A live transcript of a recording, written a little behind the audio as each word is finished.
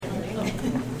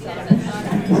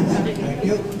Thank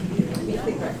you.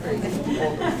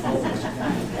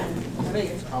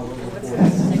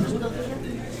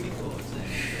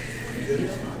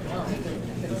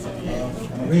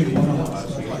 Really,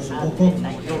 roll call?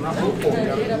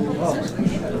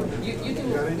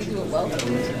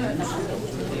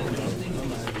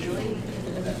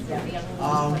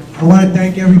 I want to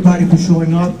thank everybody for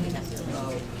showing up.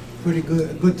 Pretty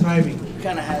good timing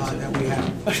that we have.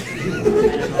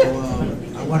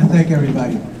 So I want to thank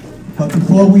everybody. But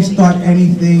before we start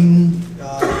anything,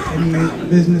 any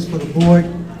business for the board,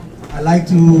 I'd like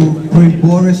to bring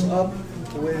Boris up,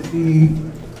 who is the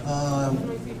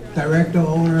director,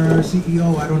 owner,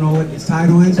 CEO, I don't know what his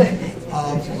title is,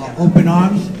 of Open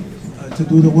Arms, to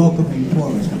do the welcoming for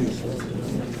us, please.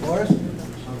 Boris?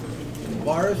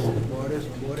 Boris?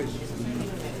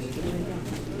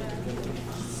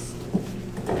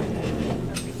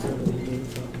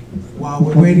 While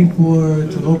we're waiting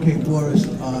to locate Boris,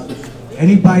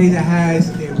 anybody that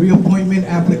has their reappointment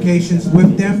applications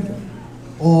with them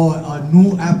or a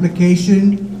new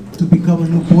application to become a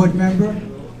new board member,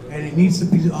 and it needs to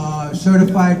be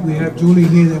certified, we have Julie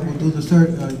here that will do the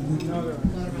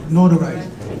notarize.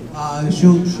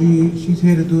 She's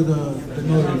here to do the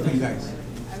notary for you guys.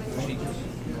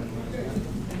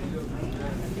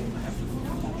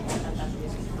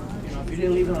 If you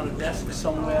didn't leave it on a desk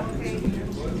somewhere,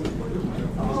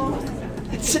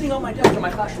 it's sitting on my desk in my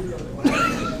classroom.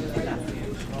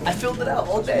 I filled it out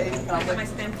all day. And I was like,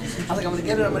 I'm gonna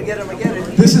get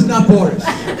it. This is not Boris.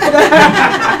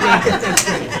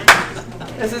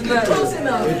 This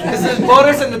is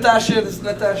Boris and Natasha. This is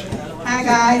Natasha. Hi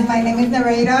guys, my name is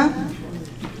Nareda.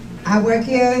 I work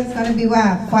here, it's gonna be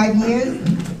 5 years?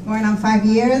 Going on 5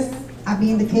 years. I'll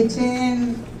be in the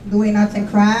kitchen doing arts and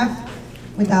craft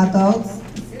with adults.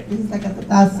 This is like a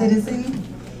adult citizen.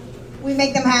 We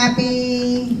make them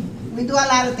happy. We do a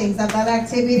lot of things, adult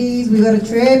activities, we go to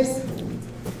trips.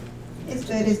 It's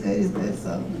good,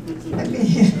 so. I don't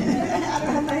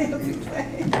have my else to say.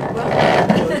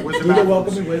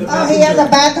 Oh, here, the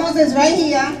bathrooms is right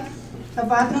here. The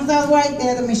bathrooms are right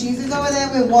there, the machines is over there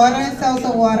with water and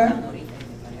seltzer water.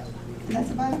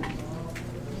 That's about it.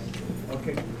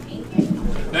 Okay.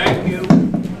 Thank you.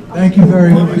 Thank you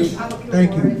very much.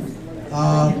 Thank you.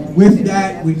 With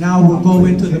that, we now will go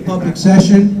into the public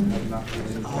session.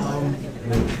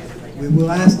 We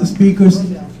will ask the speakers,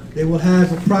 they will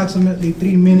have approximately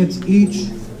 3 minutes each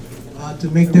to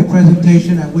make their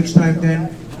presentation, at which time then,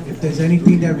 if there's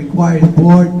anything that requires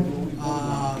board,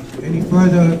 any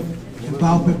further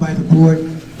involvement by the board,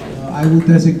 I will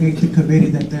designate the committee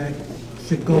that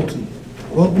should go to.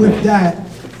 But with that,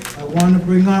 I want to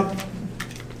bring up,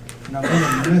 and I'm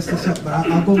going to mess this up, but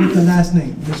I'll go with the last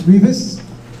name. Ms. Rivas?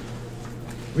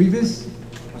 Rivas?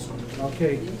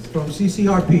 Okay, from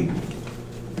CCRP.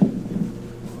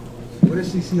 What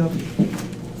is CCRP?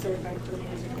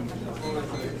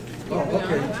 Oh,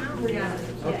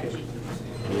 okay.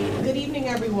 Good evening,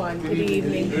 everyone. Good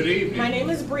evening. My name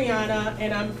is Brianna,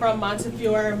 and I'm from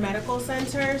Montefiore Medical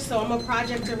Center. So I'm a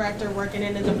project director working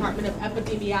in the Department of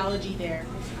Epidemiology there.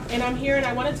 And I'm here, and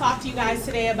I want to talk to you guys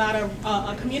today about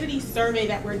a community survey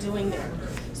that we're doing there.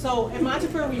 So in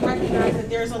Montefiore, we recognize that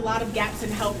there's a lot of gaps in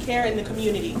healthcare in the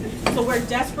community. So we're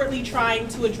desperately trying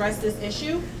to address this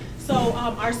issue. So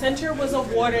our center was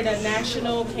awarded a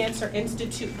National Cancer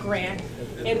Institute grant,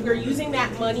 and we're using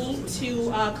that money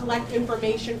to collect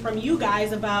information from you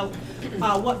guys about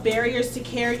what barriers to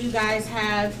care you guys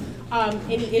have,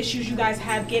 any issues you guys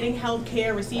have getting health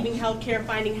care, receiving health care,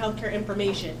 finding health care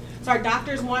information. So our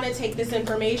doctors want to take this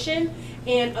information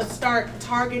and start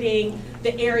targeting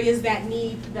the areas that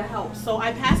need the help. So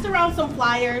I passed around some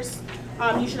flyers.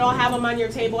 You should all have them on your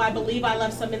table. I believe I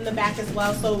left some in the back as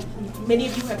well, so many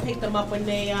of you have picked them up when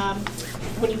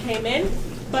you came in.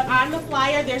 But on the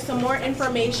flyer, there's some more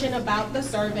information about the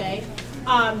survey.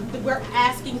 We're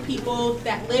asking people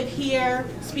that live here,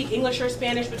 speak English or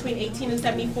Spanish between 18 and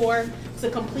 74 to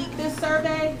complete this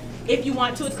survey. If you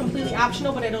want to, it's completely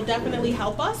optional, but it'll definitely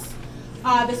help us.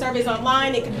 The survey's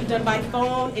online. It could be done by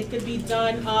phone. It could be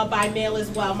done by mail as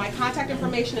well. My contact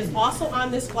information is also on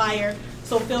this flyer,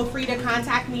 so feel free to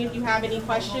contact me if you have any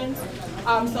questions.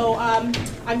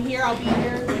 I'm here. I'll be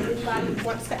here. If anybody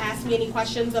wants to ask me any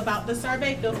questions about the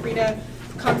survey, feel free to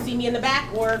come see me in the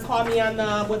back or call me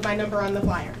with my number on the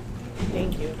flyer.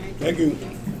 Thank you. Thank you.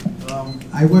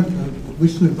 I would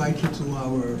wish to invite you to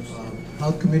our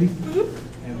health committee.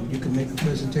 And you can make a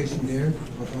presentation there,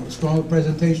 a stronger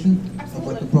presentation of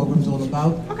what the program's all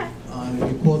about. Okay.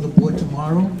 You call the board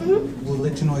tomorrow. We'll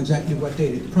let you know exactly what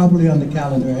date. It's probably on the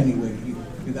calendar anyway.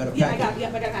 You got a Yeah, I packet? got,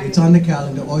 yep, I got a packet. It's on the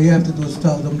calendar. All you have to do is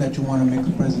tell them that you want to make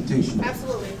a presentation.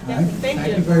 Absolutely. All Yes, right? thank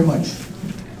you. you very much.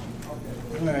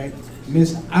 All right.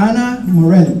 Ms. Ana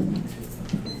Morelli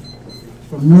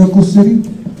from Miracle City.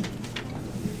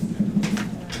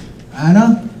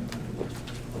 Anna?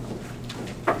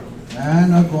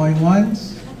 Anna going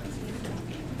once.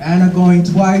 Anna going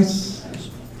twice.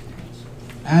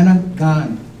 Anna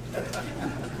gone.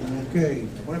 Okay.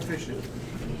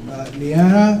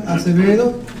 Liana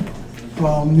Acevedo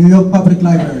from New York Public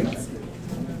Library.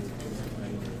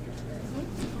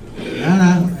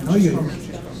 Anna, I know you're here.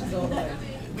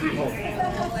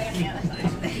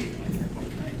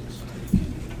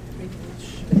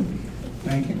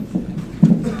 Thank you.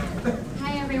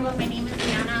 Hi everyone, my name is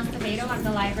Liana Acevedo. I'm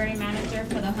the library manager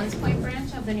for the Hunts Point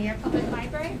branch of the New York Public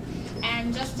Library.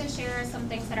 And just to share some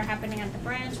things that are happening at the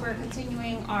branch, we're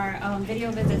continuing our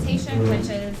video visitation, which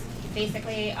is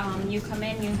basically you come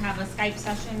in, you have a Skype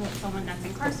session with someone that's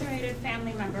incarcerated,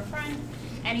 family member, friend.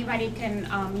 Anybody can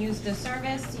use the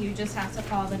service. You just have to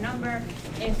call the number.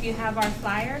 If you have our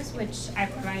flyers, which I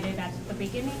provided at the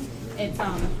beginning, it's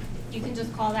you can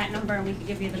just call that number and we can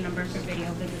give you the number for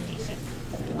video visitation.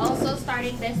 Also,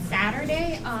 starting this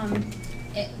Saturday,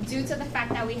 due to the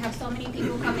fact that we have so many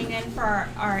people coming in for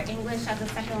our English as a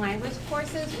second language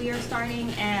courses, we are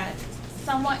starting at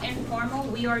somewhat informal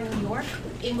We Are New York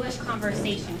English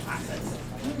conversation classes.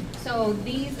 So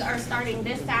these are starting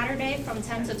this Saturday from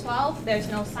 10 to 12. There's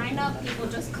no sign up. People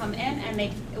just come in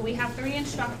and we have 3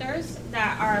 instructors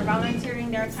that are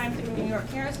volunteering their time through New York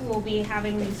Cares who will be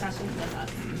having these sessions with us.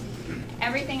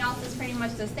 Everything else is pretty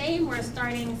much the same. We're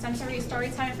starting sensory story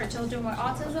time for children with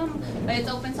autism, but it's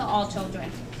open to all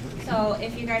children. So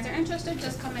if you guys are interested,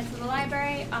 just come into the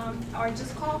library or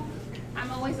just call. I'm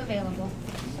always available.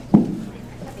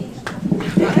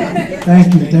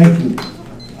 Thank you.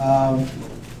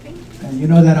 And you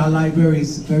know that our library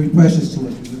is very precious to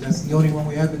us because that's the only one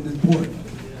we have in this board.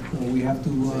 So we have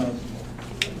to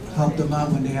help them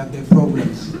out when they have their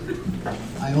programs.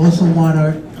 I also want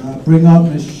to bring up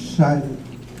Ms.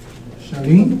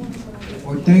 Charlene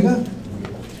Ortega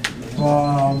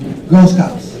from Girl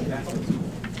Scouts.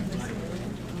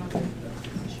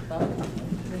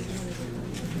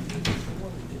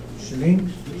 Charlene?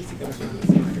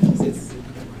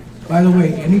 By the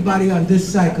way, anybody on this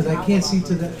side, because I can't see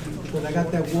to that, because I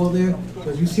got that wall there. So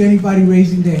if you see anybody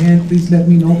raising their hand, please let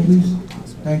me know, please.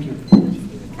 Thank you.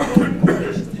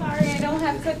 Sorry, I don't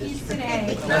have cookies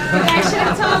today. You guys should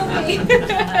have told me.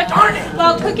 Darn it!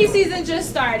 Well, cookie season just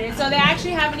started, so they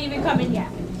actually haven't even come in yet.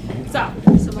 So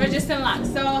we're just in luck.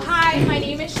 So hi, my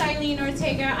name is Shailene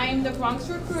Ortega. I am the Bronx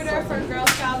recruiter for Girl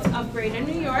Scouts of Greater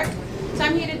New York. So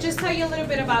I'm here to just tell you a little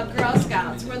bit about Girl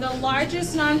Scouts. We're the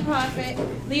largest nonprofit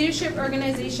leadership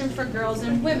organization for girls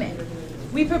and women.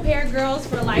 We prepare girls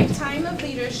for a lifetime of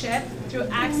leadership through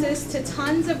access to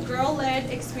tons of girl-led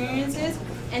experiences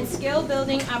and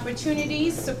skill-building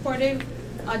opportunities, supportive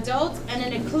adults, and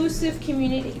an inclusive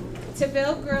community to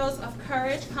build girls of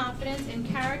courage, confidence, and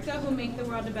character who make the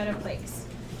world a better place.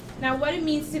 Now, what it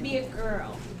means to be a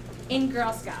girl in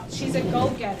Girl Scouts. She's a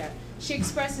go-getter. She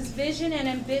expresses vision and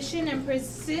ambition and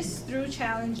persists through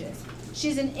challenges.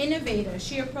 She's an innovator.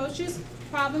 She approaches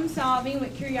problem solving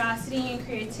with curiosity and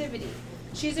creativity.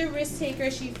 She's a risk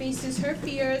taker. She faces her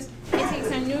fears and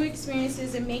takes on new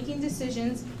experiences in making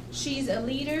decisions. She's a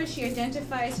leader. She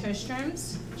identifies her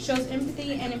strengths, shows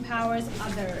empathy, and empowers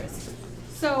others.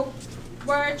 So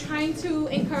we're trying to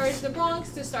encourage the Bronx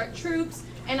to start troops,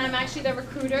 and I'm actually the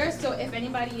recruiter, so if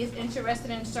anybody is interested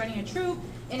in starting a troop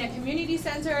in a community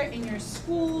center, in your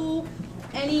school,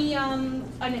 in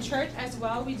a church as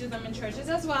well, we do them in churches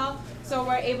as well, so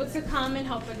we're able to come and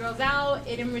help the girls out.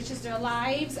 It enriches their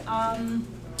lives.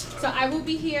 So I will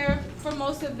be here for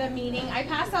most of the meeting. I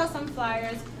passed out some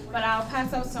flyers, but I'll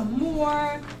pass out some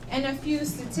more and a few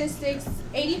statistics.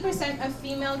 80% of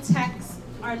female techs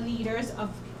are leaders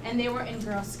and they were in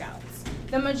Girl Scouts.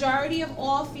 The majority of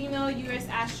all female U.S.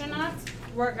 astronauts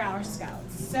were Girl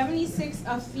Scouts. 76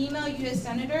 of female U.S.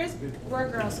 senators were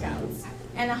Girl Scouts.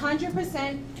 And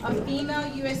 100% of female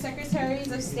U.S.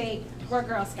 secretaries of state were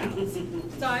Girl Scouts.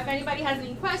 So if anybody has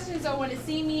any questions or want to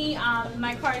see me,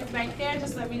 my card is back there,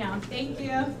 just let me know. Thank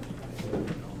you.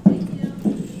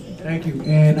 Thank you.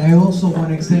 And I also want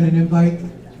to extend an invite,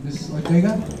 Ms.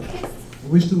 Ortega. I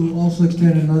wish to also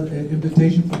extend another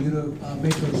invitation for you to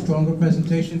make a stronger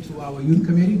presentation to our youth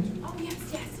committee. Oh, yes.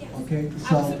 Okay, I was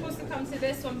so, supposed to come to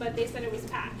this one, but they said it was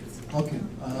packed. okay.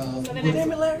 So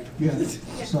then I Larry? Yeah,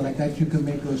 so like that you can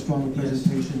make a stronger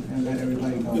presentation and let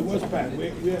everybody It know. was packed. We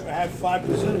had 5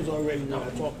 presenters already when I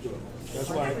talked to them. That's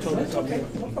why I told her to come here.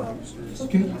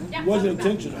 Okay? It wasn't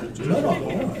intentional.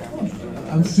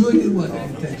 I'm sure it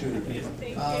wasn't intentional.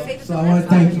 So I want to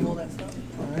thank you. All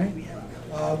right?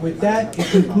 With that, it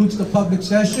concludes the public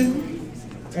session,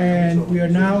 and we are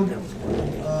now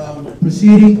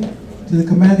proceeding to the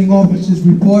commanding officer's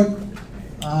report.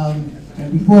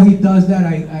 And before he does that,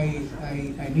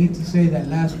 I need to say that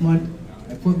last month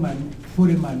I put my foot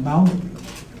in my mouth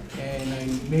and I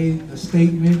made a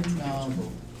statement.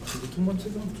 Was it 2 months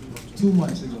ago? 2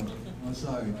 months ago. I'm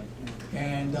sorry.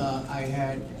 And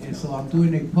so I'm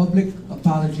doing a public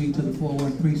apology to the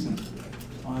 401 precinct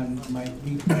on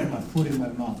me putting my foot in my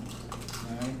mouth.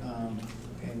 All right?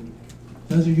 And it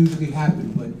doesn't usually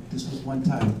happen, but this was one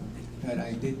time that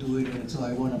I did do it, and so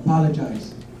I want to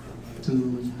apologize to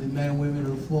the men and women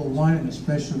of the 401, and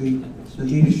especially the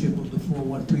leadership of the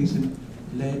 401 precinct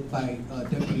led by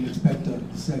Deputy Inspector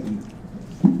Segui.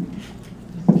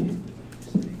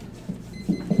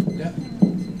 Yeah.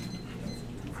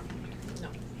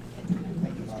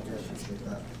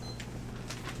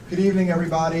 Good evening,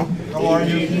 everybody. How are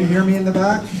you? Can you hear me in the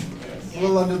back? A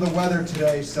little under the weather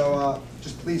today, so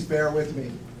just please bear with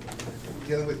me. I'm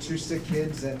dealing with 2 sick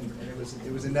kids, and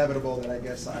it was inevitable that I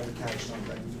guess I would catch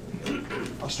something.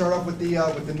 I'll start off with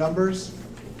the numbers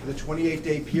for the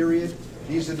 28-day period.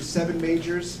 These are the 7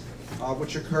 majors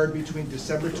which occurred between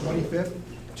December 25th,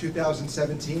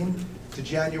 2017 to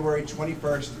January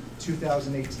 21st,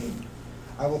 2018.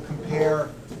 I will compare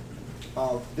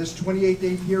this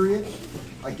 28-day period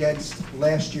against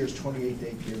last year's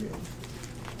 28-day period.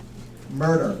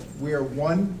 Murder, we are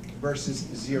 1 versus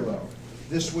 0.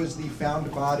 This was the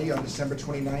found body on December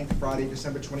 29th, Friday,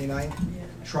 December 29th,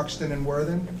 Truxton and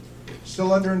Worthen.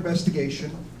 Still under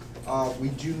investigation. We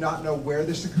do not know where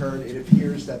this occurred. It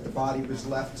appears that the body was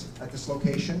left at this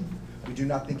location. We do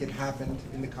not think it happened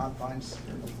in the confines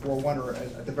of 401, or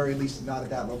at the very least not at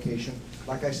that location.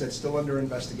 Like I said, still under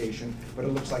investigation, but it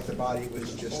looks like the body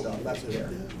was just left there.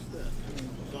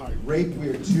 Rape, we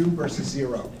are 2 versus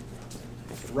 0.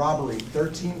 Robbery,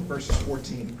 13 versus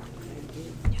 14.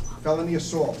 Felony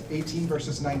assault, 18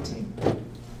 versus 19.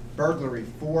 Burglary,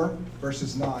 4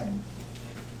 versus 9.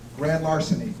 Grand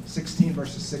larceny, 16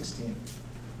 versus 16.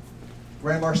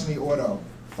 Grand larceny auto,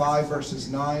 5 versus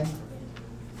 9,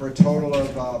 for a total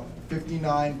of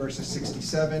 59 versus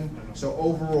 67. So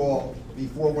overall, the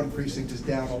 401 precinct is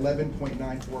down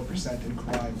 11.94% in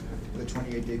crime for the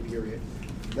 28-day period.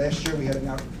 Last year we had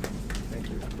an Thank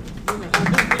you.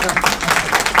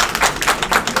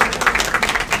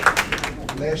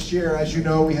 Last year, as you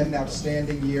know, we had an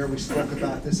outstanding year. We spoke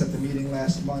about this at the meeting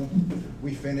last month.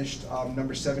 We finished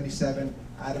number 77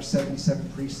 out of 77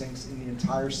 precincts in the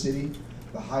entire city,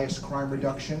 the highest crime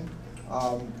reduction.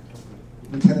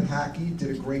 Lieutenant Hackey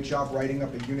did a great job writing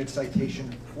up a unit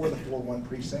citation for the 401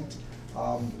 precinct.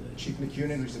 Chief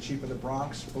McCunin, who's the chief of the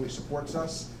Bronx, fully supports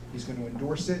us. He's going to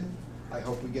endorse it. I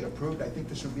hope we get approved. I think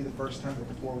this would be the first time that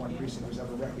the 401 precinct was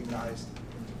ever recognized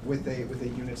with a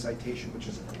unit citation, which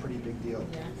is a pretty big deal.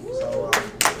 Yeah. So,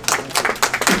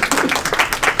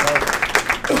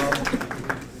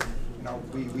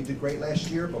 we did great last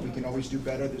year, but we can always do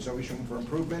better. There's always room for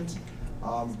improvement.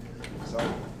 So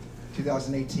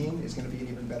 2018 is going to be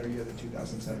an even better year than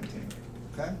 2017.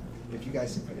 Okay? If you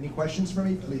guys have any questions for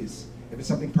me, please. If it's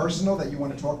something personal that you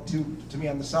want to talk to me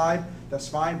on the side, that's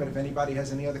fine. But if anybody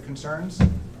has any other concerns,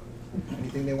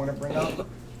 anything they want to bring up,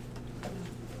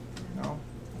 no?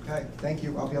 Okay, thank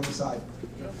you. I'll be on the side.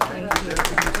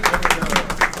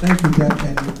 Thank you, Jeff.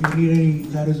 And if you need any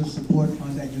letters of support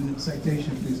on that unit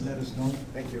citation, please let us know.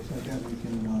 Thank you. So that we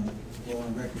can go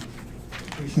on record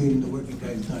appreciating the work you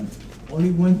guys done.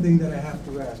 Only one thing that I have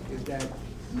to ask is that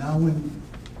now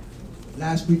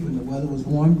last week when the weather was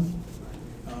warm,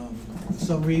 for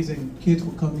some reason kids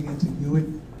were coming into Hewitt,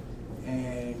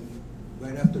 and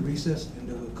right after recess, and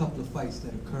there were a couple of fights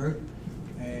that occurred,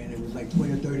 and it was like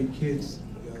 20 or 30 kids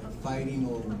fighting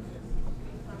or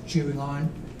cheering on,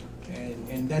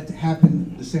 and that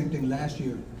happened the same thing last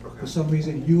year. For some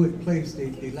reason, Hewitt Place,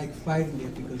 they like fighting there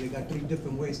because they got 3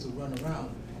 different ways to run around.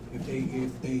 If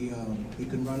they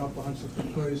can run up on Huntsville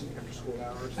first. After school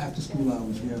hours? After school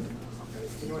hours, yeah. Okay.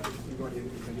 You know what, you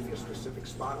can give me a specific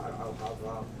spot.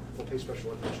 We'll pay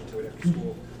special attention to it after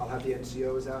school. I'll have the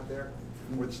NCOs out there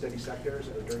for the steady sectors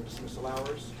during dismissal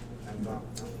hours. And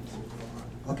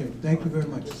Okay, thank you very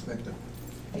much, Inspector.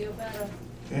 Feel better.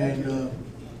 And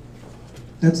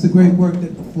that's the great work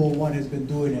that the 401 has been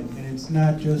doing, and it's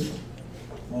not just,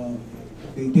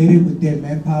 they did it with their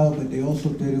manpower, but they also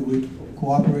did it with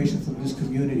cooperation from this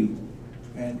community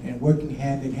and working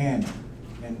hand in hand.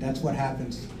 And that's what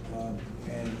happens.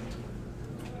 And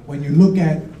when you look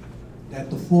at that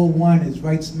the 4-1 is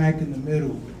right smack in the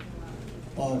middle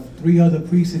of 3 other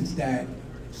precincts that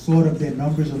sort of their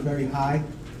numbers are very high,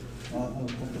 of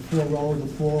the 4-0, the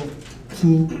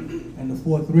 4-2, and the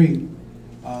 4-3.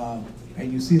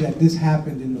 And you see that this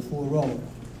happened in the 4-0.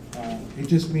 It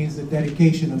just means the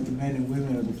dedication of the men and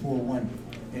women of the 4-1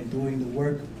 and doing the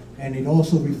work, and it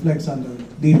also reflects on the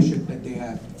leadership that they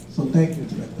have. So thank you,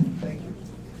 Inspector. Thank you.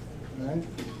 All right.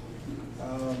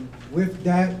 With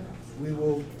that, we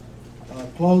will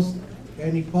close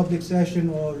any public session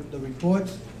or the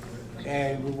reports,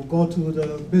 and we will go to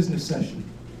the business session.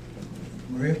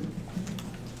 Maria?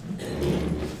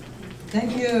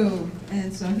 Thank you.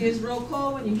 And so here's roll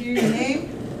call. When you hear your name,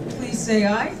 please say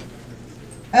aye.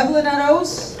 Evelyn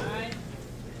Arauz. Aye.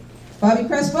 Bobby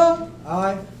Crespo.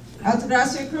 Aye.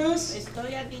 Altagracia Cruz.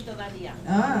 Estoy aquí todavía.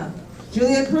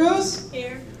 Julia Cruz.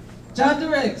 Here. John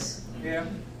DeRiggs. Here.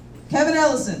 Kevin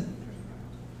Ellison.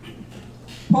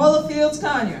 Paula Fields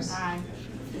Conyers. Aye.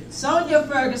 Sonia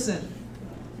Ferguson.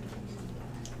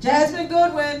 Jasmine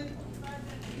Goodwin.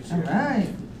 All right.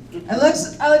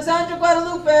 Alexandra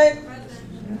Guadalupe.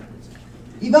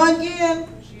 Yvonne Guillen.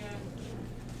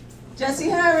 Jesse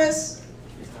Harris.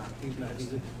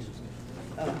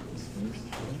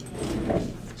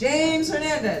 James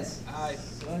Hernandez. Aye.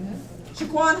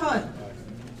 Shaquan Hunt.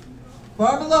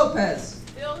 Barbara Lopez.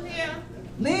 Still here.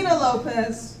 Lena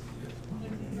Lopez.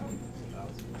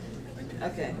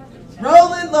 Okay.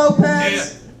 Roland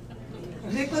Lopez.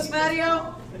 Nicholas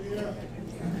Matteo.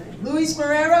 Luis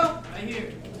Ferrero.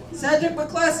 Cedric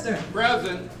McClester.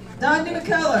 Present. Donnie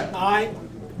McKellar. Aye.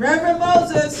 Reverend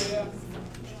Moses.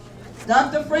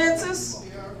 Dr. Francis.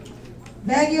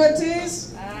 Maggie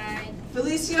Ortiz. Aye.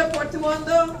 Felicia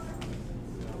Portuondo.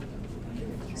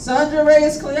 Sandra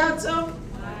Reyes Cleato.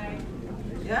 Aye.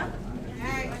 Yeah?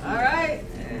 Aye. All right.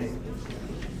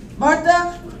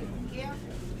 Martha. Here.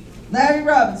 Larry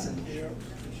Robinson.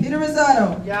 Peter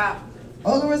Rosado. Yeah.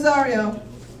 Olga Rosario.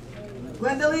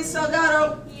 Gwendolyn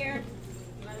Salgado. Here.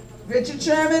 Richard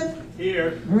Sherman.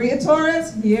 Here. Maria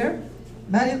Torres. Here.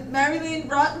 Marilyn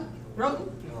Rotten.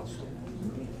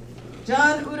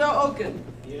 John Udo Oken.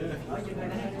 Yeah.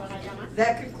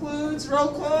 That concludes roll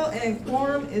call and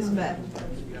quorum is met.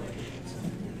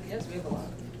 Yes, we have a lot.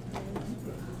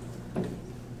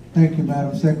 Thank you,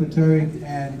 Madam Secretary.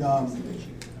 And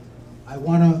I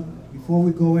want to, before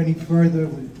we go any further,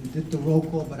 we did the roll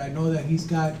call, but I know that he's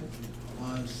got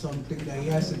something that he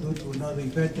has to do to another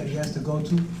event that he has to go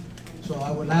to. So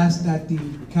I would ask that the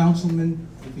councilman,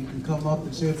 if he can come up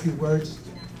and say a few words,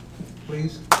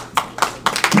 please.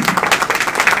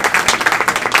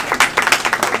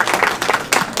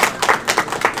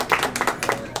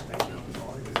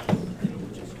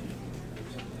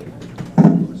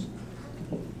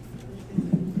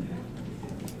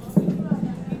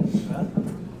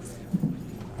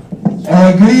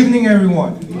 Good evening,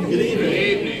 everyone. Good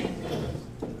evening.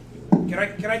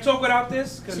 Can I talk without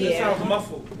this? Because this sounds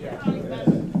muffled.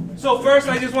 So first,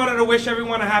 I just wanted to wish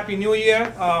everyone a Happy New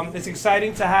Year. It's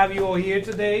exciting to have you all here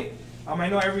today. I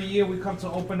know every year we come to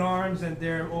Open Arms, and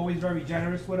they're always very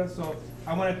generous with us. So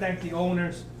I want to thank the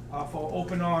owners for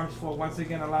Open Arms for once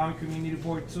again allowing Community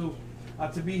Board to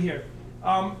be here.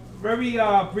 Very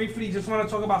briefly, just want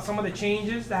to talk about some of the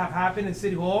changes that have happened in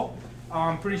City Hall.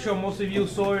 I'm pretty sure most of you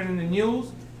saw it in the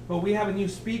news, but we have a new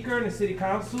speaker in the City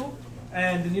Council,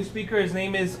 and the new speaker, his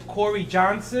name is Corey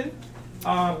Johnson.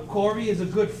 Corey is a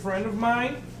good friend of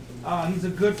mine. He's a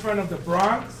good friend of the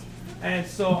Bronx, and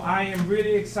so I am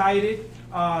really excited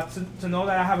to know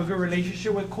that I have a good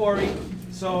relationship with Corey.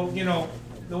 So, you know,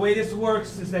 the way this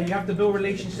works is that you have to build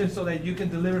relationships so that you can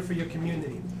deliver for your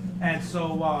community. And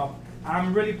so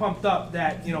I'm really pumped up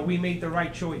that, you know, we made the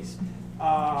right choice.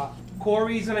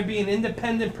 Corey's gonna be an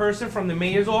independent person from the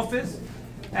mayor's office.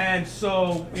 And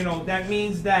so, you know, that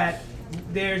means that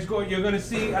you're gonna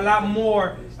see a lot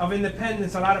more of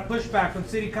independence, a lot of pushback from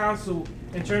City Council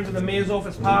in terms of the mayor's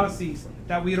office policies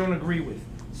that we don't agree with.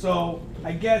 So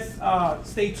I guess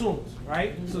stay tuned,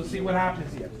 right? So see what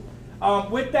happens here.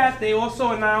 With that, they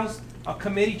also announced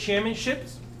committee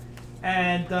chairmanships.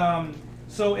 And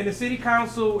so in the City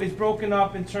Council, it's broken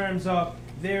up in terms of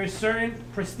there is certain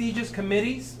prestigious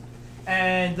committees.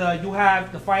 And you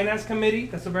have the Finance Committee,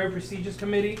 that's a very prestigious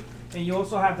committee. And you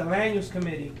also have the Land Use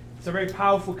Committee. It's a very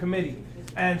powerful committee.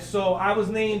 And so I was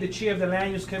named the chair of the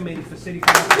Land Use Committee for City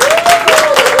Council.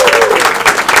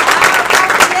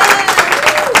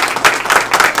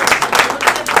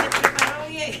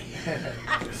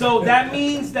 So that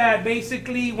means that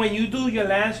basically when you do your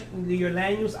land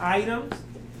use items,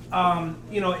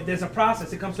 you know, there's a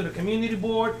process. It comes to the community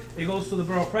board, it goes to the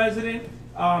borough president,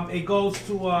 it goes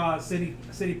to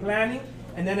city planning,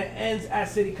 and then it ends at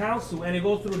city council, and it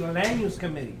goes through the land use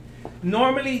committee.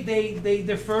 Normally, they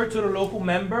defer to the local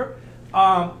member,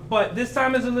 but this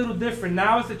time is a little different.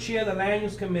 Now, as the chair of the land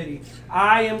use committee,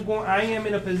 I am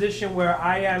in a position where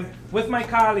I am, with my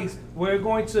colleagues, we're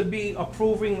going to be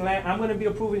approving I'm going to be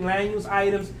approving land use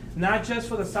items, not just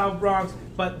for the South Bronx,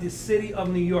 but the city of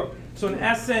New York. So in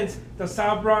essence, the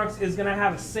South Bronx is going to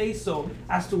have a say-so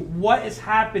as to what is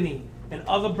happening in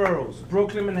other boroughs,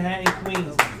 Brooklyn, Manhattan,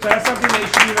 Queens. So that's something they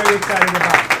should be very excited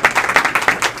about.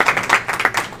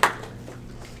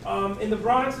 In the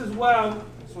Bronx as well,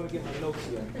 I just want to get my notes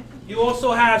here. You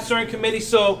also have certain committees.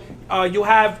 So you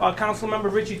have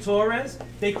Councilmember Richie Torres.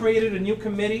 They created a new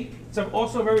committee. It's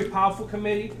also a very powerful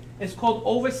committee. It's called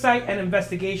Oversight and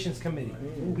Investigations Committee.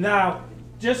 Now,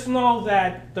 just know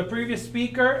that the previous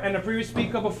speaker and the previous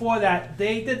speaker before that,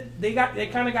 they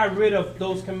kind of got rid of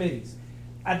those committees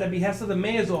at the behest of the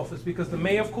mayor's office, because the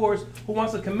mayor, of course, who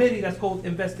wants a committee that's called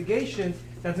investigations,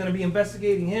 that's going to be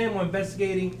investigating him or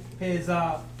investigating his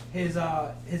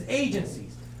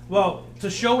agencies. Well, to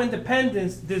show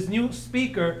independence, this new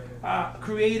speaker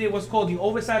created what's called the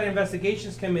Oversight and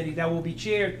Investigations Committee that will be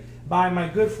chaired by my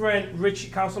good friend,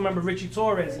 Councilmember Richie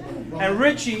Torres. And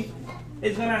Richie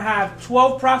is going to have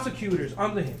 12 prosecutors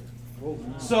under him.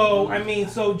 So,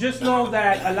 so just know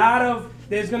that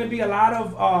there's going to be a lot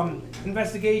of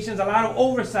investigations, a lot of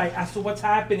oversight as to what's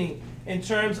happening in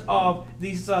terms of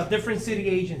these different city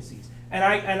agencies. And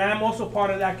I'm also part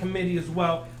of that committee as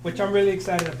well, which I'm really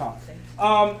excited about.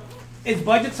 It's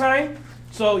budget time,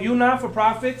 so you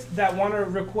not-for-profits that want to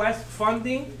request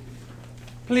funding,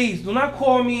 please do not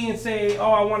call me and say,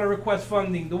 oh, I want to request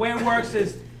funding. The way it works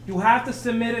is you have to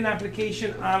submit an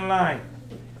application online.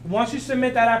 Once you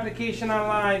submit that application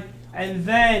online, and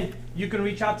then you can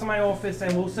reach out to my office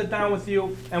and we'll sit down with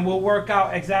you and we'll work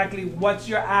out exactly what's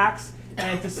your asks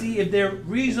and to see if they're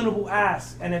reasonable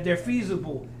asks and if they're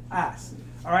feasible asks.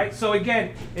 All right, so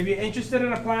again, if you're interested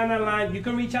in applying online, you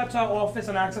can reach out to our office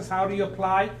and ask us how do you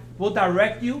apply. We'll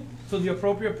direct you to the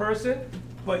appropriate person,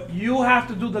 but you have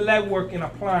to do the legwork in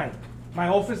applying. My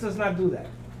office does not do that.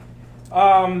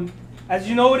 As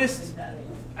you noticed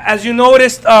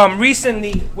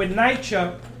recently with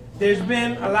NYCHA, there's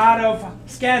been a lot of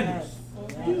scandals.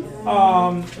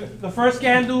 The first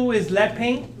scandal is lead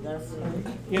paint,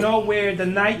 where the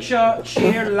NYCHA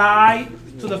chair lied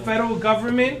to the federal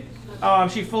government.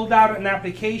 She filled out an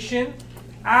application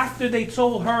after they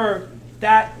told her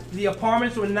that the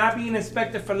apartments were not being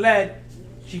inspected for lead.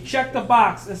 She checked the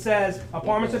box that says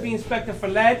apartments are being inspected for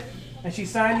lead, and she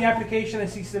signed the application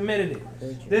and she submitted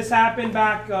it. This happened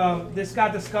back, this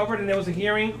got discovered and there was a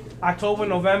hearing October,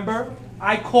 November.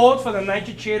 I called for the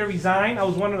NYCHA chair to resign. I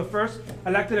was one of the first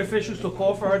elected officials to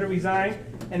call for her to resign.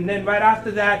 And then right after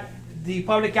that, the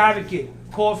public advocate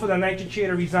called for the NYCHA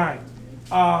chair to resign.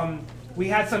 We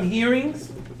had some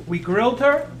hearings. We grilled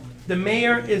her. The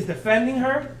mayor is defending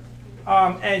her.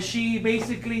 And she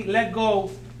basically let go.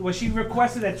 Well, she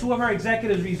requested that 2 of her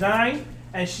executives resign,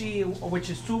 and which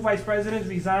is 2 vice presidents,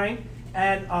 resign.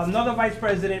 And another vice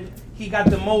president, he got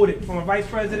demoted from a vice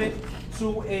president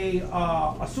to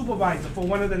a supervisor for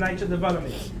one of the NYCHA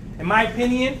developments. In my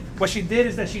opinion, what she did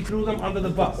is that she threw them under the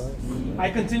bus. I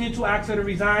continued to ask her to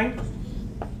resign.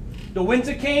 The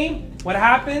winter came. What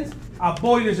happens? Our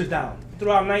boilers are down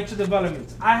throughout NYCHA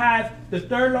developments. I have the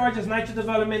 3rd largest NYCHA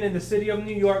development in the city of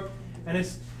New York, and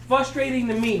it's frustrating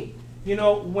to me,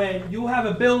 when you have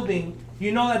a building,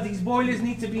 that these boilers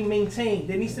need to be maintained.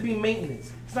 There needs to be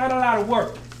maintenance. It's not a lot of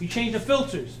work. You change the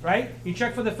filters, right? You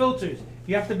check for the filters.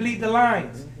 You have to bleed the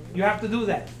lines. You have to do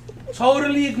that.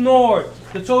 Totally ignored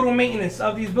the total maintenance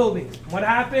of these buildings. What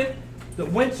happened? The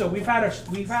winter, we've had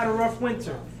a rough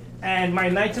winter, and my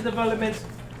NYCHA developments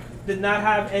did not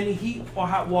have any heat or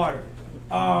hot water.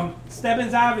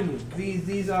 Stebbins Avenue,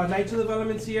 these NYCHA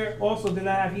developments here also did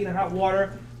not have heat and hot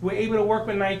water. We were able to work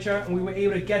with NYCHA, and we were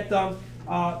able to get them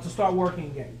to start working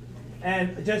again.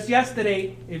 And just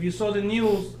yesterday, if you saw the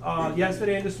news,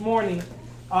 yesterday and this morning,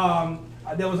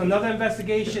 there was another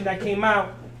investigation that came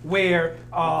out where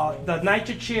the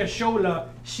NYCHA chair, Shola,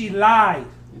 she lied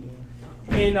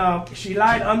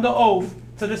under oath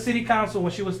to the city council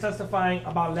when she was testifying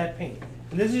about lead paint.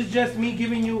 And this is just me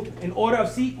giving you in order of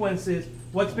sequences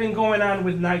what's been going on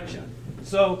with NYCHA.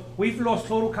 So we've lost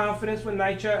total confidence with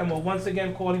NYCHA, and we're once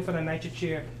again calling for the NYCHA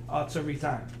chair to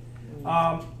resign.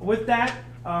 With that,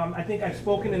 I think I've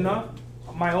spoken enough.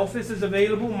 My office is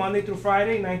available Monday through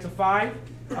Friday, 9 to 5.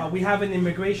 We have an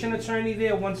immigration attorney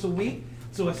there once a week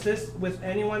to assist with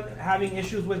anyone having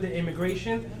issues with their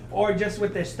immigration or just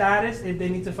with their status. If they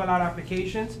need to fill out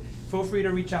applications, feel free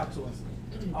to reach out to us.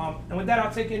 And with that,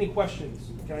 I'll take any questions.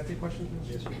 Can I take questions?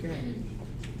 Yes, you can.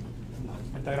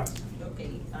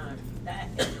 Okay,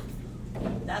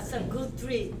 that's a good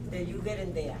treat that you get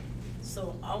in there.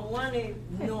 So I want to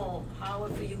know how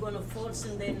if you're gonna force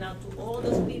them there now to all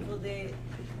those people they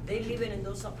living in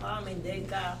those apartments, they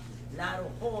got a lot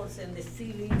of holes in the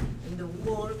ceiling, in the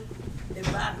wall, the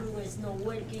bathroom is not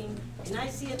working. And I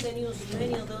see in the news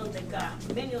many of them they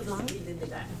got, many of those buildings they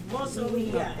got. Most of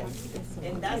them got.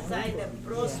 And that side, the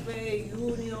Prosper,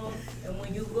 Union, and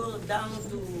when you go down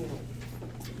to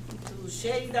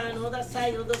Sheridan, other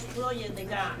side of those projects, they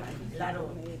got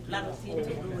a lot of things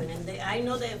to do. And I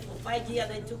know that for 5 years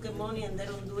they took the money and they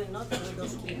don't do nothing with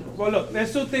those people. Well, look,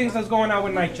 there's two things that's going on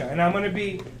with NYCHA, and I'm going to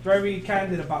be very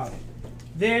candid about it.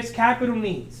 There's capital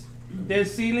needs.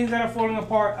 There's ceilings that are falling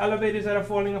apart, elevators that are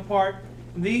falling apart.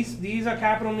 These are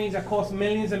capital needs that cost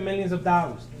millions and millions of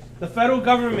dollars. The federal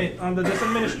government under this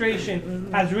administration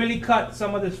has really cut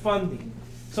some of this funding.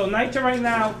 So NYCHA right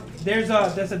now, there's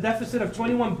a deficit of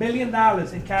 $21 billion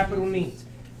in capital needs.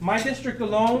 My district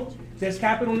alone, there's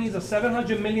capital needs of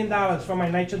 $700 million for my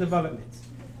NYCHA developments.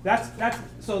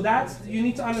 You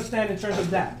need to understand in terms of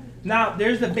that. Now,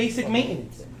 there's the basic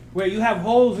maintenance, where you have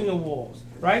holes in your walls,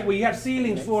 right? Where you have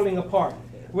ceilings falling apart,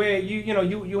 where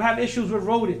you have issues with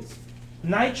rodents.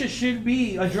 NYCHA should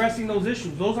be addressing those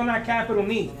issues. Those are not capital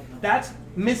needs. That's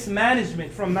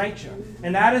mismanagement from NYCHA.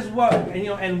 And that is what,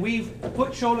 and we've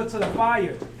put Shola to the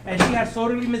fire, and she has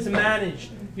totally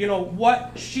mismanaged,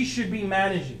 what she should be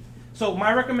managing. So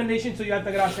my recommendation to you,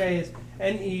 Altagracia, is,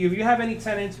 and if you have any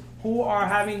tenants who are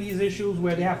having these issues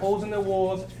where they have holes in their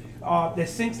walls, their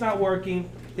sink's not working,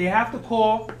 they have to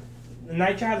call.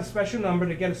 NYCHA has a special number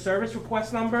to get a service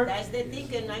request number. That's the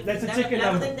ticket. That's a ticket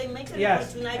number.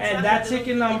 Yes, and that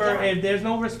ticket number, if there's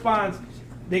no response,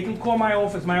 they can call my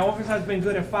office. My office has been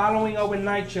good at following up with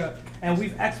NYCHA, and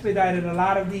we've expedited a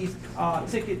lot of these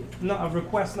ticket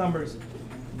request numbers,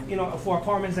 for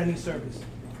apartments that need service.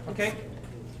 Okay?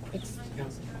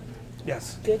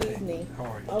 Yes. Good evening. How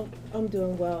are you? Oh, I'm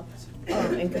doing well.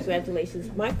 And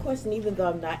congratulations. My question, even though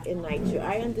I'm not in NYCHA,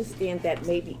 I understand that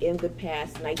maybe in the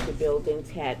past NYCHA buildings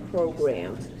had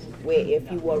programs where if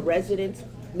you were residents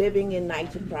living in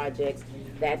NYCHA projects,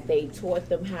 that they taught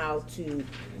them how to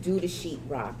do the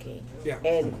sheetrocking. Yeah.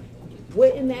 And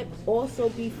wouldn't that also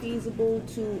be feasible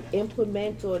to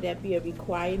implement, or that be a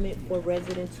requirement for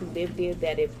residents who live there,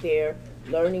 that if they're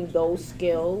learning those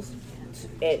skills,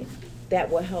 and that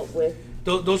will help with?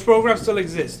 Those programs still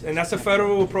exist, and that's a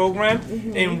federal program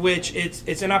in which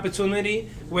it's an opportunity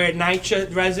where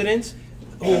NYCHA residents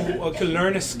who can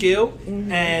learn a skill,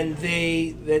 and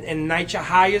NYCHA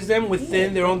hires them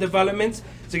within their own developments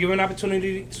to give them an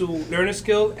opportunity to learn a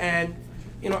skill and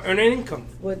earn an income.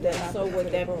 So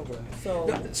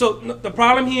the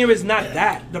problem here is not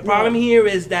that. The problem here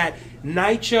is that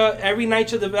every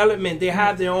NYCHA development, they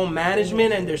have their own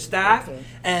management and their staff,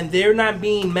 and they're not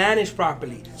being managed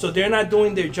properly. So they're not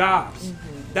doing their jobs.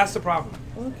 That's the problem.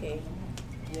 Okay.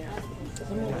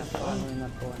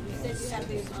 You said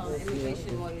you have these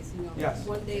immigration lawyers, Yes.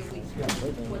 1 day a week. Yes.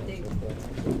 What day?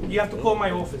 You have to call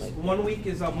my office. 1 week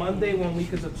is a Monday, 1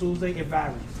 week is a Tuesday. It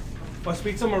varies. But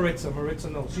speak to Maritza. Maritza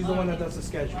knows. She's the one that does the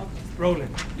schedule.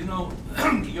 Roland. You're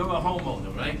a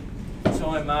homeowner, right?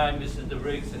 So am I, Mr.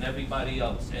 DeRiggs, and everybody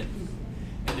else. And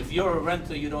if you're a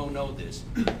renter, you don't know this.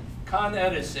 Con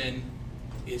Edison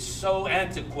is so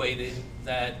antiquated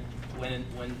that when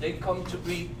they come to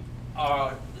read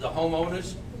the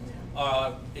homeowners,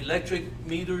 electric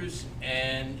meters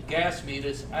and gas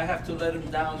meters, I have to let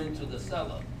them down into the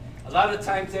cellar. A lot of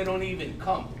times they don't even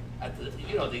come.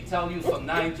 They tell you from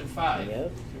 9 to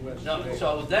 5. No,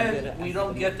 so then we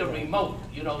don't get the remote,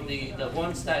 the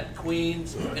ones that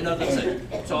Queens and others say.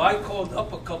 So I called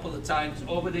up a couple of times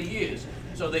over the years.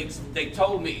 So they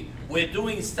told me, we're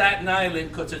doing Staten Island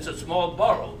because it's a small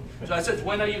borough. So I said,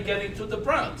 when are you getting to the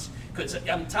Bronx? Because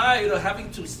I'm tired of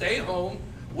having to stay home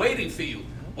waiting for you.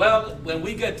 Well, when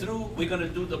we get through, we're going to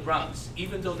do the Bronx,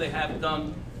 even though they have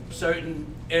done certain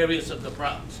areas of the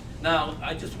Bronx. Now,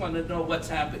 I just want to know what's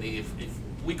happening, if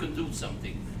we can do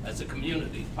something as a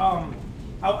community. I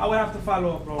would have to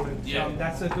follow up, Roland. Yeah.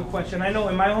 That's a good question. I know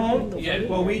in my home,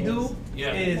 what we do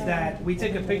is that we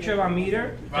take a picture of our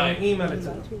meter and we email it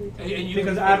to them.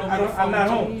 Because I'm not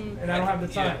home and I don't have the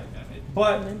time.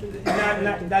 But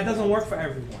that doesn't work for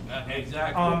everyone.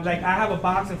 Exactly. Like I have a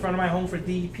box in front of my home for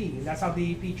DEP, and that's how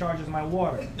DEP charges my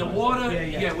water. The water?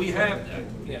 Yeah, we have that.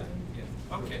 Yeah.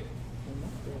 Okay.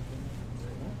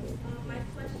 My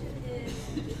question is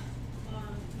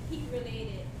heat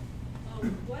related.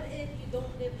 What if you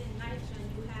don't live in NYCHA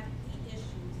and you have heat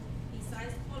issues?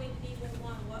 Besides calling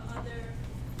 311, what other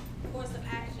course of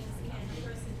actions can a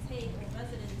person take or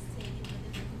residents take within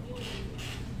the community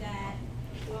that,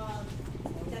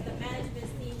 that the management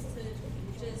seems to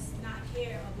just not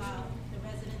care about the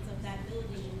residents of that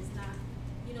building, and it's not,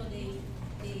 you know, they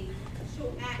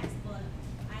show acts, but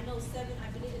I know I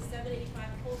believe it's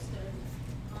 785 poster,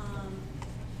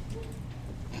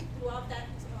 throughout that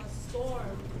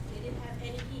storm, they didn't have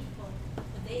any heat for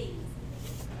days.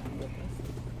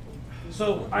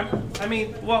 So, I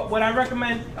mean, what I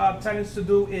recommend tenants to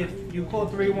do, if you call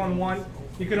 311,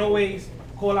 you can always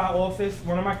call our office.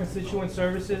 One of my constituent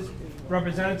services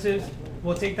representatives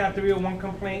will take that 301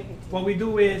 complaint. What we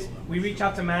do is we reach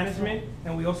out to management,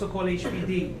 and we also call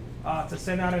HPD to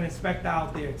send out an inspector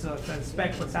out there to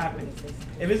inspect what's happening.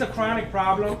 If it's a chronic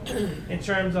problem in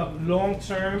terms of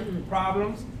long-term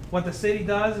problems, what the city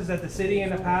does is that the city in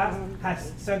the past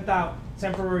has sent out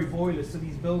temporary boilers to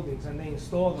these buildings, and they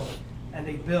install them and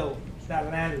they bill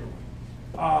that landlord.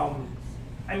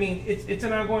 I mean, it's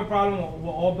an ongoing problem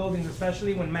with all buildings,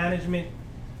 especially when management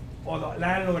or the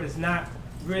landlord is not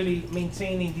really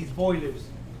maintaining these boilers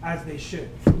as they should.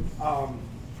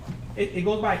 It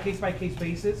goes by a case-by-case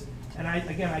basis, and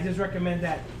I just recommend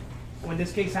that when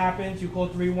this case happens, you call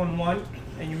 311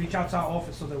 and you reach out to our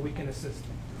office so that we can assist.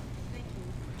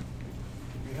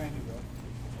 Behind you, bro.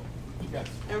 Yes.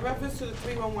 In reference to the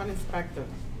 311 inspector,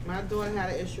 my daughter had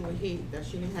an issue with heat that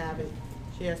she didn't have it.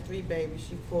 She has 3 babies.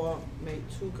 She called, made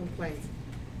 2 complaints.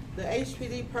 The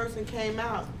HPD person came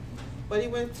out, but he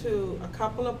went to a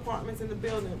couple apartments in the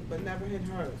building, but never hit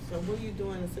hers. So what do you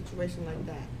do in a situation like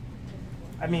that?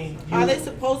 I mean, are they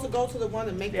supposed to go to the one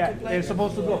and make the complaint? They're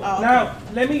supposed to go. Oh, okay. Now,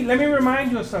 let me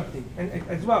remind you of something, and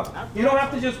as well. You don't have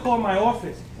to just call my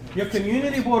office. Your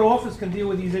community board office can deal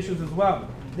with these issues as well.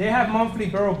 They have monthly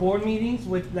borough board meetings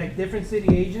with like different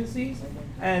city agencies,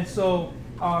 and so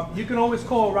you can always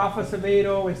call Rafa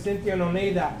Acevedo and Cynthia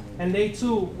Noneda, and they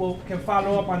too can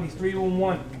follow up on these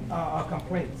 311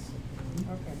 complaints.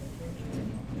 Okay.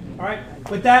 All right.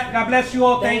 With that, God bless you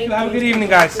all. Thank you. Have a good evening,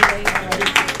 guys.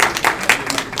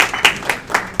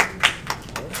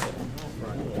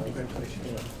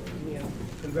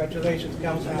 Congratulations,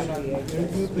 Councilman, on your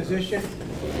new position.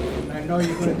 And I know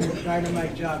you're going to do a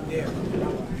dynamite job there.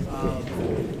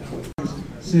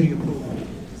 City approval.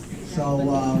 So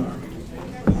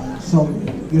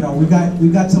you know, we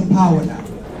got some power now.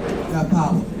 We got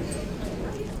power.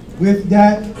 With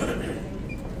that,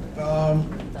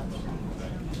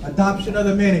 adoption of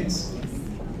the minutes.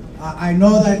 I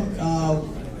know that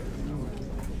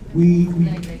we're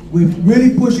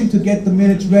really pushing to get the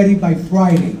minutes ready by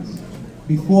Friday,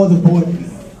 before the board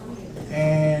meeting.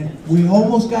 And we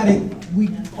almost got it, we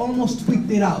almost tweaked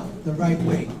it out the right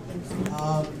way.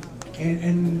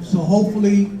 And so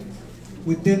hopefully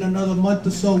within another month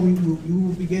or so, you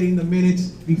will be getting the minutes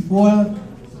before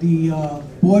the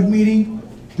board meeting.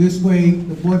 This way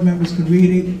the board members can read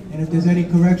it, and if there's any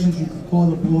corrections, you can call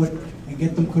the board and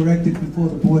get them corrected before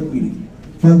the board meeting.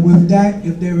 But with that,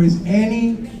 if there is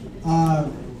any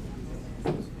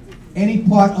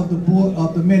part of the board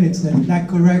of the minutes that is not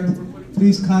correct,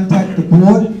 please contact the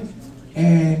board,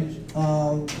 and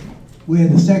where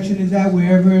the section is at,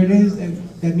 wherever it is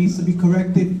that needs to be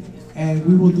corrected, and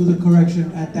we will do the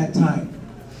correction at that time.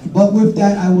 But with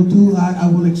that, I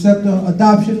will accept the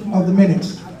adoption of the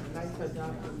minutes.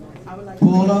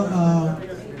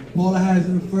 Paula has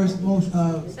the first motion.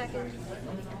 Second.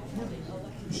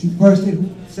 She first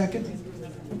did second.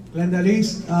 Glenda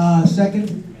Lees,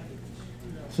 second.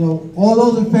 So all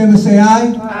those in favor say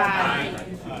aye. Aye.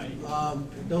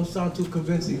 Don't sound too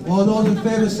convincing. All those in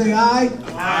favor say aye.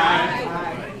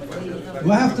 Aye.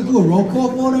 Do I have to do a roll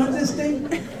call vote on this thing?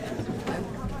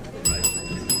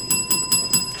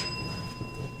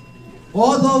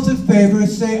 All those in favor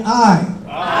say aye.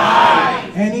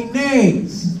 Aye. Any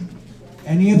nays?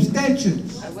 Any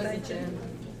abstentions? Abstention.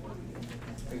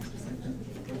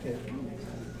 Okay.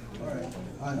 All right.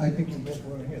 I think we both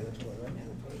were here. That's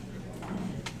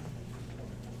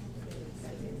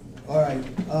all right. All right.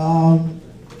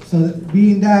 So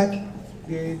being that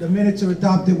the minutes are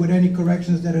adopted with any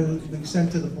corrections that have been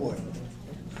sent to the board.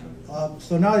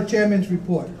 So now the chairman's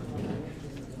report.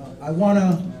 I want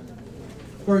to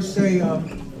first say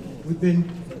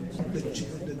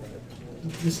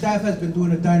the staff has been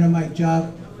doing a dynamite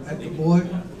job at the board.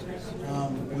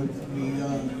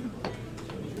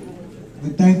 We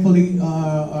thankfully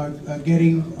are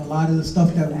getting a lot of the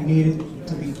stuff that we needed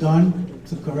to be done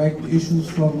to correct issues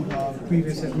from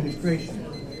previous administration.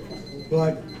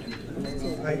 But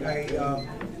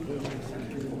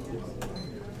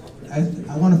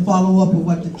I want to follow up with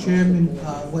what the chairman,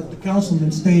 what the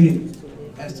councilman stated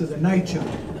as to the night show.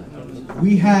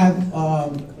 We have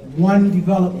one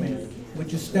development,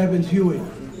 which is Stebbins Hewitt,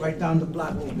 right down the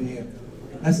block over here.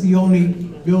 That's the only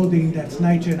building that's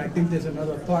NYCHA, and I think there's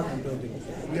another apartment building.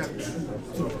 We have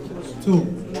Two.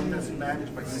 one that's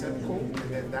managed by SEPCO, and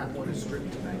then that one is strictly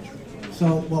to NYCHA.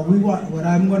 So what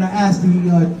I'm gonna ask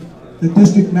the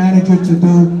district manager to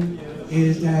do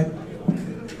is that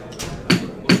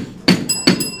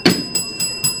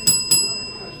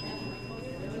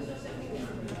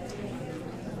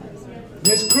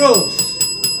Ms. Cruz.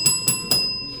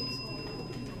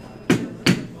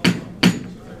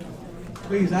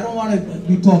 Please, I don't want to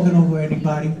be talking over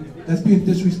anybody. That's being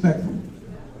disrespectful.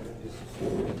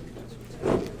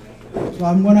 So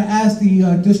I'm going to ask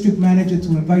the district manager to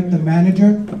invite the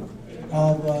manager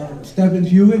of Stebbins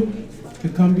Hewitt to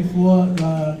come before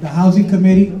the housing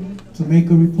committee to make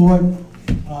a report,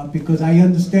 because I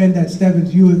understand that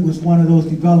Stebbins Hewitt was one of those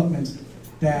developments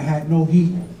that had no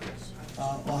heat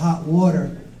or hot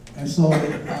water, and so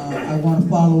I want to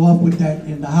follow up with that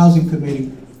in the housing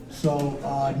committee. So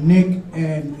Nick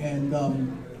and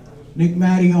Nick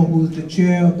Matteo, who's the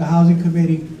chair of the housing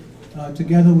committee,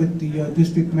 together with the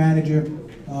district manager,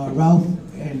 Ralph,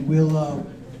 and we'll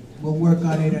work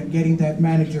on it and getting that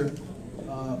manager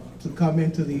to come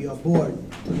into the board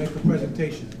to make a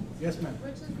presentation. Yes, ma'am.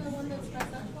 Which is the one that's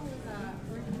residential,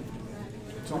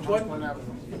 It's on Which one? One Avenue.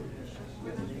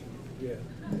 Yeah,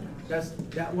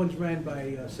 that one's ran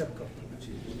by SEPCO.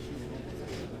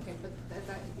 Okay, but is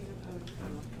that,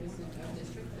 is it a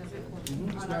district, does it?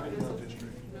 It's not in our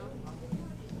district.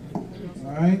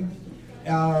 All right.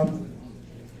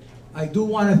 I do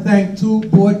want to thank two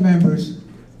board members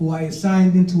who I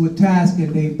assigned into a task,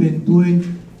 and they've been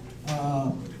doing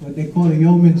what they call a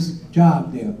yeoman's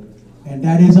job there, and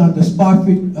that is on the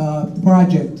Sparkford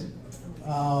project.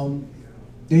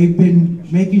 They've been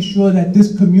making sure that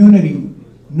this community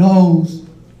knows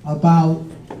about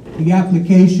the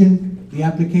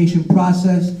application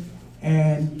process,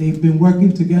 and they've been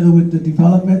working together with the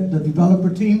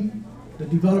developers team,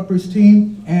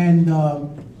 and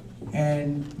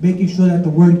making sure that the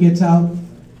word gets out,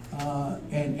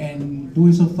 and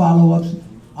doing some follow-ups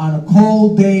on a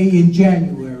cold day in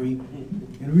January.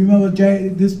 And remember,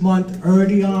 this month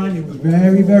early on, it was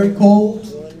very, very cold.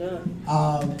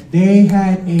 They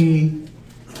had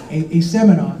a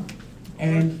seminar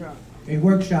and a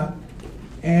workshop,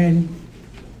 and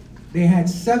they had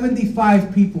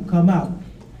 75 people come out.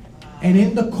 And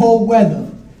in the cold weather,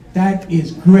 that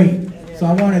is great. So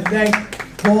I want to thank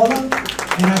Paula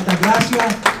and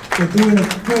Altagracia for doing a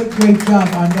great job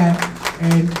on that.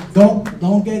 And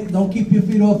don't keep your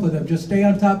feet off of them. Just stay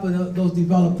on top of those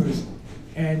developers.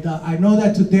 And I know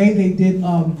that today they did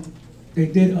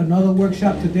another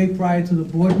workshop today prior to the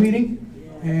board meeting,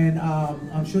 and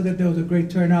I'm sure that there was a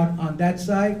great turnout on that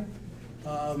side.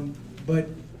 But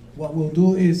what we'll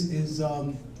do is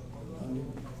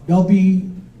they'll be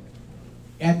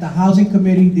at the housing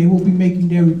committee. They will be making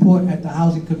their report at the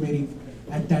housing committee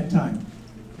at that time.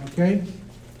 Okay.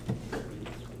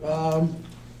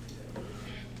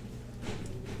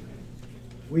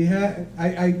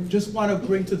 I just want to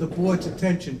bring to the board's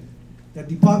attention that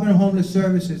Department of Homeless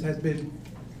Services has been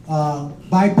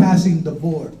bypassing the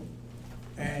board.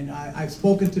 And I've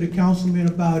spoken to the councilman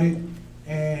about it,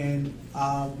 and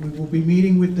we will be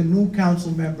meeting with the new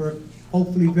council member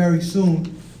hopefully very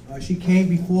soon. She came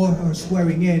before her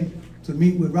swearing in to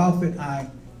meet with Ralph and I,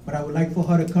 but I would like for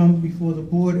her to come before the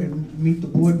board and meet the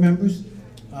board members.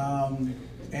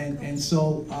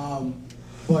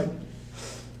 But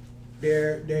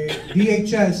their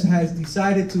DHS has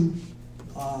decided to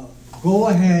go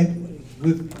ahead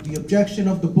with the objection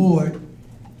of the board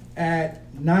at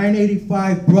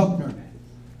 985 Bruckner.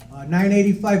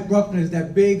 985 Bruckner is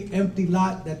that big empty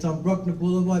lot that's on Bruckner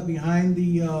Boulevard behind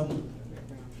the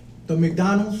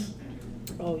McDonald's.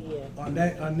 Oh, yeah. On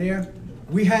there.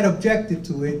 We had objected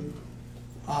to it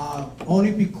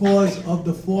only because of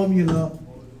the formula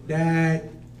that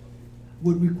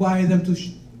would require them to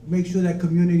make sure that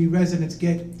community residents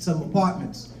get some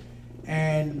apartments.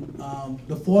 And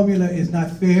the formula is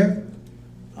not fair.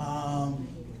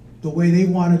 The way they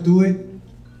want to do it,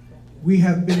 we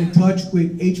have been in touch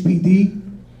with HPD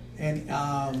and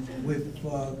with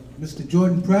Mr.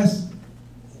 Jordan Press,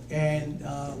 and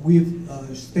we've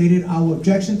stated our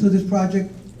objection to this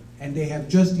project, and they have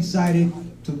just decided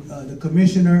to, the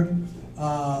commissioner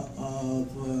of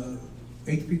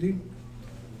HPD,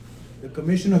 the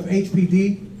commissioner of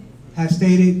HPD has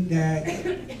stated that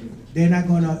they're not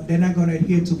gonna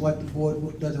adhere to what the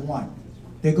board doesn't want.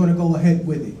 They're gonna go ahead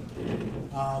with it.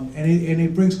 And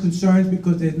it brings concerns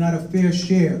because there's not a fair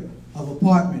share of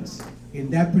apartments in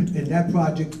that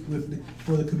project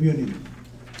for the community.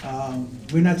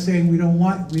 We're not saying we didn't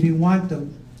want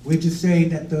them, we're just saying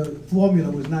that the formula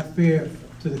was not fair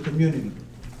to the community.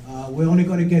 We're only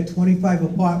gonna get 25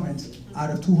 apartments out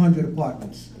of 200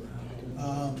 apartments.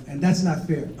 And that's not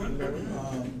fair.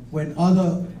 When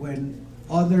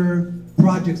other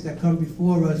projects that come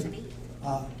before us,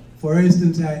 for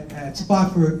instance, at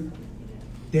Spofford,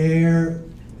 they're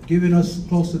giving us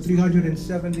close to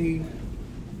 370.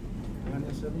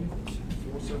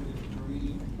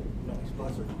 473, no,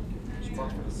 Spofford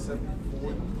is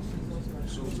 74,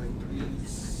 so it's like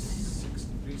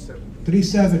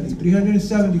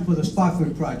 370 for the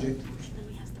Spofford project.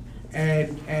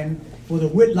 And for the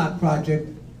Whitlock project,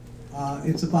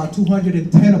 it's about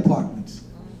 210 apartments.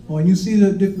 When you see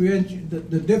the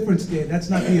difference there, that's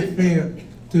not being fair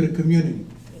to the community.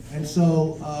 And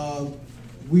so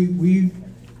we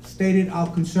stated our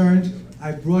concerns.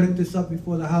 I brought this up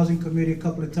before the Housing Committee a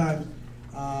couple of times,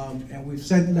 and we've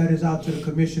sent letters out to the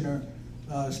Commissioner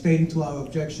stating to our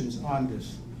objections on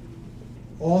this.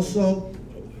 Also,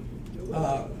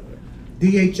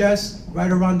 DHS,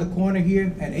 right around the corner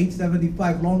here at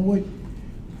 875 Longwood,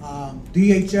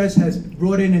 DHS has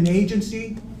brought in an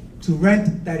agency to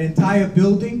rent that entire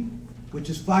building, which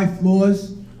is 5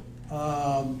 floors,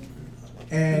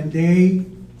 and they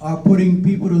are putting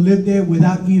people to live there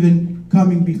without even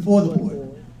coming before the board,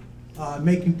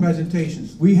 making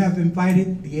presentations. We have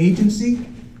invited the agency,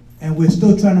 and we're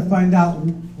still trying to find out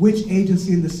which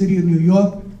agency in the city of New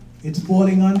York it's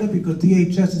falling under, because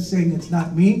DHS is saying it's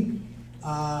not me.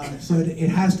 So it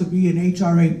has to be an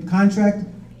HRA contract.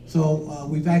 So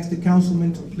we've asked the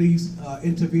councilman to please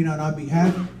intervene on our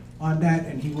behalf on that,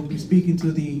 and he will be speaking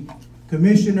to the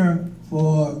commissioner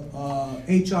for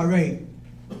HRA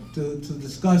to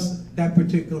discuss that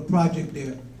particular project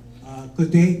there, because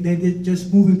they're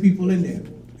just moving people in there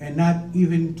and not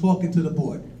even talking to the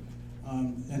board.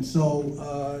 And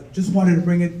so just wanted to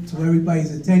bring it to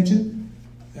everybody's attention.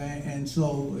 And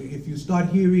so if you start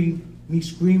hearing me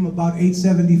scream about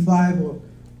 875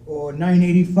 or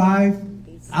 985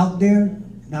 out there,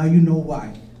 now you know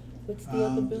why.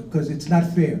 Because it's not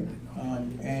fair.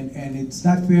 And it's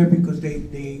not fair because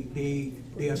they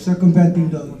are circumventing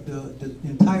the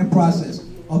entire process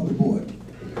of the board.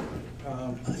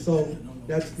 So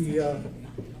that's the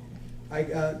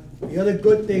other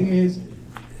good thing is,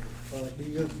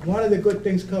 one of the good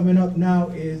things coming up now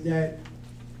is that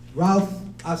Ralph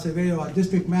Acevedo, our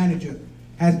district manager,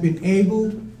 has been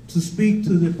able to speak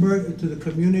to the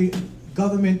community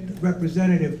government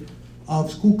representative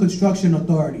of School Construction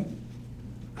Authority.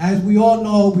 As we all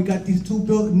know, we got these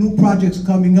 2 new projects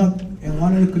coming up, and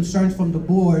one of the concerns from the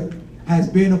board has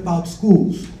been about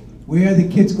schools. Where are the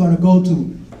kids going to go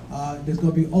to? There's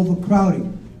going to be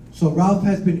overcrowding. So Ralph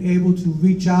has been able to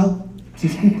reach out to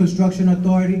School Construction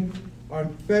Authority. On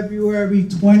February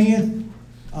 20th,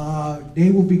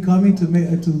 they will be coming to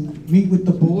meet with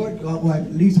the board, or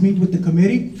at least meet with the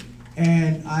committee,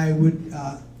 and I would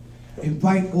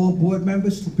invite all board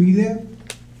members to be there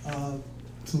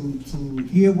to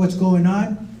hear what's going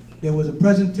on. There was a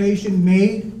presentation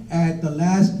made at the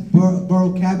last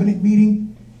borough cabinet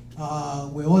meeting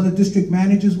where all the district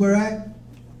managers were at,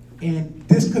 and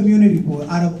this community board,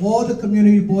 out of all the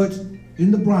community boards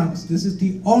in the Bronx, this is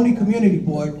the only community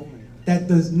board that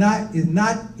is not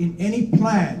in any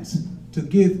plans to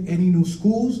give any new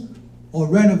schools or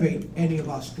renovate any of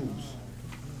our schools.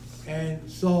 And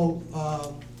so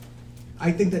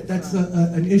I think that that's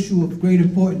an issue of great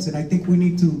importance, and I think we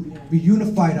need to be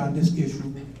unified on this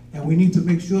issue, and we need to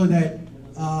make sure that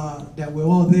that we're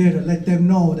all there to let them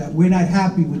know that we're not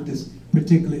happy with this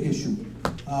particular issue,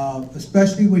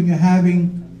 especially when you're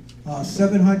having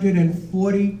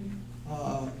 740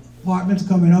 apartments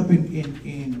coming up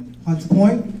in Hunts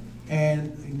Point,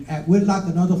 and at Whitlock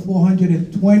another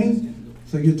 420.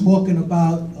 So you're talking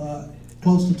about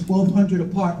close to 1,200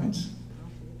 apartments,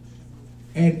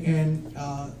 and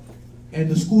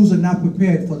the schools are not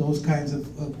prepared for those kinds of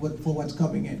for what's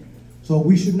coming in. So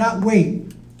we should not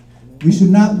wait. We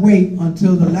should not wait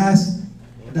until the last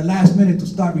minute to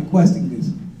start requesting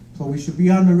this. So we should be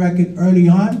on the record early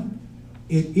on.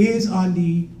 It is on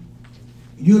the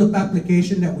ULIP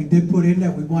application that we did put in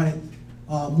that we wanted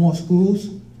more schools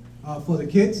for the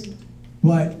kids,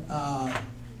 but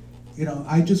you know,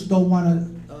 I just don't want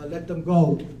to let them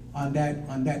go on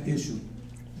that issue.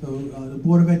 So the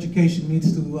Board of Education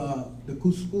needs to, the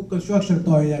School Construction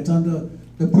Authority that's under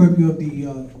the purview of the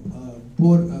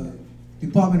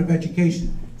Department of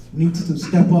Education needs to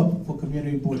step up for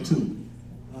Community Board 2.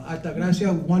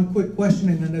 Altagracia, one quick question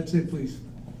and then that's it, please.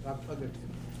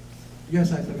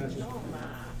 Yes, Altagracia.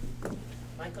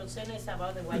 My concern is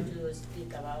about the what you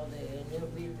speak about the new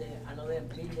building, another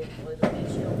building for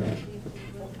education,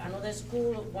 another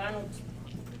school, one or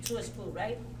two school,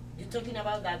 right? You're talking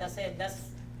about that. That's it. That's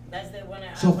the one.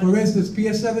 So for instance,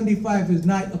 PS 75 is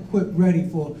not equipped ready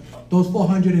for those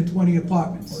 420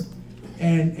 apartments.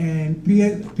 And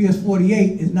PS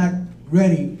 48 is not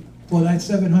ready for that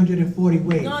 740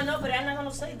 wave. No, but I'm not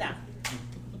gonna say that.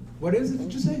 What is it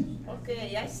that you say?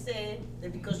 Okay, I said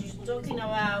that because you're talking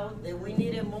about that we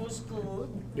need a more school.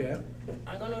 Yeah.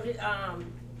 I'm gonna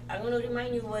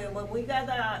remind you when we got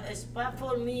a spot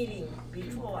for meeting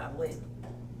before when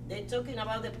they're talking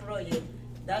about the project.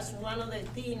 That's one of the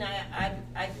things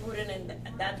I put in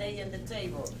that day in the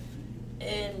table.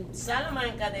 And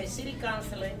Salamanca, the city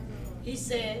councilor, he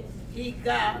said he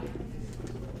got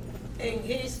in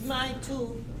his mind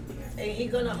too, and he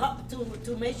gonna help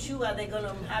to make sure they're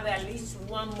gonna have at least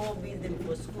one more building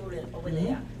for school over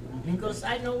there. Because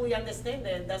I know we understand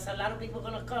that there's a lot of people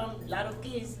gonna come, a lot of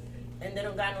kids, and they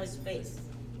don't got no space.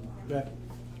 Yeah.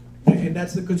 And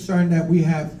that's the concern that we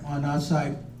have on our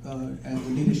side as the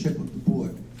leadership of the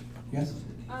board. Yes?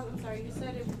 I'm sorry, you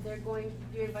said if they're going,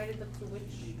 you invited them to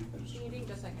which meeting?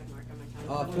 Just a second, Mark, on my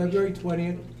calendar. February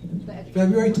 20th.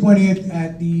 February 20th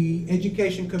at the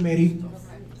Education Committee.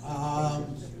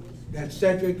 That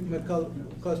Cedric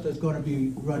McCusker is going to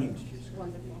be running.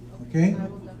 Okay?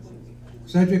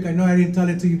 Cedric, I know I didn't tell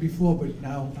it to you before, but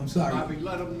now I'm sorry. Bobby,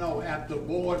 let them know at the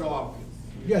board office.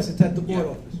 Yes, it's at the board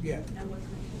office, yeah.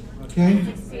 Okay?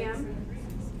 6 p.m.?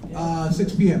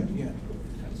 6 p.m., yeah.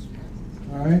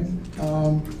 All right.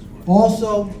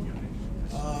 Also,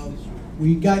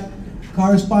 we got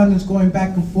correspondence going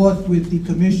back and forth with the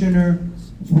commissioner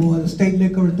for the State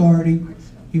Liquor Authority.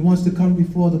 He wants to come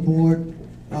before the board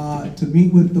to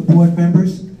meet with the board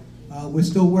members. We're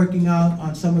still working out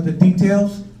on some of the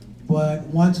details, but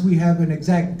once we have an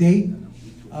exact date,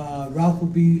 Ralph will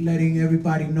be letting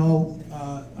everybody know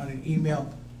on an email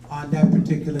on that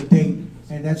particular date.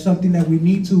 And that's something that we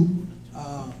need to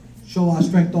show our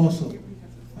strength also.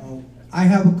 I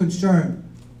have a concern.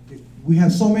 We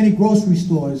have so many grocery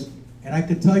stores, and I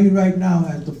can tell you right now,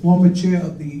 as the former chair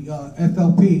of the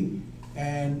FLP,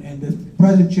 and the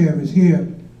present chair is here,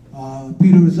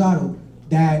 Peter Rosado,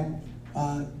 that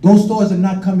those stores are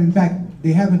not coming back.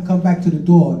 They haven't come back to the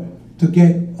door to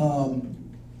get a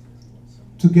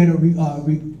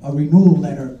renewal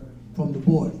letter from the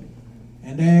board.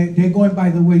 And they're going by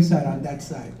the wayside on that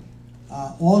side.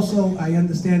 Also, I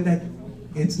understand that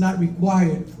it's not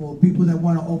required for people that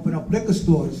want to open up liquor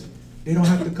stores. They don't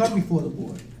have to come before the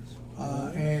board.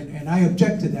 And I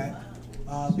object to that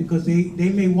because they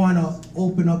may want to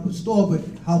open up a store, but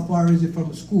how far is it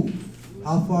from a school?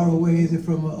 How far away is it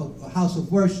from a house of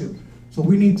worship? So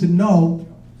we need to know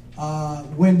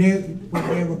when they're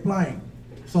applying.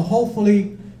 So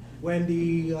hopefully when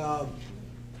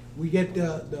we get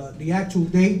the actual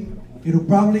date, it'll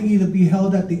probably either be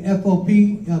held at the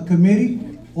FOP committee,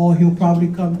 or he'll probably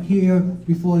come here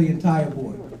before the entire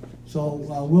board. So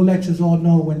we'll let you all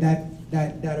know when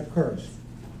that occurs.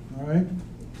 All right.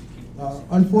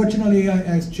 Unfortunately,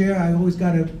 as chair, I always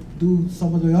got to do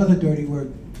some of the other dirty work,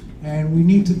 and we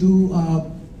need to do.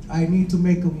 I need to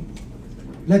make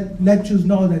let you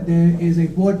know that there is a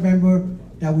board member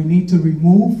that we need to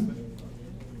remove.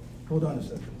 Hold on a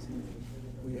second.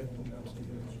 We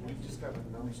just got to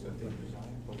announce that they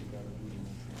resigned, but we got to do them.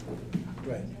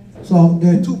 Right. So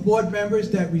there are two board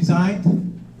members that resigned,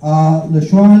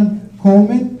 LaShawn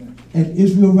Coleman and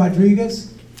Israel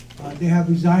Rodriguez. They have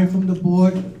resigned from the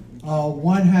board.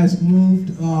 One has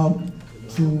moved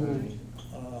to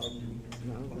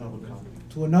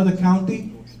another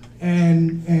county,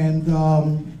 and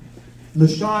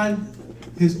LaShawn,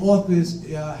 his office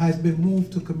has been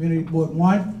moved to Community Board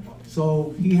 1,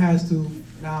 so he has to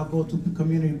now go to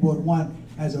Community Board 1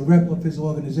 as a rep of his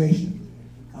organization.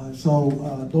 So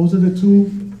those are the two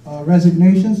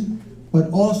resignations, but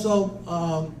also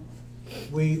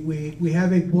we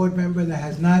have a board member that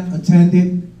has not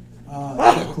attended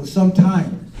for some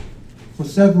time, for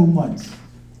several months,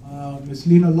 Ms.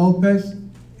 Lena Lopez,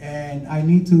 and I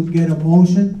need to get a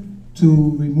motion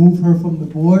to remove her from the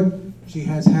board. She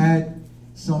has had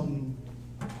some.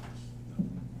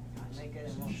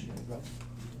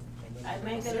 I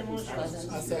make a motion.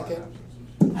 A second.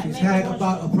 She's had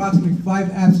about approximately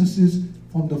 5 absences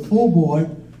from the full board,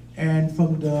 and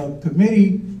from the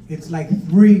committee, it's like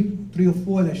three or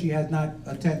four that she has not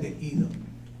attended either.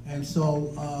 And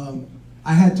so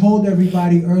I had told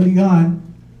everybody early on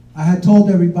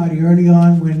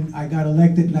when I got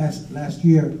elected last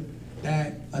year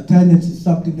that attendance is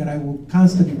something that I will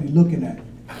constantly be looking at.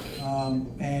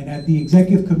 And at the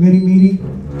executive committee meeting,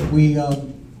 we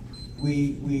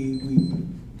we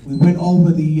went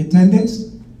over the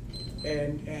attendance,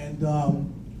 and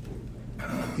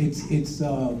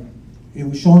it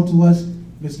was shown to us,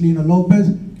 Ms. Lena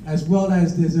Lopez, as well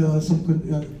as there's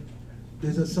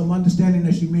some understanding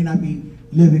that she may not be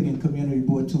living in Community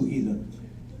Board 2 either.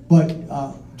 But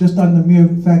just on the mere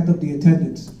fact of the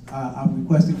attendance, I'm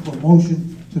requesting for a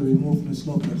motion to remove Ms.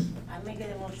 Lopez. I make a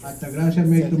motion. Altagracia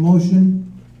made the motion.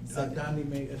 Donnie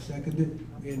made a seconded.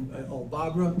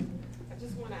 Barbara? I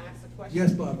just want to ask a question.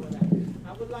 Yes, Barbara.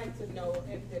 I would like to know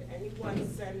if did anyone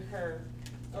send her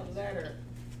a letter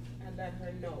and let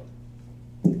her know?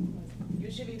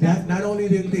 Usually that's Not what only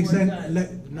the did they board send, does.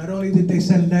 not only did they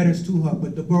send letters to her,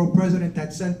 but the borough president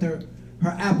had sent her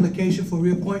application for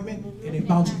reappointment, and it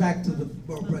bounced back to the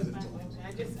borough president.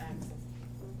 I just asked.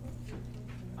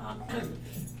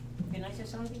 Can I say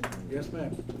something? Yes,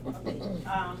 ma'am. Okay,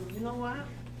 you know what?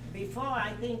 Before,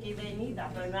 I think if they need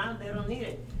that, but now they don't need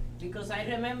it. Because I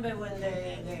remember when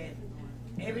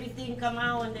everything come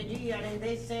out in the year and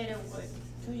they said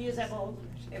 2 years ago,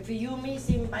 if you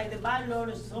missing by the bylaw,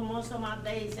 most of my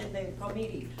days in the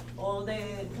committee or the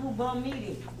board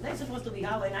meeting, they're supposed to be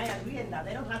out, and I agree in that.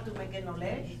 They don't have to make it no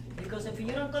late, because if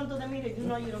you don't come to the meeting, you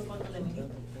know you don't come to the meeting.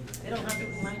 They don't have to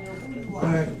remind you. All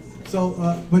right, so,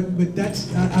 but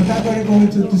that's, I'm not gonna go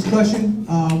into discussion.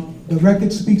 The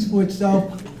record speaks for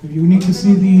itself. If you need to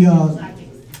see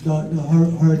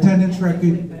her attendance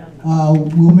record,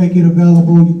 we'll make it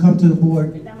available. You come to the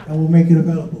board and we'll make it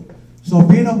available. So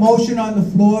being a motion on the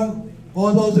floor,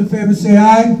 all those in favor say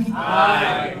aye.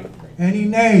 Aye. Any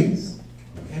nays?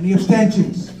 Any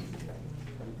abstentions?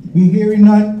 Be hearing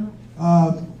none,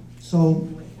 so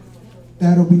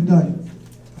that'll be done,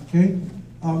 okay?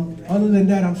 Other than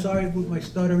that, I'm sorry with my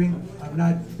stuttering. I'm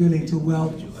not feeling too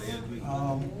well.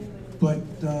 But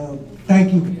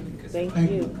thank you.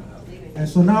 Thank you. And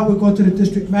so now we'll go to the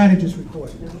district manager's report.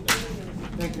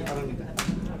 Thank you.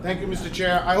 Thank you, Mr.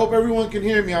 Chair. I hope everyone can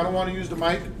hear me. I don't want to use the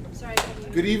mic.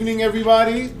 Good evening,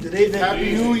 everybody. Good evening.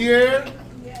 Happy New Year.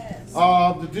 Yes.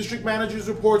 The district manager's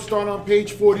report starts on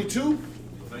page 42.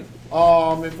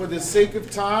 And for the sake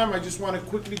of time, I just want to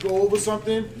quickly go over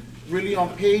something. Really on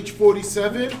page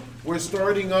 47, we're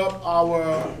starting up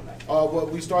our what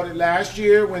we started last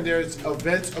year when there's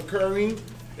events occurring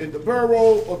in the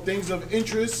borough or things of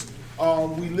interest.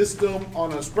 We list them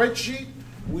on a spreadsheet.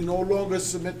 We no longer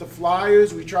submit the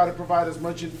flyers. We try to provide as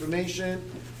much information.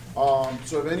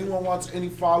 So if anyone wants any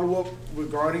follow-up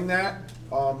regarding that,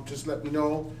 just let me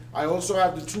know. I also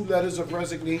have the 2 letters of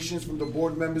resignations from the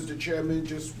board members the chairman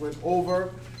just went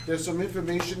over. There's some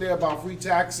information there about free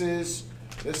taxes.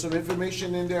 There's some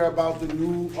information in there about the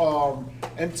new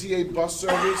MTA bus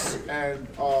service and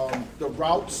the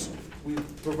routes. We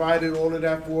provided all of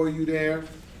that for you there.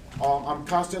 I'm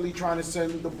constantly trying to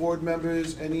send the board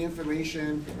members any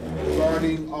information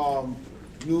regarding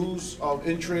news of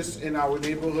interest in our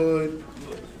neighborhood.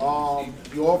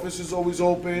 The office is always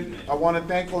open. I want to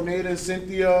thank Oneida and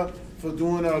Cynthia for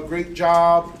doing a great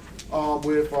job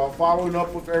with following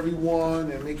up with everyone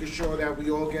and making sure that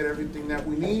we all get everything that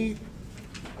we need.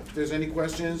 If there's any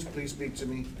questions, please speak to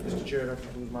me. Mr. Chair, that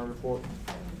concludes my report.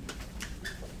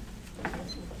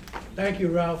 Thank you,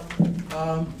 Ralph.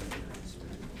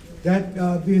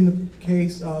 That being the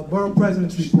case, Borough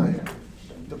President's report.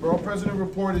 The Borough President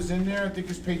report is in there. I think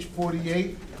it's page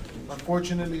 48.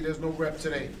 Unfortunately, there's no rep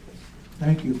today.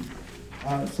 Thank you.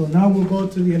 So now we'll go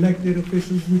to the elected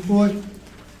officials report.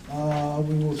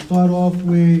 We will start off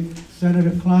with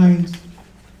Senator Klein's.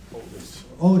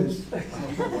 Otis.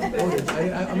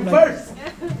 I'm like,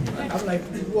 I'm like,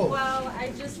 whoa. Well,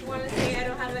 I just want to say I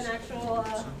don't have an actual,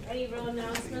 any real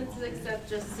announcements except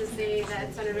just to say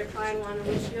that Senator Klein wanted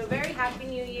to wish you a very happy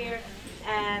new year,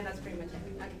 and that's pretty much it.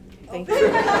 Thank you.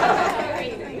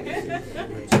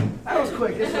 That was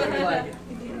quick. This is what we like.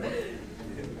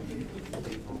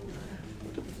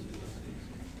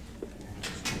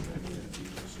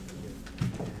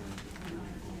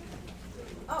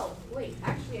 Oh, wait,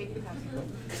 actually I do have some.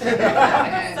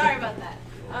 Sorry about that.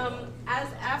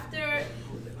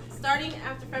 Starting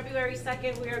after February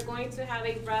 2nd, we are going to have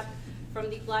a rep from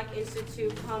the Black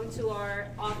Institute come to our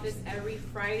office every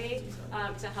Friday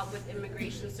to help with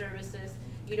immigration services.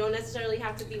 You don't necessarily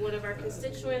have to be one of our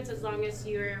constituents. As long as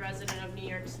you're a resident of New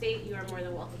York State, you are more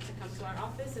than welcome to come to our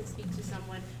office and speak to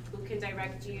someone who can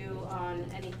direct you on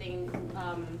anything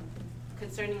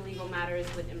concerning legal matters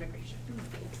with immigration.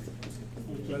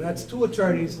 So that's 2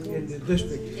 attorneys in the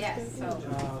district. Yes, so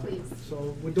please.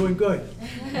 So we're doing good.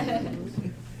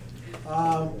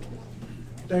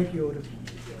 Thank you, Otis.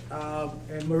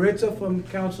 And Maritza from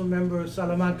Council Member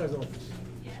Salamanca's office.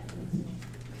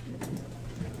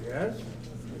 Yes?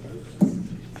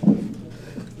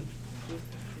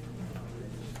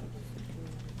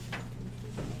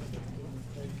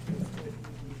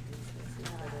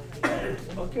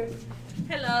 Okay.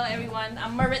 Hello, everyone.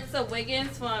 I'm Maritza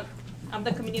Wiggins I'm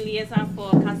the community liaison for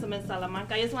Councilman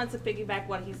Salamanca. I just wanted to piggyback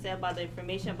what he said about the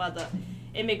information about the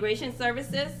immigration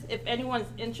services. If anyone's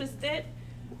interested,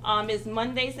 it's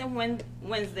Mondays and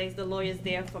Wednesdays. The lawyer's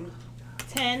there from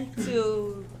 10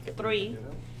 to 3,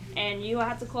 and you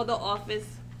have to call the office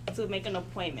to make an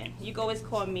appointment. You can always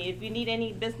call me. If you need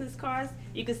any business cards,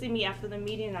 you can see me after the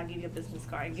meeting, and I'll give you a business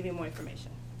card and give you more information.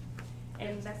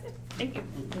 And that's it. Thank you.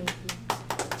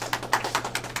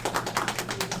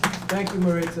 Thank you,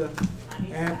 Maritza.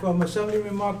 And from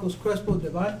Assemblyman Marcos Crespo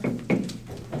Devante.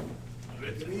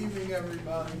 Good evening,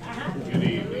 everybody. Good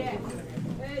evening.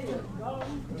 Hey.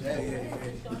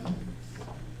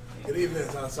 Good evening.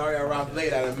 I'm sorry I arrived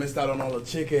late. I missed out on all the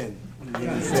chicken.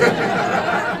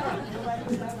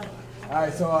 All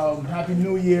right, so Happy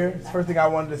New Year. First thing I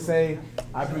wanted to say,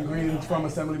 I bring greetings from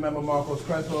Assemblymember Marcos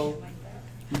Crespo.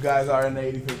 You guys are in the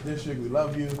 85th District. We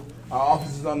love you. Our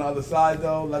office is on the other side,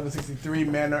 though, 1163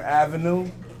 Manor Avenue.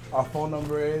 Our phone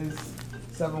number is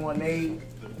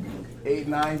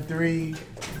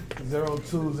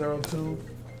 718-893-0202.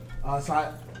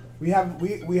 We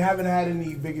haven't had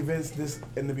any big events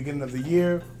in the beginning of the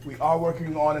year. We are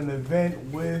working on an event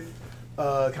with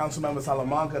Councilmember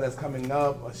Salamanca that's coming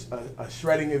up, a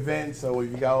shredding event. So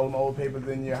if you got all the old papers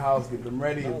in your house, get them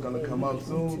ready. It's going to come up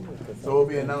soon. So we'll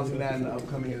be announcing that in the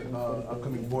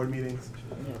upcoming board meetings.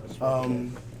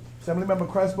 Assemblymember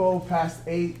Crespo passed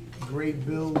 8 great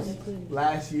bills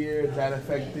last year that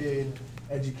affected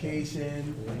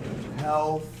education,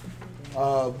 health,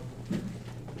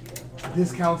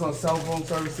 discounts on cell phone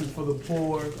services for the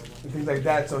poor, and things like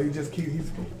that. So he's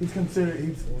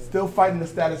still fighting the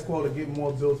status quo to get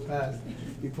more bills passed.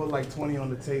 He put like 20 on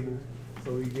the table,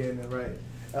 so he's getting it right.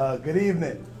 Good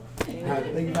evening.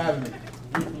 Thank you for having me.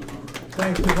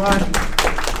 Thanks, Devante.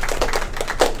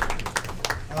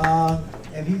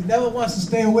 And he never wants to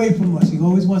stay away from us. He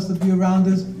always wants to be around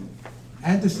us.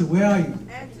 Anderson, where are you?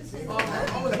 I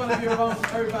always want to be around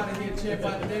everybody here, Chair,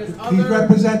 but there's other... He's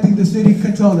representing the city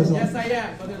controller's office. Yes, I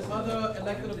am, but there's other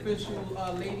elected official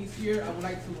ladies here. I would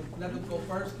like to let them go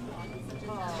first.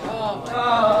 Go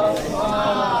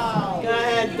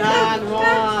ahead, Don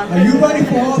Juan. Are you running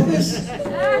for office?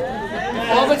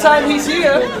 All the time he's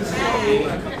here.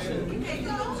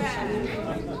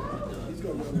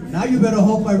 Now you better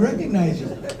hope I recognize you.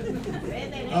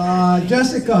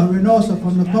 Jessica Reynoso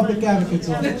from the Public Advocate's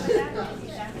Office.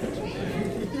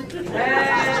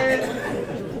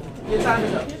 Your time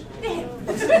is up.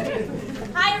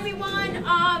 Hi everyone.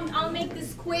 I'll make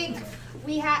this quick.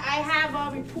 I have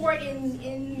a report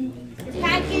in your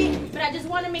packet, but I just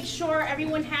want to make sure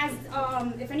everyone has,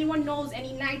 if anyone knows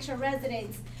any NYCHA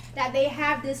residents, that they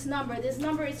have this number. This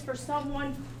number is for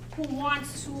someone who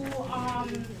wants to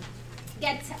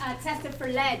get tested for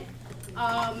lead,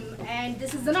 and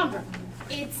this is the number.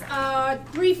 It's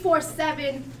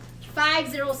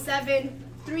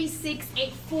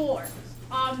 347-507-3684.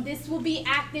 This will be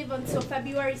active until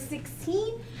February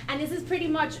 16, and this is pretty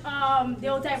much,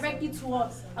 they'll direct you to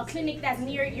a clinic that's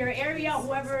near your area,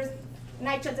 whoever's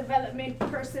NYCHA development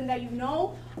person that you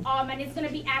know, and it's going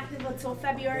to be active until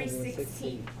February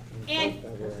 16. And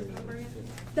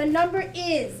the number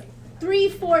is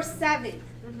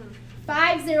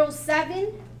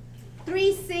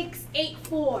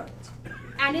 347-507-3684.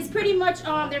 And it's pretty much,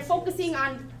 they're focusing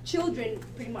on children,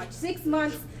 pretty much, 6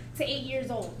 months to 8 years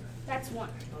old. That's one.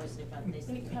 Do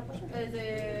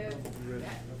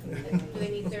they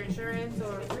need their insurance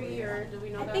or free, or do we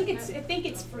know that? I think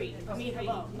it's free. I mean,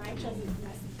 hello,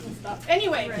 stuff.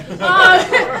 Anyway,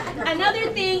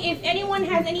 another thing, if anyone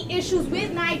has any issues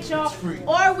with NYCHA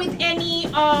or with any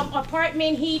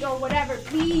apartment heat or whatever,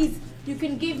 please, you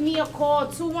can give me a call,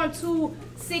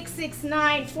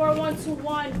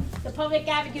 212-669-4121. The Public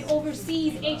Advocate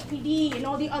oversees HPD and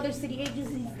all the other city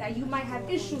agencies that you might have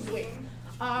issues with.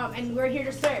 And we're here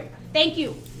to serve. Thank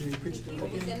you.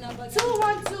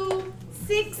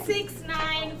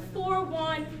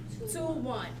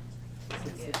 212-669-4121.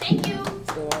 Thank you.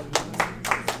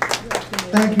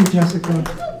 Thank you, Jessica.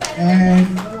 And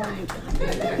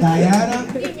Diana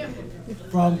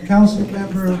from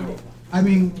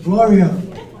Gloria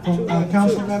from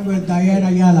Council Member Diana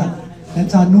Ayala.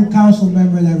 That's our new council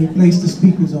member that replaced the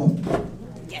Speaker's office.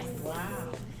 Yes. Wow.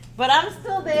 But I'm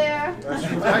still there.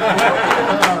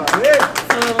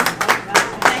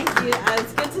 Thank you.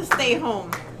 It's good to stay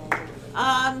home.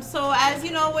 So as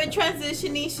you know, we're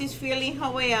transitioning. She's feeling her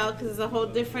way out because it's a whole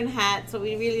different hat. So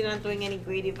we're really not doing any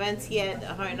great events yet.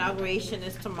 Her inauguration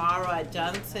is tomorrow at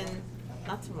Johnson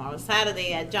not tomorrow,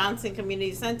 Saturday at Johnson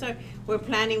Community Center. We're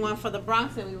planning one for the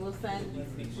Bronx, and we will send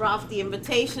Ralph the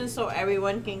invitation so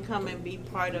everyone can come and be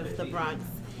part of the Bronx.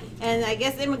 And I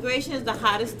guess immigration is the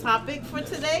hottest topic for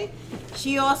today.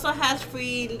 She also has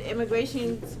free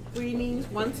immigration screenings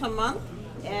once a month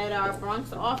at our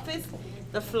Bronx office.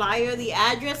 The flyer, the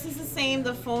address is the same,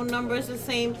 the phone number is the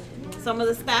same. Some of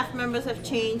the staff members have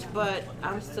changed, but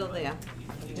I'm still there.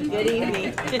 Good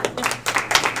evening.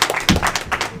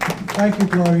 Thank you,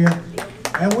 Gloria.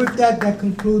 And with that, that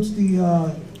concludes the,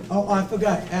 oh, I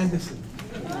forgot, Anderson.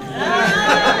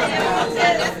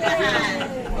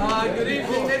 Good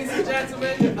evening, ladies and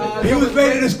gentlemen. He was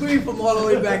ready to scream from all the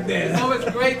way back there. It's always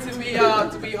great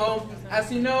to be home. As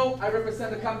you know, I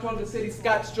represent the Comptroller of the City,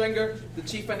 Scott Stringer, the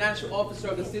Chief Financial Officer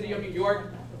of the City of New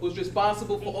York, who's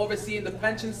responsible for overseeing the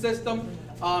pension system,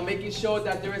 making sure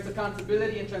that there is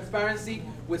accountability and transparency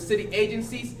with city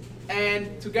agencies,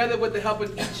 and together with the help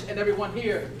of each and everyone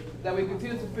here, that we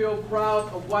continue to feel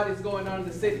proud of what is going on in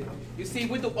the city. You see,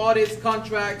 we do audits,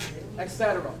 contracts,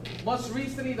 etc. Most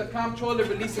recently, the Comptroller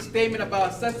released a statement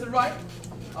about Access-a-Right,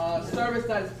 service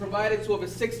that is provided to over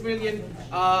 6 million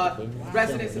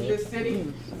residents in this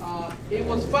city. It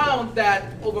was found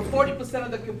that over 40%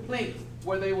 of the complaints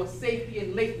where there was safety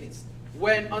and lateness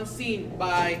went unseen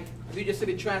by New York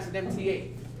City Transit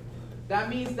MTA. That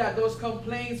means that those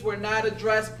complaints were not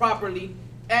addressed properly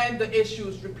and the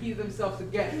issues repeated themselves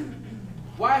again.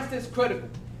 Why is this critical?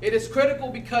 It is critical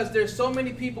because there's so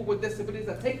many people with disabilities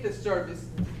that take this service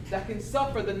that can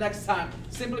suffer the next time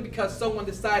simply because someone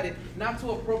decided not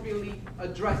to appropriately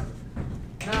address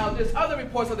it. Now, there's other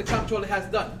reports that the Comptroller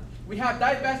has done. We have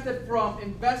divested from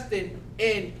investing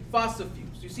in fossil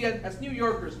fuels. You see, as New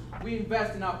Yorkers, we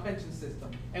invest in our pension system,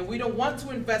 and we don't want to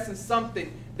invest in something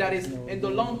that is, in the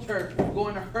long term,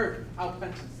 going to hurt our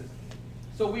pension system.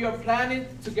 So we are planning,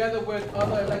 together with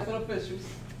other elected officials,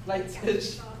 like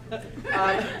Tish,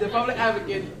 the public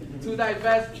advocate, to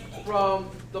divest from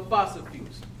the fossil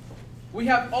fuels. We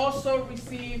have also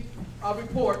received a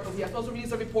report, or he has also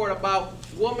released a report about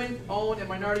woman-owned and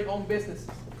minority-owned businesses.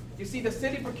 You see, the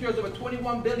city procures over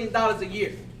 $21 billion a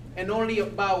year, and only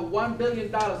about $1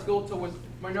 billion go towards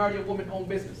minority and woman-owned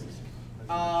businesses.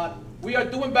 We are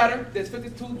doing better. There's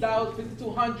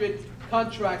 5,200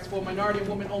 contracts for minority and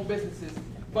woman-owned businesses,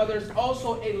 but there's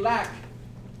also a lack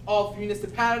of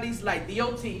municipalities like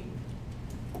DOT,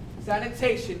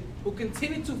 sanitation, who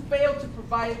continue to fail to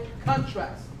provide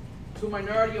contracts to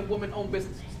minority and women-owned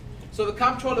businesses. So the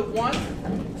Comptroller wants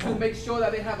to make sure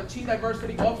that they have a chief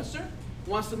diversity officer,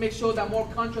 wants to make sure that more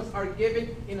contracts are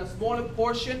given in a smaller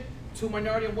portion to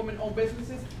minority and women-owned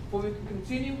businesses, but we can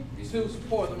continue to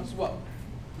support them as well.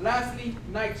 Lastly,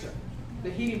 NYCHA, the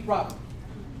heating problem.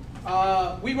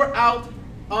 We were out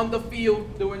on the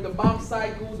field during the bomb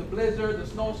cycle, the blizzard, the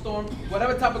snowstorm,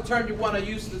 whatever type of term you want to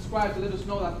use to describe the little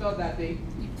snow that fell that day.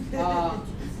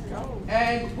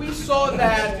 And we saw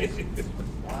that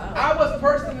I was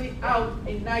personally out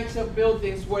in NYCHA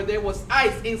buildings where there was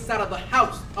ice inside of the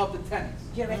house of the tenants.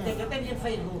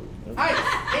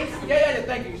 Ice, yeah,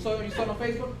 thank you. So you saw it on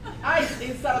Facebook? Ice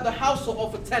inside of the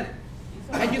household of a tenant.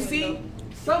 And you see,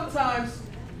 sometimes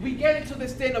we get into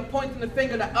this thing of pointing the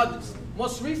finger at others.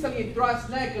 Most recently in Throgs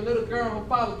Neck, a little girl and her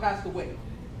father passed away.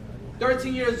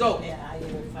 13 years old.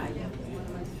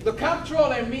 The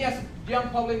Comptroller and me as a young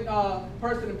public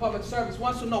person in public service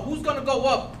wants to know who's going to go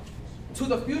up to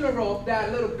the funeral of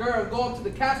that little girl, go up to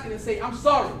the casket and say, I'm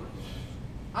sorry.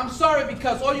 I'm sorry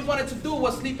because all you wanted to do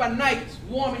was sleep at night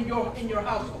warm in your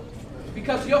household.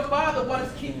 Because your father wanted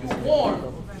to keep you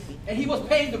warm and he was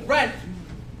paying the rent.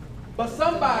 But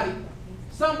somebody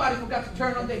forgot to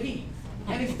turn on the heat.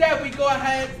 And instead we go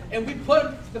ahead and we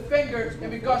put the finger in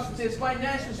regards to this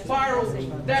financial spiral,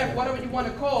 that whatever you want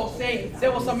to call, saying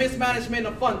there was some mismanagement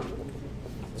of funding.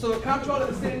 So the Comptroller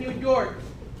of the City of New York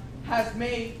has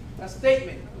made a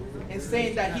statement in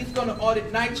saying that he's going to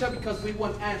audit NYCHA because we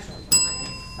want answers.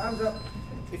 Hands up.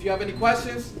 If you have any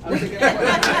questions, I'll take any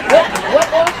questions. What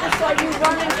office are you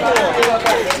running for?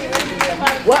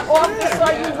 What office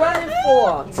are you running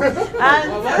for?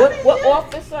 And what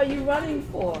office are you running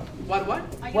for? What?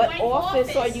 What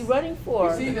office are you running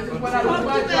for? See, this is when I lose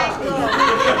my job.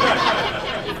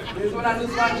 This is when I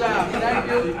lose my job. Thank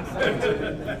you.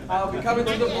 I'll be coming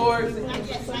to the board.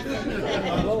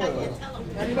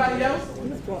 Anybody else?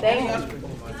 Thank you.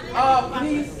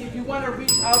 Please, if you want to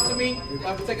reach out to me,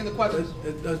 I'm taking the questions.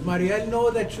 Does Mariel know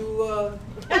that you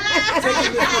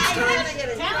taking this much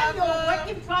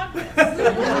time?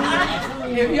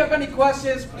 If you have any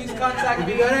questions, please contact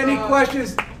me. If you got any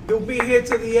questions, you'll be here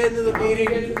till the end of the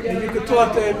meeting, and you can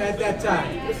talk to him at that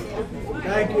time.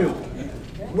 Thank you.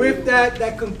 With that,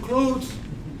 that concludes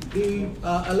the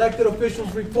elected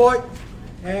officials report,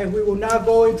 and we will now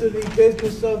go into the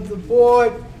business of the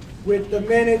board with the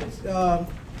minutes,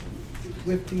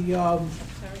 with the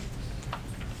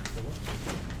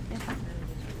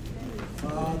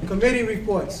committee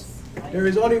reports. There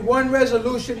is only one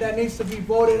resolution that needs to be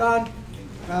voted on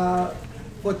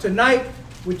for tonight,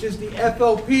 which is the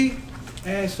FLP,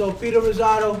 and so Peter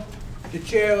Rosado, the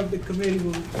chair of the committee,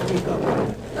 will speak up.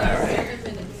 All right.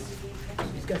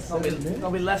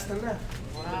 I'll be less than that.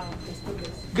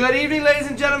 Good evening, ladies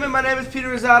and gentlemen. My name is Peter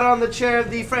Rosado. I'm the chair of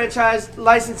the Franchise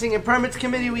Licensing and Permits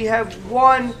Committee. We have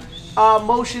one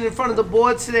motion in front of the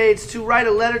board today. It's to write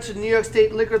a letter to the New York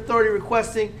State Liquor Authority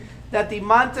requesting that the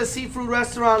Manta Seafood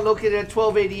Restaurant located at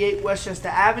 1288 Westchester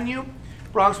Avenue,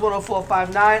 Bronx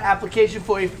 10459, application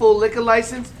for a full liquor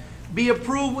license, be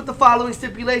approved with the following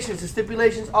stipulations. The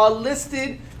stipulations are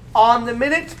listed on the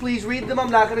minutes. Please read them.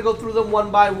 I'm not going to go through them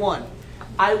one by one.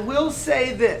 I will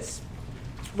say this.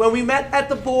 When we met at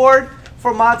the board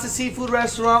for Manta Seafood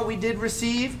Restaurant, we did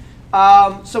receive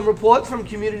some reports from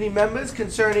community members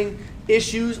concerning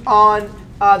issues on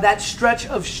that stretch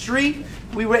of street.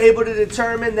 We were able to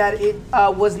determine that it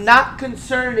was not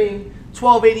concerning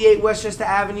 1288 Westchester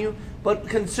Avenue, but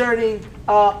concerning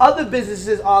other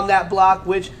businesses on that block,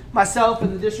 which myself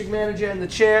and the district manager and the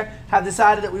chair have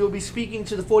decided that we will be speaking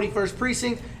to the 41st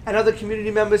Precinct and other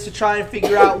community members to try and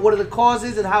figure out what are the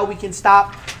causes and how we can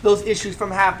stop those issues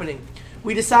from happening.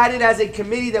 We decided as a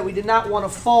committee that we did not want to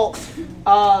fault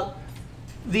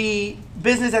the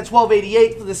business at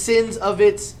 1288 for the sins of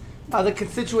its the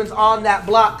constituents on that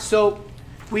block. So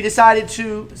we decided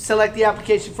to select the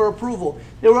application for approval.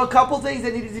 There were a couple things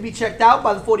that needed to be checked out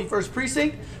by the 41st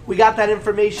Precinct. We got that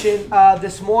information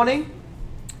this morning,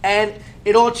 and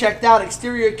it all checked out.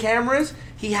 Exterior cameras,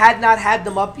 he had not had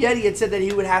them up yet. He had said that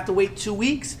he would have to wait 2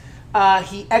 weeks.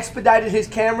 He expedited his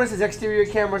cameras. His exterior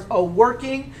cameras are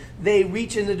working. They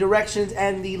reach in the directions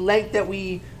and the length that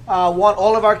we want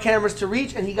all of our cameras to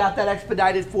reach, and he got that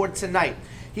expedited for tonight.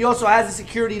 He also has a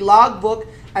security logbook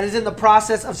and is in the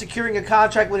process of securing a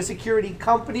contract with a security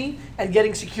company and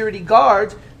getting security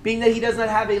guards. Being that he does not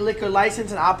have a liquor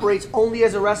license and operates only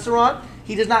as a restaurant,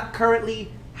 he does not currently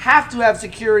have to have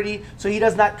security, so he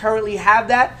does not currently have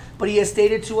that, but he has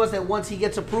stated to us that once he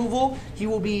gets approval, he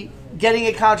will be getting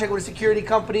a contract with a security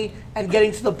company and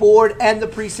getting to the board and the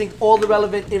precinct all the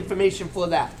relevant information for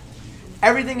that.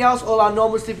 Everything else, all our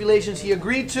normal stipulations, he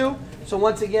agreed to. So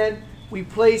once again, we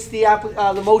place the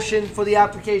motion for the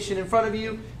application in front of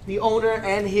you. The owner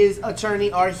and his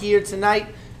attorney are here tonight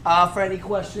for any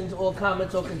questions or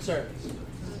comments or concerns.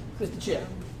 Mr. Chair.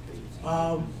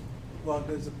 Well,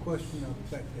 there's a question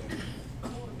back there.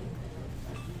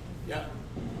 Yeah,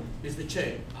 Mr.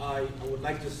 Chair, I would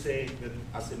like to say that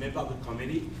as a member of the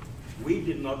committee, we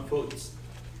did not vote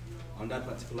on that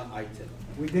particular item.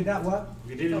 We did not what?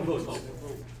 We didn't vote.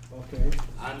 Okay.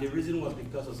 And the reason was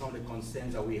because of some of the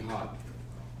concerns that we had.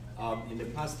 In the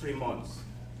past 3 months,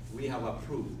 we have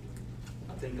approved,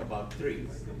 I think, about 3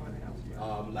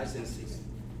 licenses.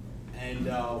 And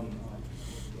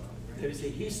there is a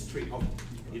history of,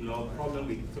 problem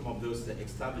with some of those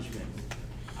establishments.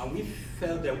 And we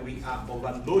felt that we are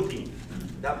overloading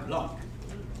that block.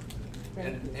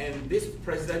 And this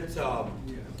present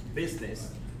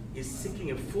business is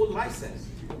seeking a full license,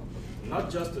 not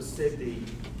just to save the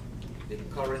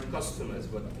current customers,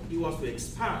 but he wants to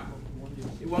expand.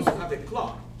 He wants to have a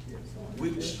club,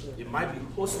 which it might be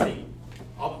hosting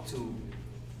up to,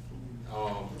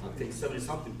 I think,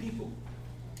 70-something people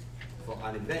for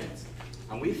an event.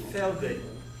 And we felt that,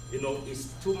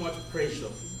 it's too much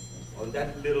pressure on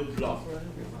that little block.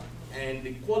 And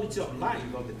the quality of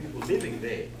life of the people living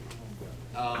there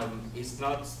is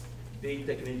not being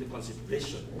taken into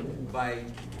consideration by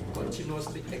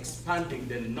continuously expanding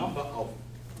the number of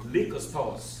liquor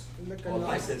stores or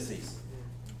licenses.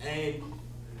 And,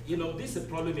 this is a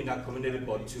problem in our community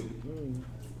board too.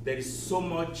 There is so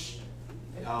much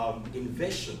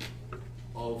invasion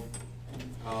of,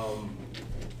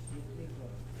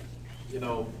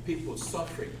 people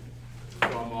suffering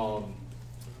from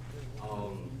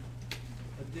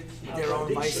their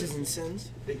own vices and sins.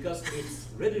 Because it's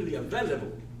readily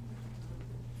available.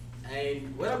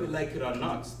 And whether we like it or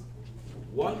not,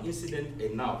 one incident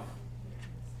enough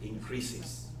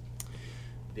increases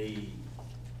it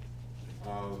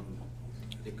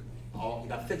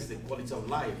affects the quality of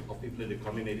life of people in the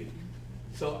community.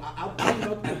 So I'm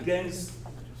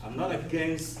not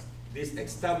against this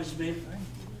establishment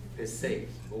per se,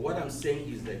 but what I'm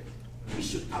saying is that we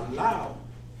should allow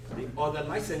the other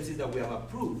licenses that we have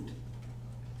approved.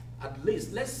 At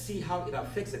least let's see how it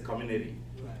affects the community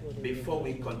before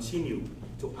we continue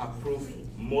to approve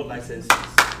more licenses.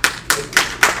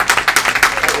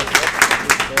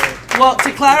 Well,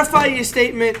 to clarify your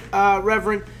statement,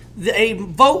 Reverend, a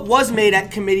vote was made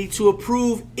at committee to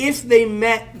approve if they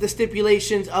met the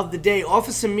stipulations of the day.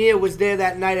 Officer Mir was there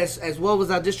that night as well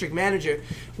as our district manager.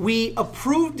 We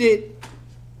approved it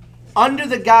under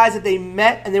the guise that they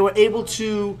met and they were able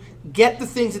to get the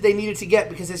things that they needed to get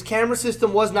because his camera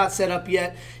system was not set up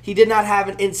yet. He did not have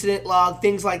an incident log,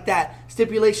 things like that.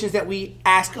 Stipulations that we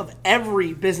ask of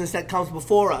every business that comes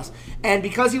before us. And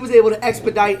because he was able to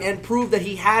expedite and prove that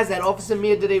he has that, Officer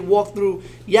Mir did a walkthrough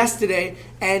yesterday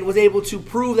and was able to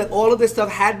prove that all of this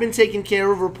stuff had been taken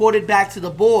care of, reported back to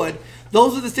the board.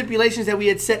 Those are the stipulations that we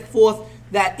had set forth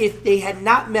that if they had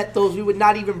not met those, we would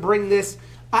not even bring this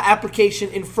application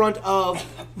in front of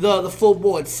the full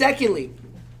board. Secondly,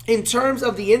 in terms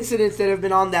of the incidents that have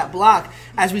been on that block,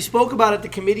 as we spoke about at the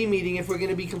committee meeting, if we're going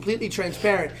to be completely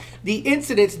transparent, the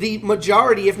incidents, the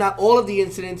majority, if not all of the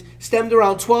incidents, stemmed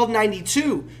around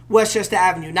 1292 Westchester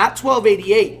Avenue, not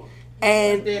 1288.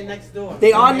 And they're next door.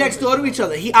 They are next door to each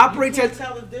other. He operates You can't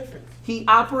tell the difference. He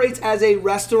operates as a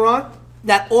restaurant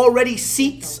that already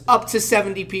seats up to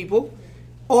 70 people.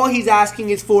 All he's asking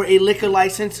is for a liquor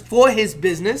license for his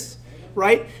business,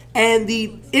 right? And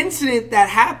the incident that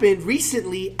happened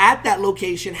recently at that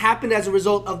location happened as a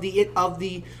result of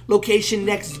the location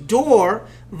next door,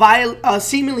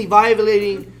 seemingly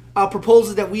violating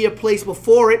proposals that we have placed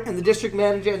before it, and the district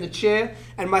manager and the chair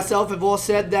and myself have all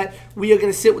said that we are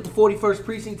going to sit with the 41st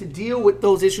precinct to deal with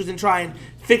those issues and try and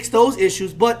fix those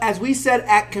issues. But as we said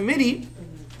at committee,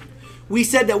 we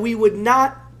said that we would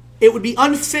not, it would be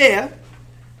unfair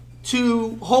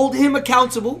to hold him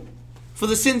accountable for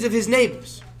the sins of his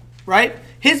neighbors, right?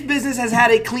 His business has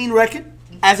had a clean record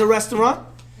as a restaurant.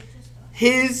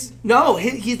 He's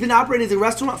been operating as a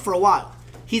restaurant for a while.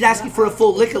 He's asking for a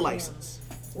full liquor license.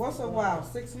 What's a while?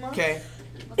 6 months? Okay.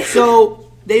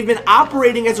 So they've been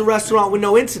operating as a restaurant with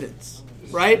no incidents,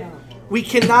 right? We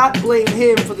cannot blame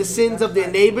him for the sins of their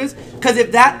neighbors, because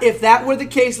if that were the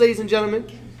case, ladies and gentlemen,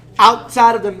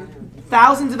 outside of the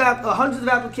hundreds of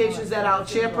applications that our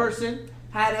chairperson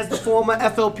had as the former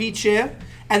FLP chair,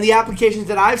 and the applications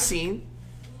that I've seen,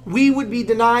 we would be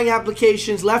denying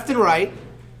applications left and right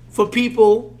for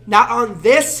people not on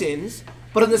their sins,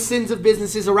 but on the sins of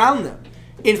businesses around them.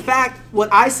 In fact, what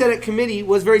I said at committee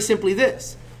was very simply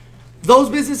this. Those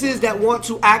businesses that want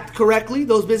to act correctly,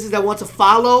 those businesses that want to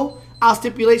follow our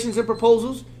stipulations and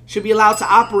proposals should be allowed to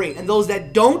operate, and those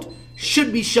that don't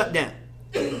should be shut down.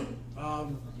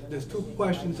 There's two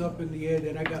questions up in the air,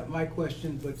 then I got my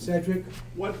question, but Cedric?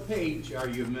 What page are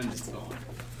your minutes on?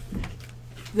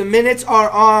 The minutes are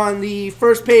on the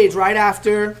first page, right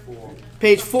after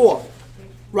page 4.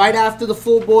 Right after the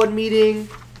full board meeting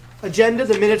agenda,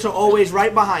 the minutes are always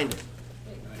right behind it.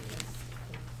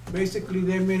 Basically,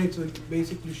 their minutes will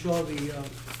basically show the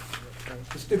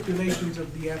stipulations of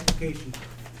the application.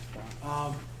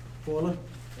 Paula?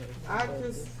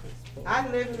 I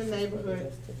live in the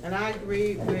neighborhood, and I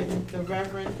agree with the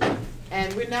Reverend,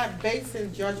 and we're not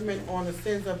basing judgment on the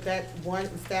sins of that one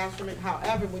establishment.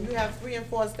 However, when you have 3 and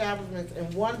 4 establishments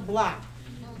in one block,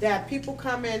 that people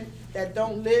come in that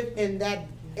don't live in that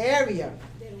area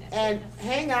and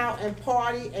hang out and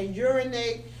party and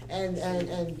urinate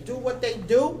and do what they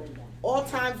do all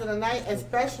times of the night,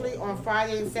 especially on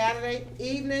Friday and Saturday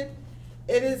evening,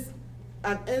 it is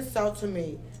an insult to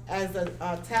me as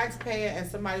a taxpayer and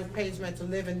somebody who pays rent to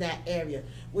live in that area.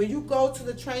 When you go to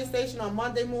the train station on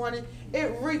Monday morning,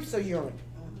 it reeks of urine.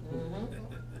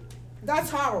 That's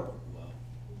horrible.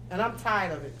 And I'm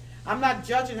tired of it. I'm not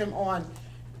judging him on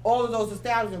all of those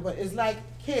establishments, but it's like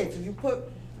kids. If you put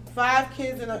 5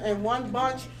 kids in one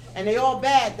bunch and they all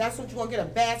bad, that's what you're going to get, a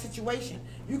bad situation.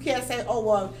 You can't say, oh,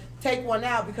 well, take one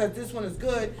out because this one is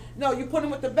good. No, you put them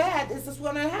with the bad, it's just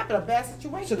going to happen, a bad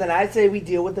situation. So then I'd say we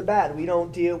deal with the bad. We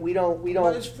don't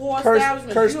But it's 4 curse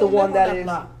establishments. You the don't one live on that is.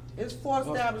 block. It's 4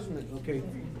 establishments. Okay.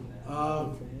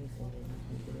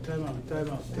 Time out.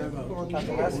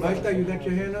 Marta, you got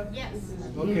your hand up? Yes.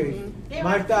 Okay. There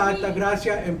Marta, are 3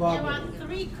 Altagracia, and There Barbara. are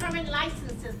 3 current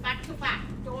licenses back to back,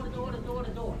 door to door to door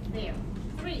to door, there.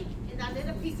 3 in that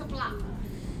little piece of block.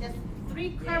 There's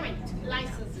 3 current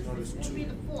licenses. This will be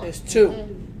the 4th. There's 2.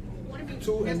 What do you mean?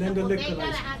 2 and There's then the liquor bodega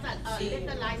license. that has a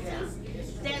liquor license.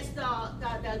 There's the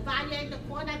Valle in the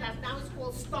corner that now is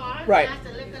called Star. Right. That has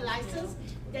a liquor license.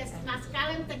 There's Mezcal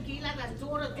and Tequila that's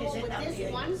door to door with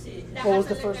this one. That What was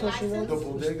has the a first liquor one she license. The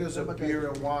bodegas of beer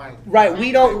and wine. Right,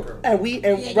 we don't,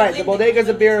 right, the bodegas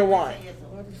are beer and wine.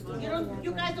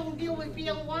 You guys don't deal with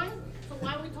beer and wine, so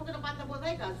why are we talking about the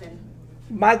bodegas then?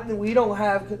 we don't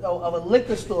have of a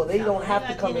liquor store. They don't have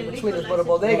to come in between us, but a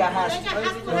bodega has to.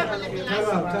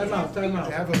 Time out.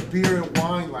 They have a beer and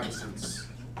wine license.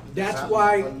 That's not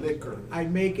why a liquor. I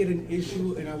make it an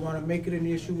issue, and I want to make it an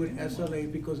issue with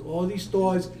SLA, because all these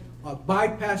stores are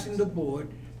bypassing the board,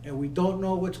 and we don't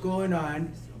know what's going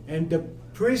on. And the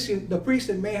precinct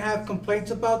may have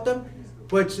complaints about them,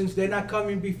 but since they're not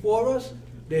coming before us,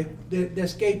 they're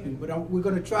escaping. But we're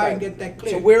going to try and get that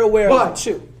clear. So we're aware of it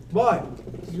too. But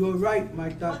you're right,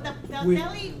 Mike. The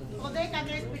deli bodega,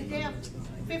 there's been there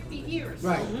 50 years.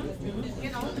 Right. You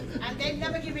know, and they're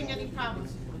never giving any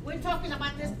problems. We're talking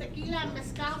about this tequila and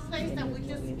mezcal place that we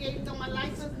just gave them a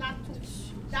license not to.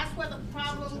 That's where the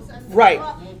problems and Right.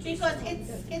 Because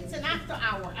it's an after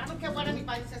hour. I don't care what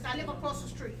anybody says. I live across the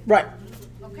street. Right.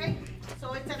 Okay,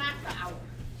 so it's an after hour.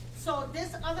 So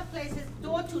this other place is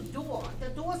door to door. The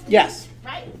doors. Yes.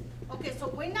 Right. Okay, so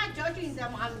we're not judging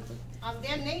them on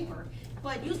their neighbor.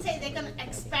 But you say they're gonna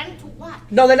expand to what?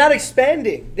 No, they're not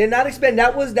expanding. They're not expanding.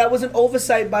 That was an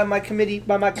oversight by my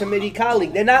committee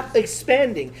colleague. They're not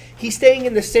expanding. He's staying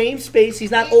in the same space. He's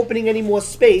not opening any more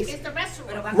space. It's the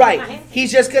restaurant. Right.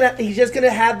 He's just gonna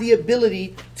have the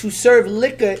ability to serve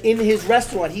liquor in his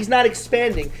restaurant. He's not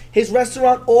expanding. His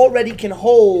restaurant already can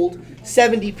hold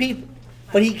 70 people.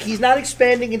 But he's not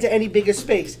expanding into any bigger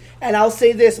space. And I'll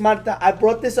say this, Marta, I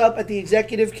brought this up at the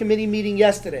executive committee meeting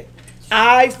yesterday.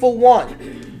 I, for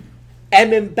one,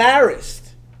 am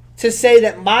embarrassed to say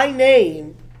that my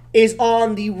name is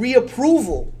on the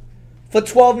reapproval for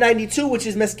 1292, which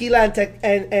is Mezquila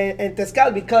and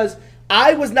Tezcal, because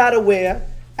I was not aware,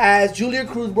 as Julia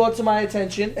Cruz brought to my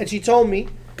attention, and she told me,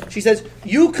 she says,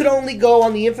 you could only go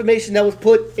on the information that was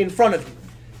put in front of you.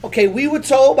 Okay, we were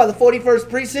told by the 41st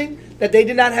Precinct that they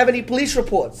did not have any police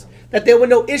reports, that there were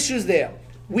no issues there.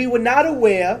 We were not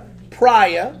aware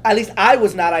prior, at least I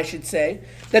was not, I should say,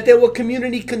 that there were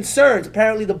community concerns.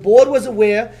 Apparently the board was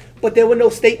aware, but there were no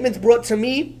statements brought to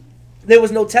me. There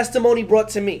was no testimony brought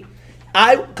to me.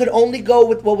 I could only go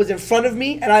with what was in front of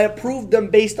me, and I approved them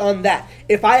based on that.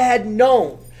 If I had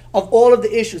known of all of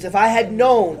the issues, if I had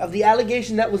known of the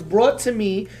allegation that was brought to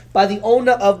me by the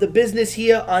owner of the business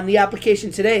here on the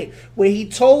application today, where he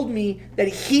told me that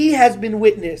he has been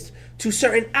witness to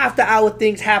certain after-hour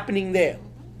things happening there.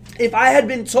 If I had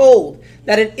been told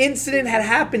that an incident had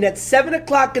happened at 7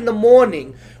 o'clock in the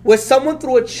morning where someone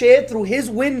threw a chair through his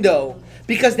window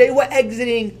because they were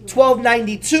exiting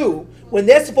 1292 when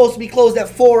they're supposed to be closed at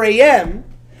 4 a.m.,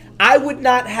 I would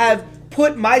not have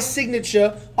put my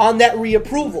signature on that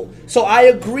reapproval. So I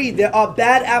agree there are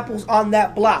bad apples on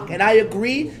that block. And I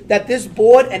agree that this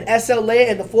board and SLA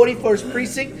and the 41st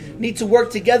Precinct need to work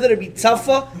together to be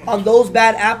tougher on those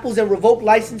bad apples and revoke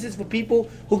licenses for people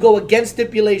who go against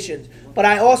stipulations. But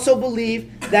I also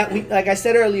believe that we, like I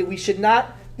said earlier, we should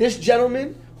not, this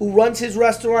gentleman who runs his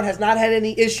restaurant has not had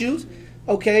any issues,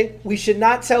 okay? We should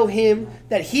not tell him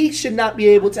that he should not be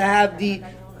able to have the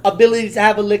ability to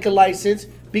have a liquor license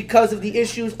because of the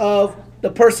issues of the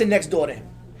person next door to him.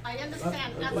 I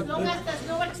understand, as long as there's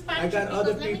no expansion, I got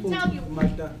other because let me people, tell you,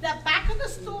 Marta. the back of the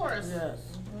stores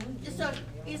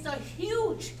is a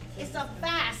huge, it's a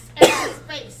vast empty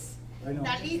space I know.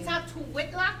 that leads out to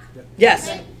Whitlock. Yes.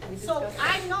 Okay? So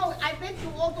I know, I've been to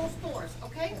all those stores,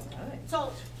 okay?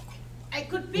 So it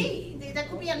could be, there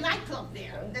could be a nightclub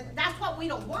there. That's what we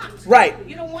don't want. Right.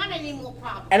 You don't want any more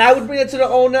problems. And I would bring it to the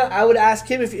owner. I would ask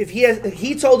him if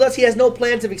he told us he has no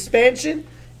plans of expansion,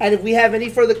 and if we have any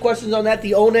further questions on that,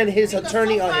 the owner and his Because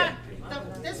attorney so are far, here.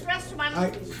 This restaurant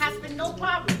has been no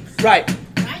problems, Right.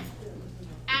 right?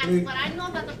 And, but I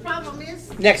know that the problem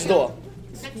is. Next door.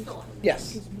 Next door.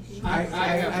 Yes. I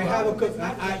have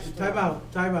a,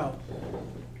 time out.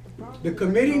 The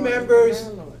committee members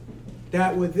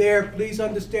that were there, please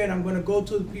understand, I'm gonna go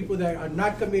to the people that are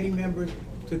not committee members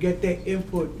to get their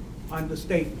input on the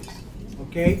statements,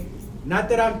 okay? Not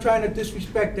that I'm trying to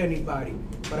disrespect anybody,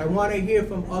 but I wanna hear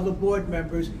from other board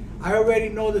members. I already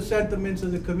know the sentiments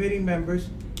of the committee members,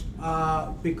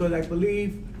 because I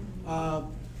believe,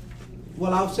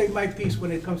 well, I'll say my piece when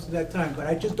it comes to that time, but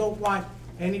I just don't want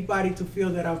anybody to feel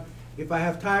that if I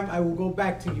have time, I will go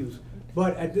back to you.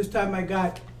 But at this time, I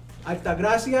got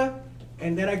Altagracia,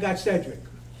 and then I got Cedric.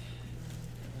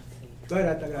 Go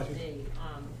ahead, Altagracia. Okay,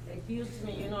 excuse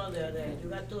me, you know, you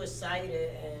got too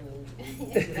excited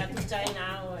and you got to sign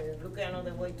out and look at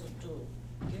another way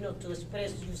to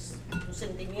express tu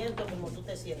sentimiento como tú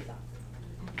te sientas.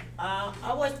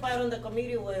 I was part of the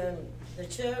committee with the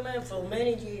chairman for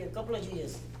many years, a couple of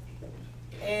years.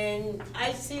 And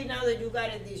I see now that you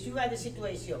got the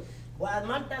situation. What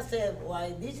Marta said,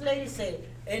 what this lady said,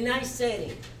 and I said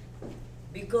it.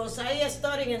 Because I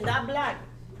started in that block,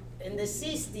 in the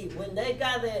 60s, when they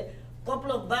got a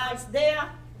couple of bars there,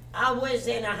 I was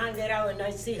and I hang it out and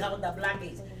I see how the block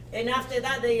is. And after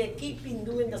that, they keep in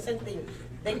doing the same thing.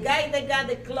 The guy that got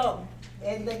the club,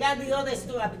 and they got the other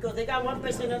store, because they got one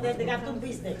person on there, they got two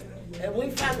business. And we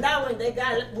found out when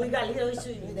we got little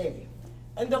issues with them.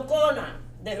 In the corner,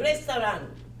 the restaurant.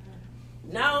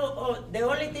 Now, the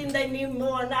only thing they need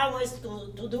more now is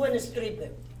to do a stripper,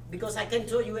 because I can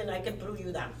show you and I can prove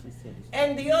you that.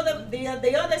 And the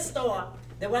other store,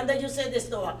 the one that you said the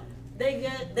store,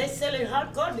 they selling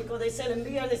hardcore because they selling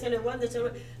beer, they selling one, they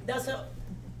selling, that's a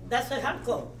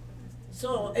hardcore.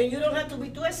 So, and you don't have to be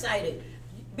too excited.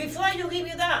 Before you give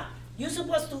you that, you're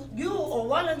supposed to, you or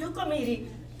one of your committee,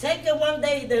 take it one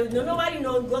day, nobody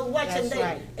knows, go watch That's and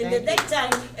right. in the Thank you.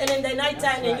 daytime and in the nighttime,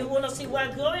 That's and right. you want to see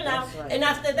what's going on, That's right. and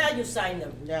after that, you sign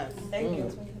them. Yes. Thank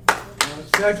you.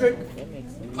 Cedric?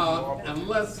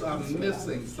 Unless I'm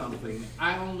missing something,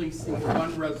 I only see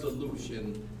one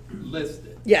resolution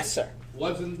listed. Yes, sir.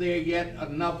 Wasn't there yet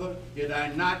another? Did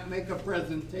I not make a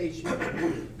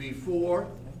presentation before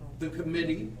the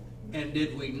committee? And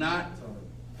did we not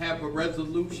have a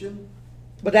resolution?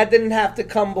 But that didn't have to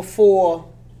come before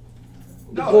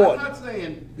the No, board. I'm not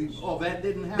saying, that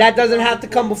didn't have. That doesn't have to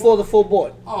come before the full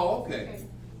board. Oh, okay.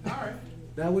 All right.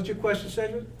 That was your question,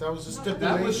 Cedric? That was a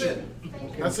That was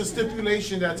stipulation. That's a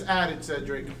stipulation that's added,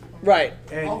 Cedric. Right.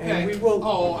 And we will.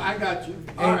 Oh, I got you.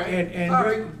 All right. And All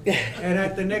and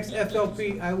at the next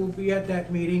FLP, I will be at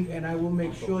that meeting, and I will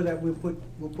make sure that we'll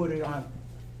put it on.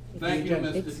 Thank you, the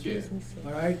agenda. Mr. Chair.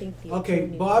 All right? Okay,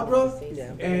 Barbara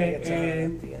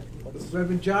and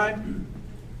Reverend John,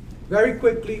 very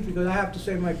quickly, because I have to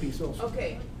say my piece also.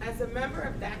 Okay, as a member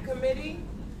of that committee,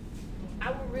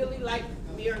 I would really like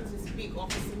Mir to speak.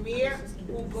 Officer Mir,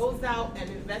 who goes out and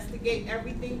investigate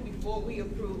everything before we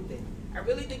approved it. I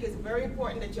really think it's very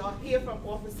important that y'all hear from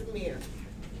Officer Mir.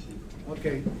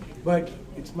 Okay, but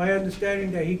it's my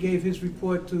understanding that he gave his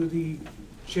report to the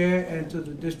chair and to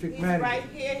the district He's manager. right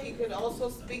here, he could also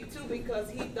speak to, because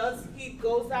he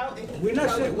goes out and he We're can not,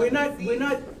 tell you saying- what he we're sees.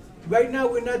 not, right now,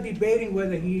 we're not debating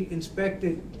whether he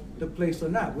inspected the place or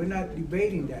not. We're not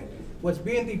debating that. What's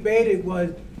being debated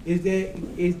was, is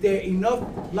there enough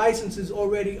licenses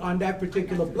already on that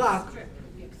particular block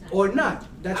or not?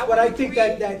 That's what I think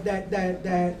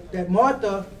that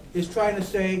Martha is trying to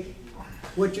say,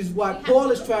 which is what Paul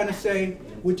is trying to say,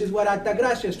 which is what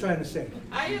Altagracia is trying to say.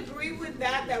 I agree with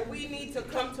that we need to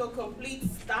come to a complete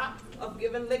stop of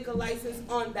giving liquor license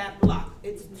on that block.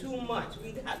 It's too much.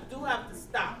 We do have to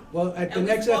stop. Well, at the And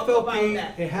we next spoke about FLP,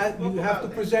 that. you have to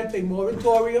present a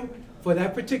moratorium for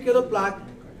that particular block,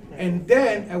 and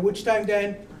then, at which time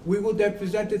then, we will then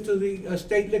present it to the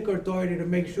State Liquor Authority to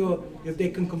make sure if they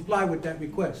can comply with that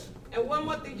request. And one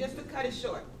more thing, just to cut it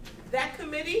short. That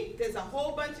committee, there's a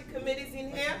whole bunch of committees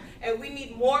in here, and we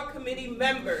need more committee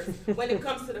members when it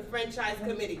comes to the franchise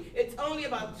committee. It's only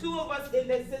about 2 of us in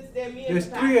there sits there, me and There's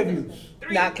the 3 of pastor. you.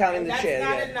 3, Not counting and the chair,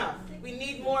 That's yeah. not enough. We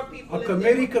need more people A in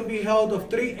committee there. can be held of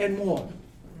 3 and more.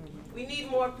 We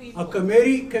need more people. A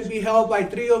committee can be held by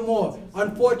 3 or more.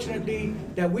 Unfortunately,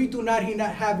 that we do not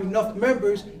have enough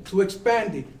members to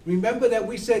expand it. Remember that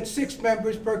we said 6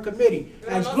 members per committee.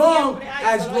 As long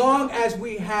as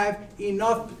we have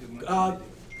enough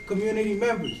community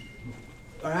members.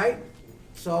 All right?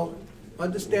 So,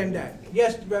 understand that.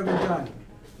 Yes, Reverend John.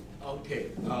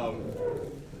 Okay,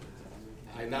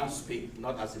 I now speak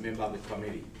not as a member of the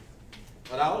committee,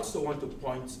 but I also want to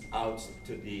point out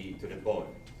to the board.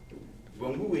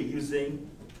 When we were using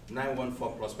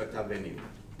 914 Prospect Avenue,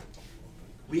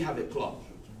 we have a club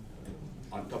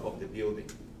on top of the building.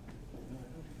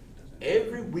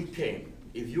 Every weekend,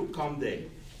 if you come there,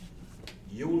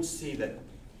 you will see that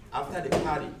after the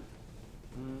party,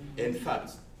 in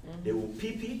fact, they will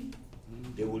pee,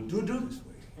 they will doo-doo,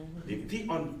 they pee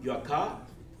on your car,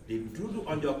 they doo-doo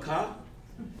on your car.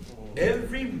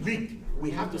 Every week,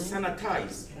 we have to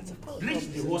sanitize, bleach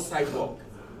the whole sidewalk.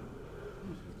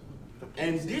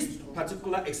 And this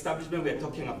particular establishment we're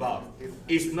talking about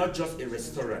is not just a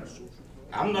restaurant.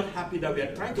 I'm not happy that we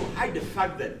are trying to hide the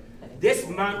fact that this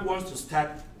man wants to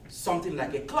start something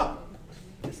like a club.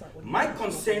 My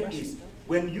concern is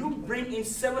when you bring in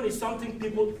 70-something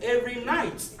people every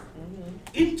night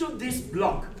into this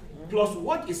block, plus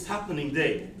what is happening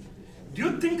there, do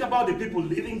you think about the people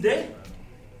living there?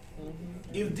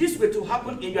 If this were to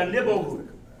happen in your neighborhood,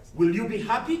 will you be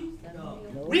happy?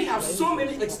 We have so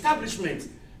many establishments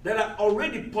that are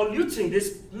already polluting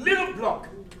this little block.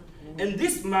 And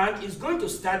this man is going to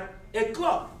start a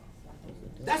club.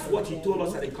 That's what he told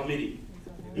us at the committee.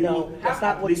 it No, will that's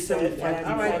not what he said. have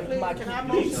All right, please, my can I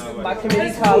committee- motion? My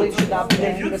committee colleagues should not be If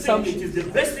making you think assumptions. it is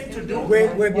the best thing to do,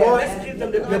 We're let's going, give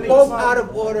them the you're permit. both out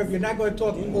of order, you're not gonna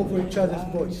talk over each other's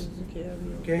voice,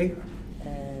 okay?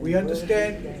 We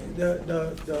understand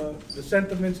the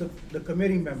sentiments of the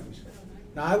committee members.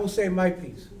 Now, I will say my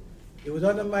piece. It was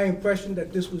under my impression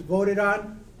that this was voted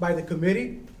on by the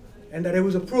committee and that it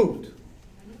was approved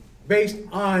based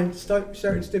on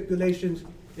certain stipulations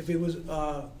if it was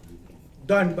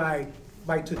done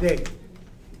by today.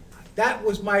 That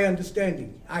was my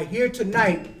understanding. I hear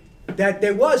tonight that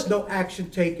there was no action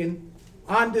taken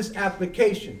on this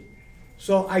application.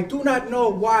 So I do not know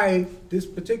why this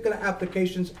particular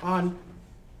application's on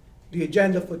the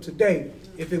agenda for today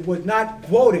if it was not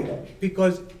voted,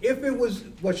 because if it was,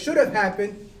 what should have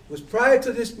happened was prior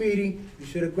to this meeting, you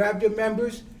should have grabbed your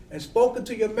members and spoken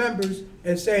to your members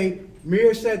and say,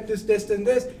 Mayor said this, this, and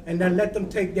this, and then let them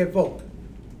take their vote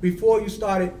before you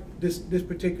started this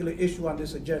particular issue on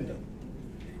this agenda.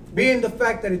 Being the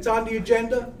fact that it's on the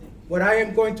agenda, what I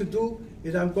am going to do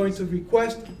is I'm going to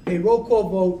request a roll call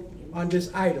vote on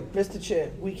this item. Mr. Chair,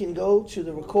 we can go to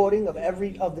the recording of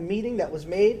the meeting that was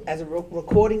made, as a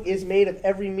recording is made of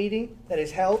every meeting that is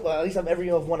held, or at least of every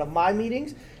one of my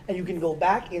meetings, and you can go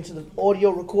back into the audio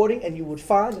recording and you would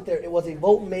find that it was a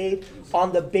vote made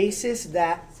on the basis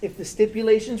that if the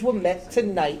stipulations were met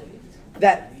tonight,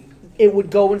 that it would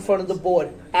go in front of the board,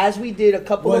 as we did a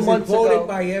couple of months ago. Was it voted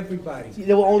by everybody?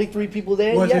 There were only 3 people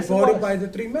there? Was Yes, it voted was. by the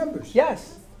 3 members?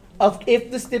 Yes. If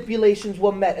the stipulations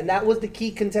were met, and that was the key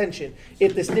contention.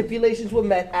 If the stipulations were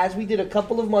met, as we did a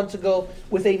couple of months ago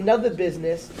with another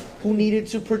business who needed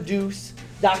to produce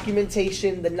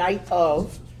documentation the night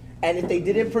of, and if they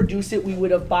didn't produce it, we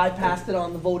would have bypassed it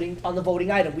on the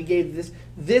voting item. We gave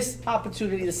this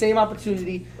opportunity, the same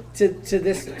opportunity to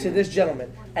this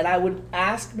gentleman. And I would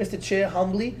ask Mr. Chair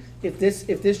humbly if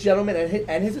this gentleman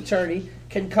and his attorney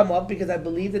can come up, because I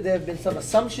believe that there have been some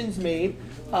assumptions made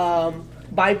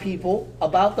by people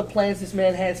about the plans this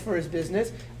man has for his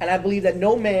business, and I believe that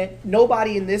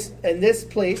nobody in this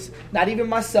place, not even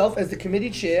myself as the committee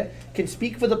chair, can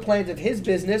speak for the plans of his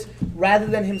business rather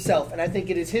than himself. And I think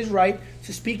it is his right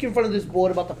to speak in front of this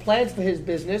board about the plans for his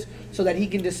business so that he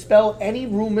can dispel any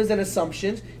rumors and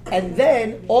assumptions, and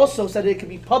then also so that it can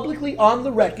be publicly on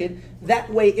the record.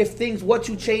 That way, if things were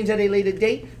to change at a later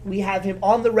date, we have him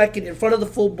on the record in front of the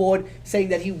full board saying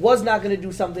that he was not going to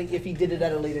do something if he did it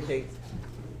at a later date.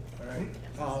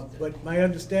 But my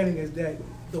understanding is that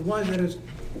the ones that is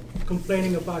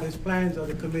complaining about his plans are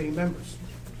the committee members.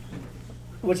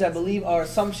 Which I believe are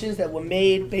assumptions that were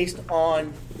made based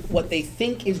on what they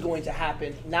think is going to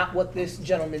happen, not what this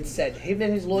gentleman said. Him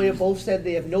and his lawyer both said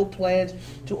they have no plans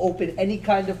to open any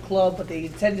kind of club, but they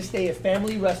intend to stay a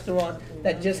family restaurant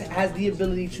that just has the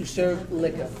ability to serve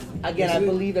liquor. Again, I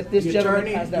believe that this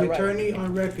gentleman has that right. The attorney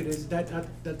on record, is that not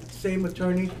the same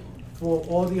attorney for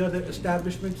all the other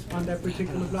establishments on that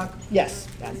particular block? Yes.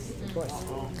 Of course.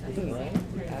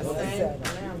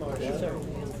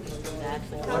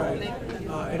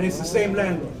 And it's the same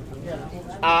landlord?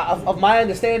 Of my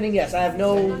understanding, yes. I have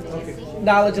no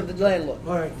knowledge of the landlord.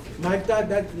 All right.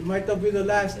 That might not be the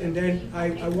last, and then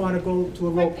I want to go to a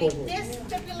roll call vote. This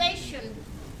stipulation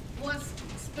was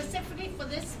specifically for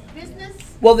this business?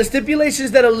 Well, the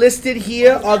stipulations that are listed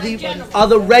here are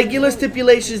the regular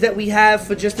stipulations that we have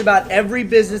for just about every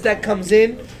business that comes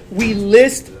in. We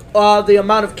list the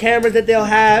amount of cameras that they'll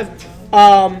have.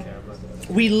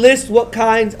 We list what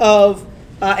kinds of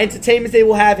entertainment they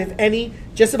will have, if any.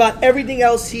 Just about everything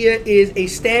else here is a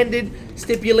standard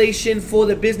stipulation for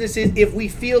the businesses. If we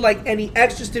feel like any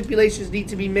extra stipulations need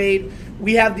to be made,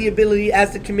 we have the ability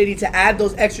as the committee to add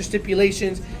those extra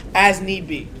stipulations as need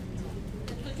be.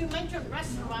 Because you mentioned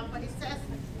restaurant, but it says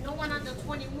no one under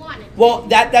 21. Well,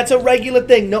 that's a regular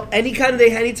thing. No, anytime they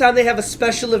have a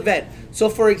special event. So,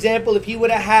 for example, if he were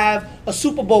to have a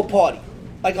Super Bowl party,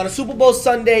 like on a Super Bowl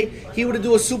Sunday, he were to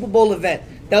do a Super Bowl event.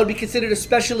 That would be considered a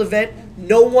special event.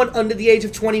 No one under the age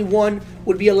of 21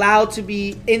 would be allowed to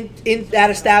be in that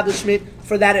establishment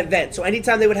for that event. So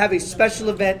anytime they would have a special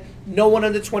event, no one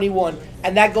under 21,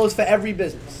 and that goes for every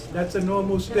business. That's a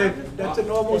normal step. That's a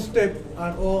normal step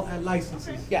on all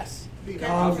licenses. Yes. They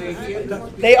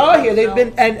are here. They've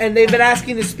been and they've been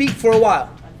asking to speak for a while.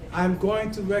 I'm going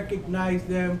to recognize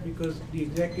them because the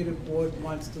executive board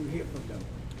wants to hear from them.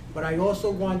 But I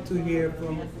also want to hear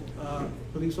from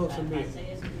Police Officer Mir.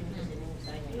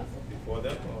 Before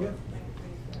that?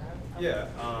 Yeah.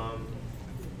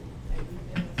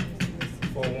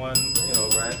 For one,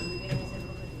 right?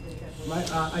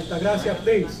 Altagracia,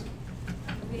 please.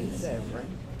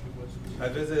 I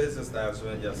visited his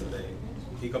establishment yesterday.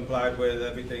 he complied with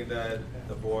everything that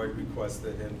the board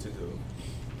requested him to do,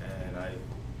 and I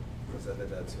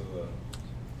presented that to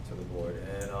the board.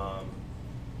 And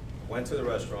went to the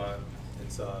restaurant.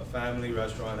 It's a family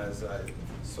restaurant, as I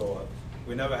saw.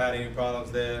 We never had any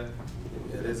problems there.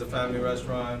 It is a family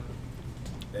restaurant.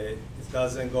 It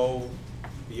doesn't go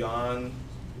beyond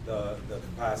the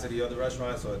capacity of the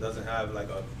restaurant, so it doesn't have like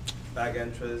a back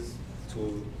entrance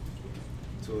to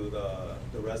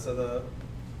the rest of the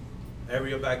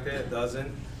area back there. It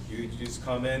doesn't. You just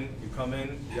come in, you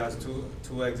have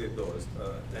two exit doors,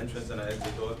 entrance and an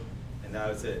exit door, and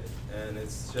that's it. And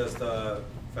it's just a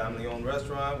family-owned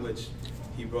restaurant, which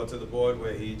he brought to the board,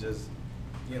 where he just,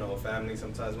 you know, family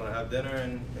sometimes want to have dinner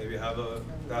and maybe have a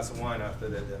glass of wine after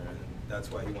their dinner, and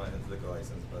that's why he wanted his liquor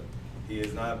license. But he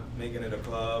is not making it a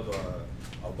club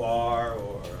or a bar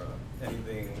or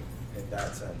anything in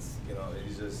that sense. You know,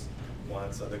 he just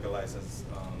wants a liquor license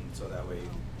so that way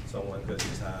someone could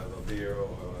just have a beer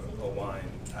or wine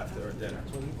after dinner.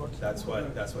 That's what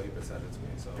he presented to me.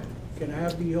 So Can I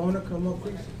have the owner come up,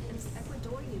 please? It's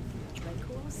Ecuadorian. Like,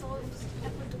 who saw it was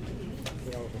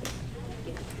Ecuadorian?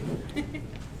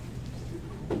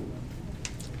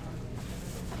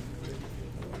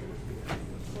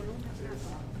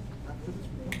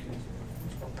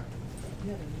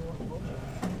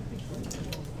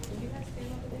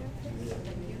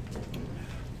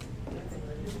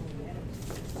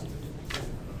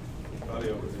 probably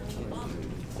over there.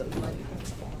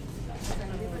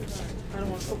 I don't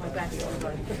want to put my back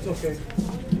on. It's okay.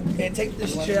 Okay, take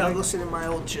this chair. I'll go sit in my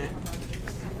old chair.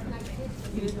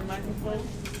 You need the microphone?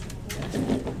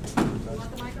 You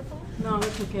want the microphone? No,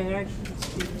 it's okay. I can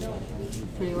speak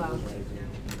pretty loud.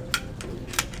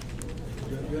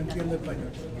 Yo entiendo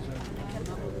español.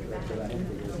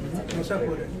 No se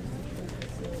apure.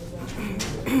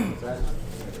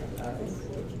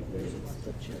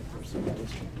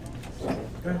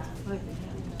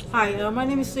 Hi, my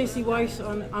name is Stacy Weiss.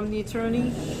 I'm the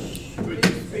attorney.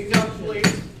 Speak up,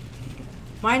 please.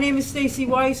 My name is Stacy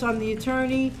Weiss. I'm the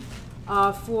attorney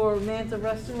for Manta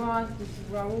Restaurant. This is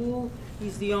Raul.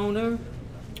 He's the owner.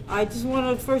 I just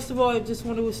want to, first of all, I just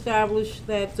want to establish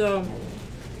that,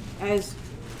 as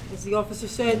the officer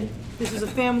said, this is a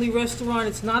family restaurant.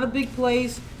 It's not a big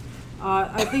place.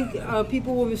 I think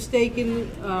people were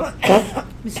mistaken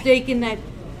that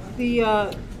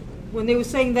when they were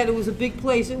saying that it was a big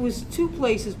place, it was two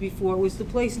places before. It was the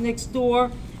place next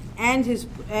door and his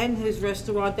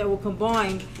restaurant that were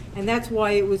combined, and that's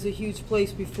why it was a huge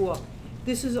place before.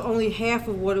 This is only half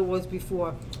of what it was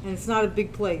before, and it's not a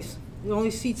big place. It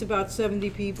only seats about 70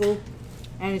 people,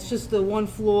 and it's just the one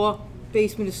floor,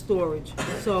 basement is storage.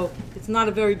 So it's not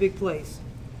a very big place.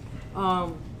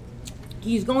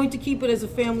 He's going to keep it as a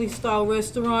family-style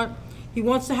restaurant. He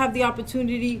wants to have the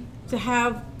opportunity to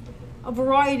have a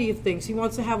variety of things. He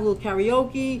wants to have a little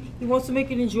karaoke. He wants to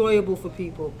make it enjoyable for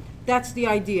people. That's the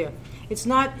idea. It's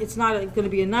not going to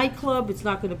be a nightclub. It's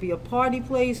not going to be a party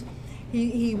place.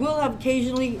 He will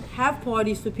occasionally have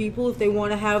parties for people if they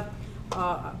want to have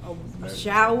a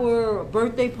shower, or a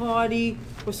birthday party,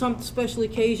 or some special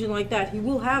occasion like that. He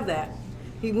will have that.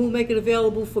 He will make it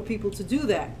available for people to do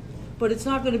that. But it's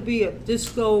not going to be a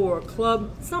disco or a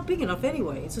club. It's not big enough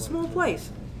anyway. It's a small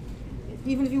place.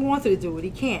 Even if he wanted to do it,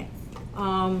 he can't.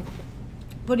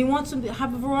 But he wants to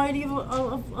have a variety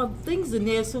of things in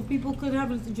there so people could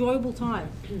have an enjoyable time.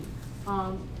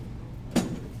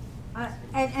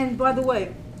 And by the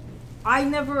way, I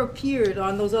never appeared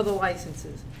on those other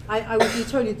licenses. I was the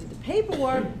attorney who did the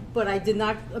paperwork, but I did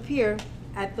not appear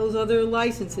at those other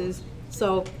licenses.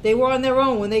 So they were on their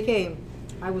own when they came.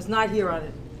 I was not here on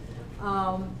it.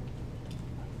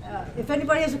 If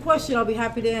anybody has a question, I'll be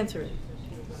happy to answer it.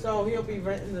 So he'll be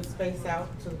renting the space out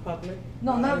to the public?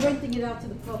 No, not renting it out to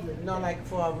the public. No, like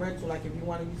for a rental, like if you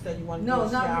wanted, you said you wanted to No, do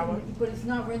a shower? not, but it's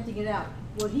not renting it out.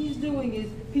 What he's doing is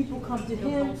people come to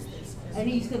him and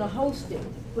he's gonna host it,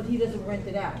 but he doesn't rent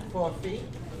it out. For a fee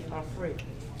or free?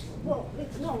 Well,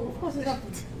 no, of course it's not.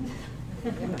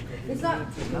 It's not.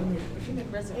 You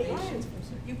make reservations.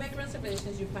 You make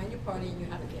reservations, you plan your party, and you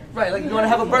have it there. Right, like you want to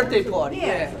have a birthday party.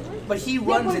 Yeah. But he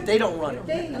runs it. They don't run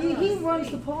it. He runs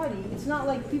the party. It's not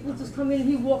like people just come in and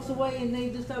he walks away and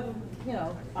they just have,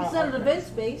 it's not an event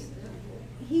space.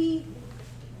 He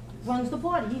runs the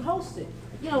party. He hosts it.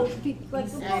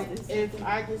 Like And if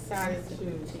I decided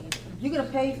to. You're gonna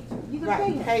pay. You're gonna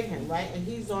Right, pay pay him, right? And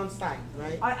he's on site,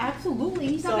 right? Absolutely.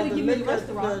 He's not So gonna the give you the liquor-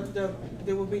 restaurant.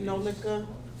 There will be no liquor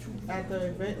at the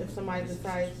event if somebody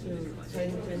decides to pay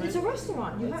him to rent? It's a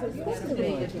restaurant. You have to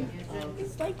pay it.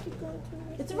 It's like you go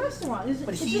to. It's a restaurant.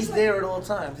 But it's he's just like- there at all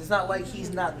times. It's not like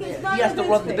he's not there. It's not He has an to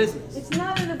event run the space. business. It's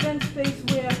not an event space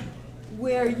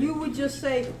where you would just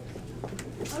say,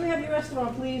 let me have your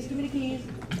restaurant, please, give me the keys.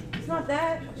 It's not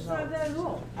that, it's not that at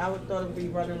all. I would thought it'd be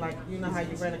running like, you know how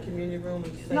you rent a community room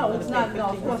and you say No, you're it's gonna not, pay no,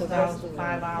 of course $50 for not.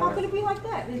 5 hours. How could it be like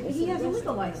that? He has a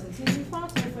liquor license, he's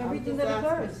responsible for everything that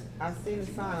occurs. I see the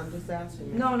sign, I'm just asking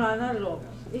you. No, not at all.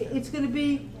 It's gonna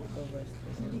be,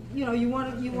 you know, you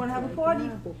wanna have a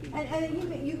party,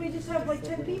 and you may just have like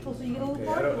 10 people, so you get a little I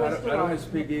party don't, I don't, I restaurant. don't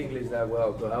speak English that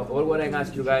well, so all what I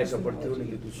ask you guys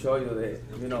opportunity to show you that,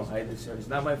 you know, I deserve. It's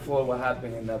not my fault what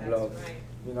happened in that blog.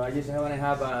 You know, I just want to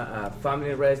have a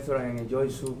family restaurant and enjoy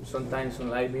sometimes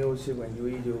some live music when you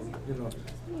eat your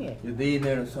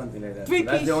dinner or something like that. So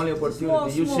that's the only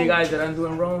opportunity. You see guys that I'm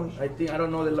doing wrong, I don't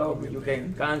know the law, but you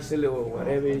can cancel it or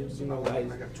whatever, you know,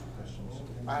 guys. I got 2 questions.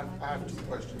 I have 2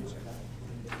 questions.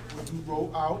 When you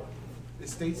roll out, it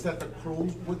states that the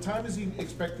close, what time is he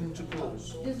expecting to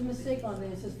close? There's a mistake on there,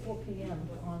 it says 4 p.m.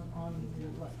 on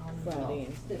Friday.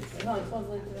 No, it's on,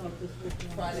 no, it's 4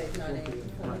 p.m. Friday, 9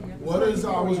 a.m. What is the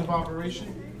hours of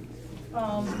operation?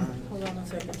 Hold on a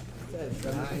second.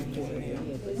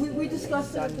 We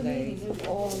discussed it at the meeting.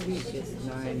 All week is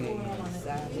 9 a.m.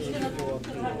 Saturday, 4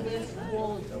 p.m.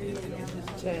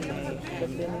 10 a.m.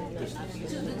 But then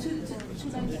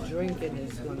the drinking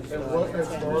is going to And start what, as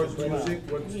at 10 far as well. music,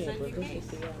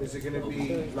 is it gonna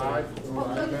be live or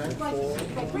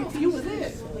iPad? You were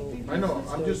there. I know,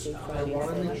 I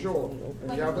wanna make sure.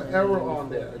 We have an error on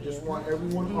there. I just want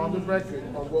everyone on the record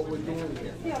on what we're doing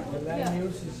here. Yeah.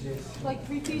 Like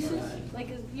 3 pieces? Like,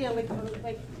 yeah, like.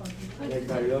 Like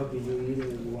karaoke, you eat it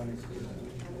and you want to speak.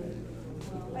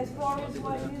 As far as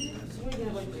live music, we're gonna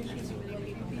have like 3 pieces, like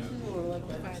 8 pieces, or like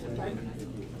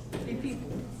 3 people.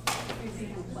 3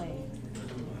 people playing.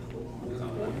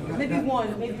 Maybe one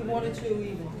or 2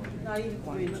 even. Not even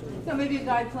 3. No, maybe a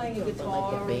guy playing a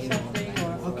guitar or something,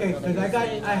 or. Okay, because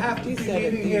I have to be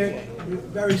leaving here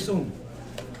very soon.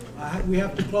 We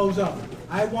have to close up.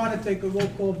 I want to take a roll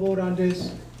call vote on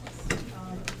this.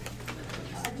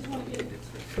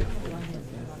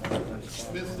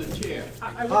 Mr. Chair.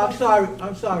 I'm sorry,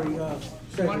 One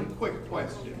Cedric. quick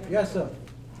question. Yes, sir.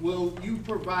 Will you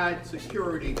provide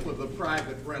security for the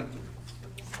private rental?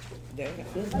 You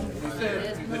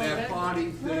said you could have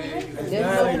parties there.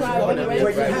 When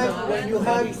you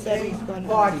have a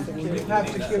party, you have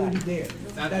security there.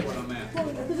 That's what I'm asking.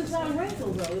 Well, because it's not a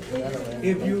rental though.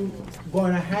 If you're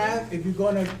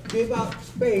gonna give out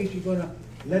space, you're gonna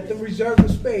let them reserve the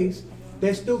space,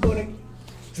 they're still gonna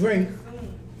drink,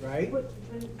 right?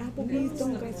 Applebee's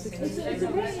don't got security. It's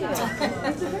a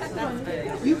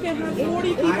restaurant. You can have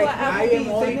 40 people at Applebee's. I am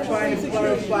only trying to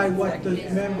clarify what the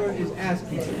member is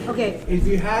asking. Okay. If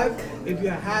you're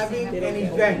having an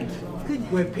event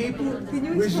where people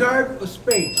reserve a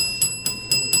space,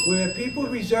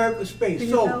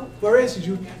 so, for instance,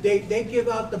 they give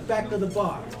out the back of the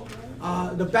bar,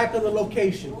 the back of the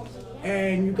location,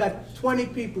 and you got 20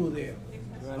 people there.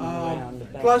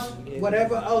 Plus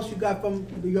whatever else you got from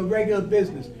your regular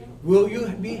business. Will you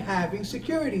be having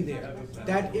security there?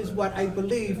 That is what I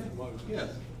believe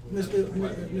Mr.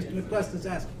 McCluster is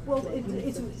asking. Well,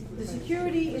 it's, the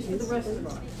security is for the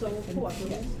restaurant, so of course,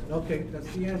 yes. Okay, that's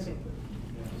the answer.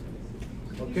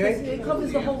 Okay? It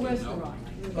covers the whole restaurant.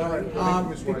 All right,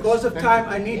 because of time,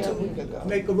 I need to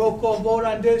make a roll call vote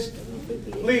on this.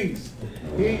 Please,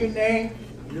 hear your name.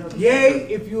 Yay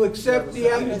if you accept the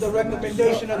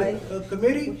recommendation of the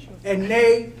committee, and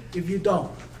nay if you don't.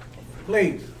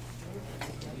 Please.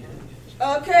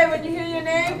 Okay, when you hear your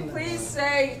name, please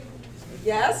say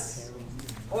yes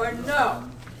or no.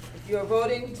 If you're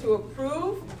voting to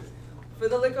approve for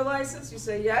the liquor license, you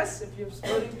say yes. If you're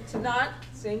voting to not,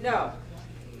 say no.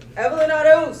 Evelyn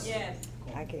Aruz. Yes.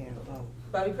 I can't vote.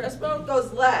 Bobby Crespo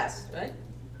goes last, right?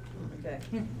 Okay.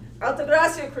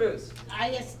 Altagracia Cruz. I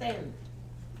abstain.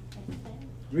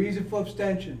 Reason for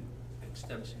abstention.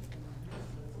 Abstention.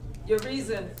 Your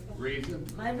reason. Reason?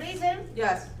 My reason?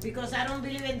 Yes. Because I don't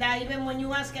believe in that, even when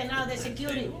you ask now the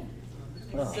security.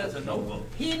 That's a no vote.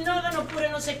 He's not gonna put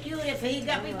in no security if he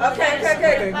got people.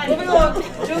 Okay. Moving on.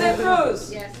 Julia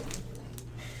Cruz. Yes.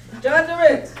 John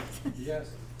DeRitt.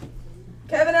 Yes.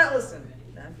 Kevin Ellison.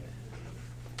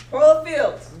 Paula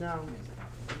Fields. No.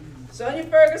 Sonia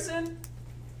Ferguson.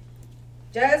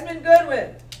 Jasmine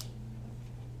Goodwin.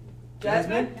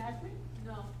 Jasmine?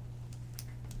 No.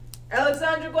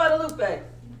 Alexandra Guadalupe.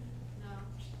 No.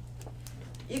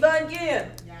 Yvonne Guillen.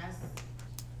 Yes.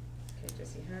 Okay,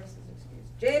 Jesse Harris is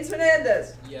excused. James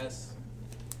Hernandez. Yes.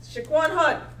 Shaquan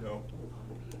Hunt. No.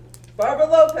 Barbara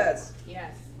Lopez.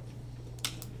 Yes.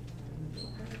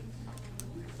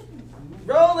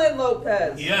 Roland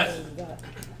Lopez. Yes.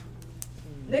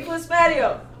 Nicholas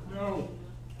Matteo. No.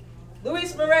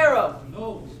 Luis Marrero.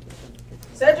 No.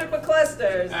 Cedric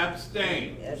McClusters.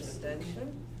 Abstain.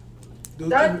 Abstention.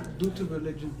 Due to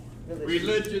religion.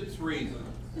 Religious reasons.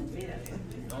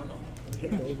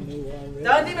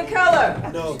 Dundee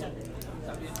McKellar. No.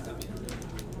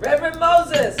 Reverend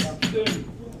Moses.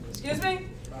 Excuse me?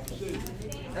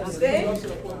 Abstain?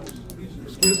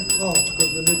 Excuse me? Oh,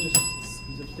 because religious.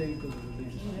 He's abstaining because of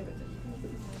religious.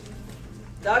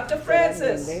 Dr.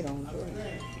 Francis.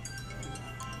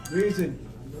 Reason.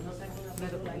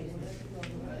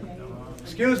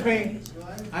 Excuse me.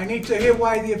 I need to hear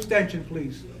why the abstention,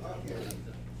 please.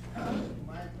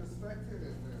 My perspective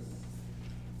is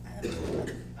this.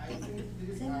 I think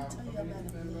these are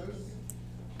community members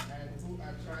and who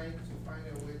are trying to find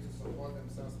a way to support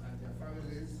themselves and their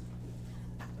families.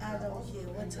 I don't hear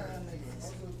what time it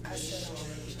is. I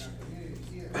said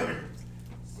Here.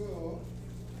 So,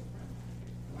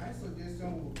 my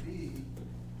suggestion would be,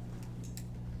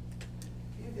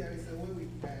 if there is a way we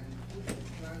can put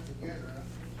a plan together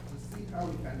to see how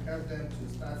we can help them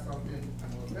to start something, an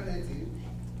alternative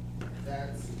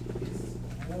that is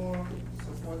more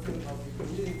supporting of the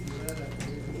community rather than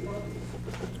creating problems.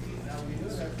 Now, we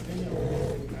know that many of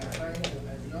us, we are trying to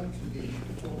belong to the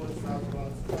Forward South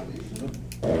Bronx Coalition,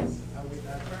 and we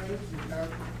are trying to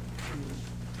help to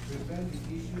prevent the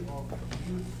issue of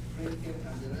youth drinking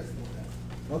and the rest of that.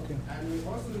 Okay. And we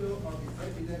also know of the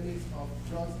epidemics of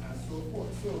drugs and so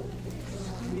forth. So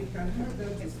we can help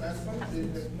them to start something,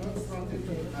 but not something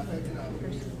affecting our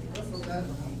community. Because of that,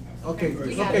 Okay,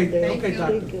 okay,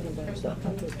 doctor.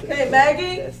 Okay,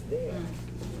 Maggie?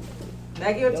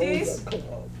 Maggie Ortiz?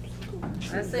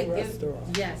 I say give,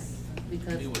 yes,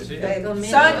 because.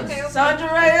 Okay.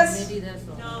 Sandra Reyes?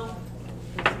 No.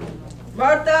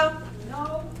 Martha?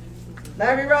 No.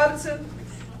 Larry Robinson?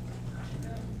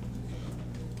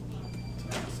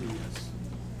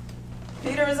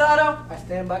 Peter Rosado? I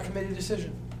stand by committee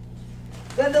decision.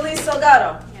 Glendalise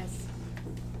Salgado? Yes.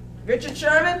 Richard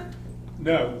Sherman?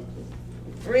 No.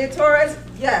 Maria Torres?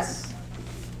 Yes.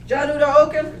 John Udo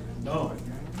Oken? No.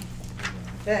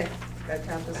 Okay, gotta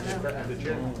count this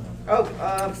now. Oh,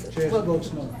 Chair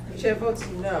votes no. Chair votes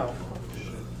no.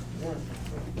 1,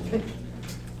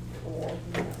 4,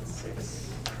 6,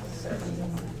 7,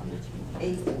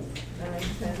 8, 9,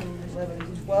 10,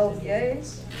 11, 12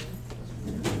 yeas.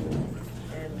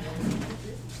 And 1,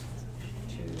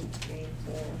 2, 3,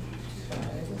 4,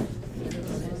 5,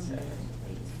 6, 7,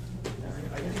 8, 9,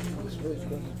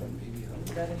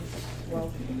 10, 11,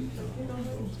 12.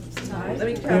 Let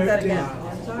me count that again.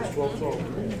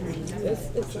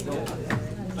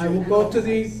 I will go to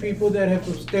the people that have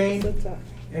abstained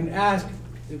and ask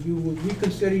if you would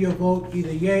reconsider your vote,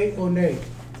 either yea or nay,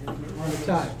 on the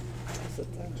tie.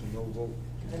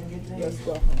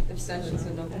 Abstentions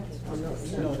and no votes.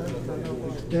 No,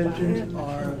 abstentions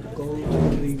are, go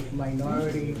to the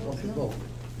minority of the vote.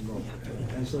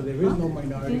 And so there is no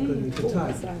minority because it's a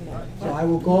tie. So I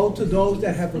will go to those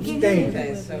that have abstained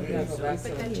Okay, so we have a back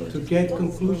to get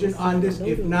conclusion on this.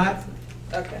 If not,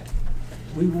 Okay.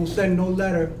 we will send no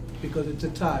letter because it's a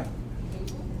tie.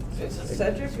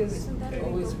 Cedric is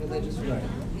always religious.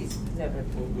 He's never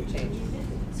changed.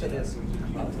 So there's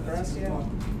Altagracia,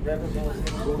 Reverend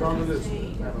Moses.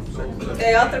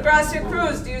 Okay, Altagracia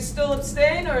Cruz, do you still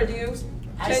abstain or do you?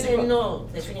 I change say your vote? no,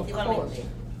 definitivamente.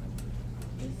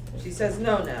 She says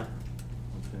no now.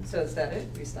 So is that it?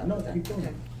 We stop No, with that? keep going.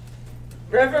 Okay.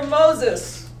 Reverend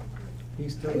Moses.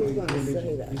 He's still religious.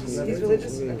 He's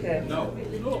religious? Okay. No.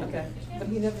 Okay. But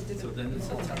he never did it.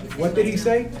 What did he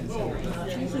say?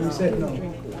 He said no.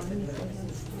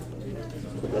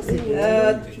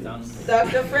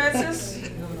 Dr. Francis?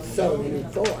 So you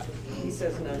thought. He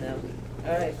says no now.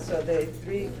 All right, so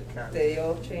they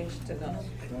all changed to no.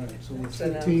 All right, so it's So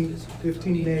now-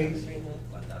 15 days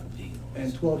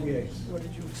and 12 yeas. What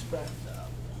did you expect?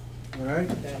 All right?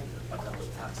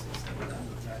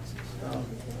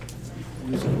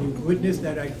 You witnessed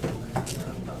that I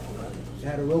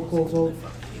had a roll call vote,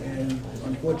 and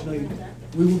unfortunately,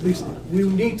 we will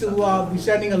need to be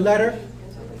sending a letter.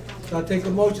 So I'll take a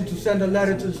motion to send a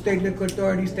letter to the State Liquor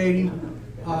Authority stating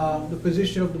the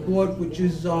position of the board, which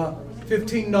is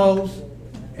 15 noes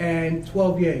and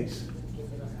 12 yeas.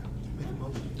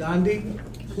 Dondi,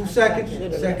 who second?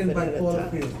 Second by Paula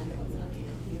Field.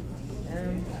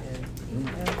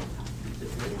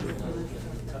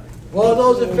 All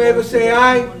those in favor say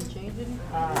aye.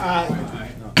 Aye.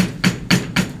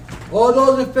 All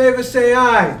those in favor say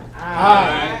aye.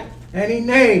 Aye. Any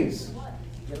nays?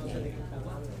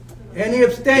 Any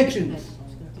abstentions?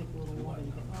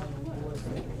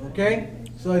 Okay,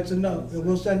 so it's a no.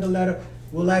 We'll send a letter.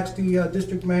 We'll ask the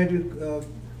district manager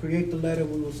create the letter,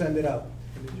 we will send it out.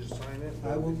 Can you just sign it?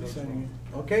 I will be signing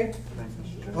it, okay?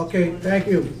 Okay, thank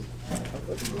you.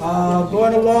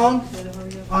 Going along,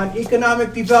 on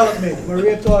economic development,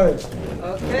 Maria Torres.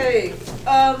 Okay,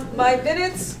 my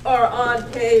minutes are on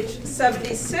page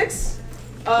 76.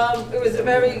 It was a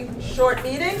very short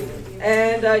meeting,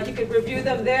 and you could review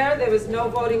them there. There was no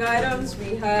voting items.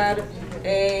 We had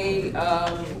a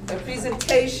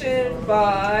presentation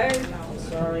by,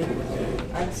 sorry,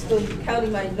 I'm still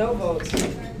counting my no votes.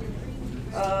 Next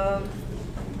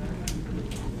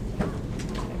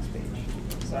page,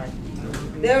 sorry.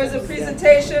 There was a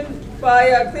presentation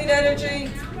by Clean Energy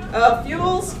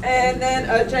Fuels, and then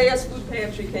JS Food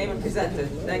Pantry came and presented.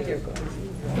 Thank you.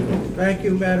 Thank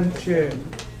you, Madam Chair.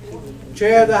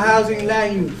 Chair of the Housing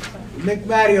Land Use, Nick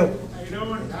Mario. How you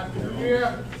doing? Happy New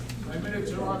Year. My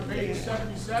minutes are on page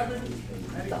 77.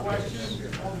 Any questions?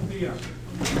 All the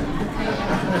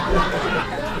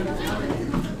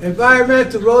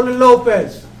Environmental, Roland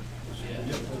Lopez.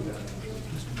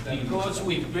 Because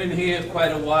we've been here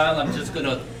quite a while, I'm just going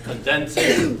to condense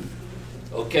it.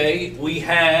 Okay, we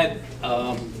had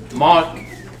Mark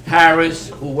Harris,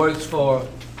 who works for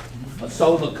a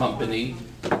solar company,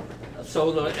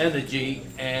 solar energy,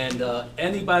 and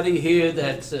anybody here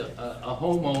that's a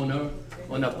homeowner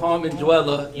or an apartment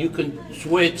dweller, you can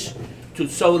switch to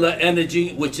solar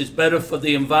energy, which is better for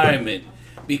the environment,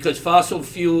 because fossil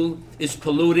fuel is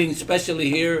polluting, especially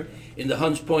here in the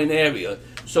Hunts Point area.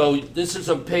 So this is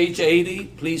on page 80,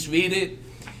 please read it,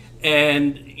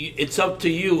 and it's up to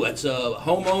you as a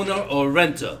homeowner or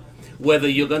renter, whether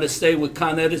you're going to stay with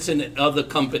Con Edison and other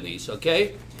companies,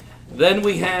 okay? Then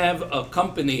we have a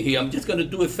company here. I'm just going to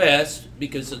do it fast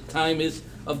because the time is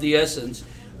of the essence.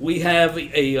 We have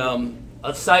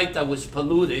a site that was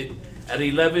polluted at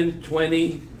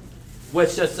 1120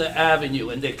 Westchester Avenue,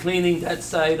 and they're cleaning that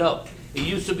site up. It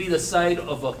used to be the site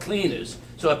of cleaners.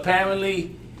 So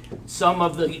apparently some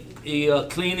of the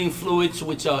cleaning fluids,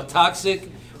 which are toxic,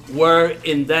 were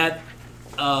in that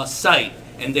site,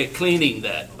 and they're cleaning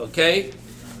that, okay?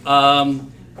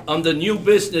 On the new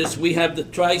business, we have the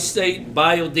Tri-State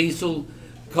Biodiesel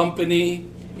Company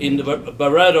in the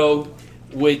Barretto,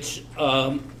 which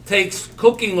takes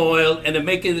cooking oil and they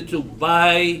make it into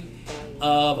biodiesel,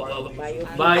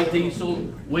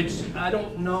 which I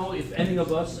don't know if any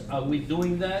of us, are we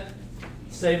doing that?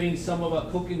 Saving some of our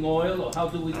cooking oil, or how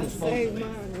do we dispose of it?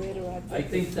 I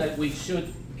think that we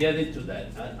should get into that.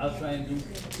 I'll try and do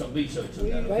some research on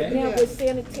that, okay? Right now,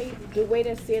 with the way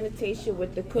that sanitation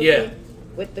with the cooking, Yeah.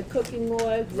 with the cooking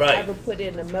oil, you Right. ever put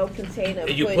it in a milk container.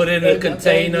 You put it in a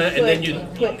container and then you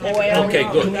put oil. Okay,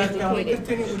 good. We're not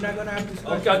going to have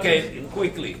discussion. Okay,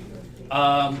 quickly.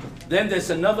 Then there's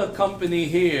another company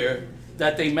here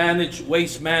that they manage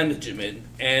waste management,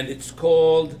 and it's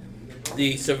called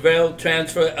the Seville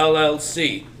Transfer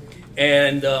LLC.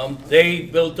 And they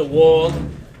built a wall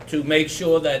to make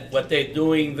sure that what they're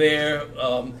doing there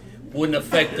wouldn't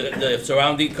affect the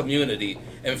surrounding community.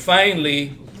 And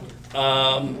finally,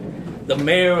 the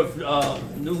mayor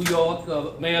of New York,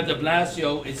 Mayor de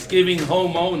Blasio, is giving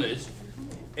homeowners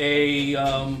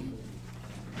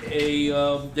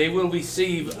they will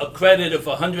receive a credit of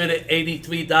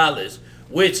 $183,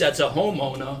 which as a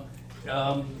homeowner,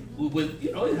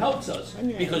 it helps us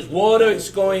because water is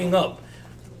going up.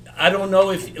 I don't know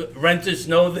if renters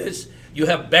know this. You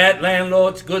have bad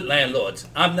landlords, good landlords.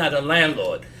 I'm not a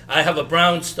landlord. I have a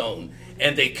brownstone,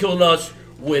 and they kill us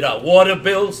with our water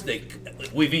bills.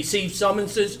 We received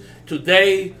summonses.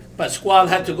 Today, Pascual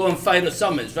had to go and fight a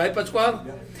summons, right, Pascual?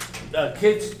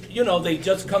 Kids, they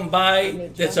just come by,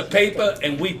 there's a paper,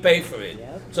 and we pay for it.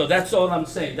 So that's all I'm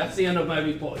saying. That's the end of my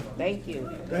report. Thank you.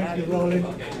 Thank you, Roland.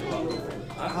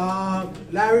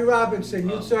 Larry Robinson,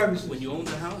 Youth Services. When you own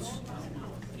the house,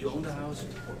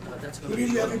 that's Good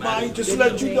evening, everybody. Just to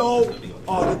let you know,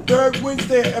 the third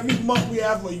Wednesday of every month we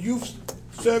have a Youth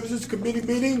Services Committee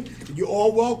meeting. You're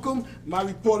all welcome. My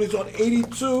report is on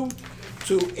 82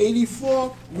 to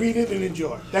 84. Read it and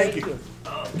enjoy. Thank you.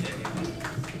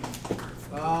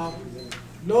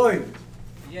 Lloyd.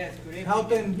 Yes, good evening.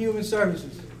 Health and Human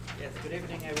Services. Yes, good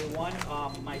evening, everyone.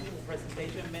 My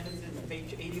presentation minutes is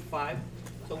page 85.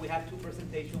 So we have two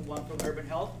presentations, one from Urban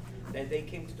Health, that they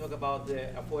came to talk about the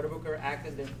Affordable Care Act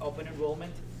and the open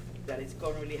enrollment that is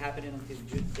currently happening until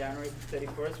January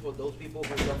 31st for those people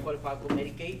who don't qualify for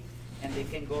Medicaid, and they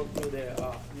can go through the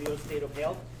New York State of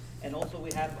Health. And also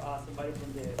we have somebody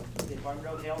from the Department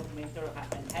of Health, Mental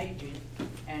and Hygiene,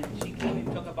 and she came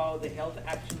and talked about the health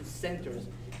action centers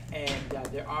and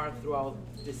there are throughout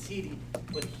the city.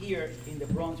 But here in the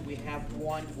Bronx, we have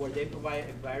one where they provide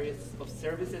various of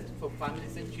services for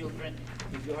families and children.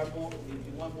 If you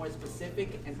want more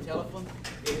specific and telephone,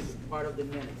 it is part of the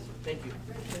minutes. Thank you.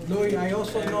 Louis, I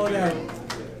also know that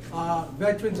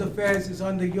Veterans Affairs is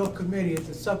under your committee. It's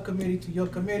a subcommittee to your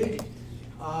committee.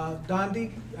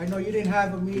 Dondi, I know you didn't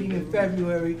have a meeting in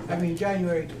January,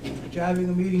 but you're having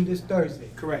a meeting this Thursday.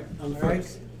 Correct, on the All right?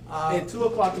 first. At 2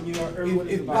 o'clock in New York, everyone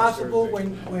is If invited possible,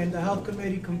 Thursday. when the health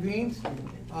committee convenes,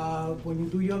 when you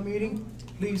do your meeting,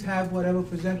 please have whatever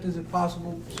presenters if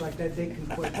possible, so that they can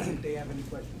question if they have any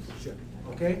questions. Sure.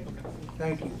 Okay?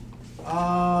 Thank you.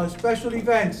 Special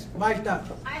events, Mike Doc.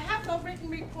 I have no written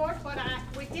report, but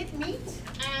we did meet,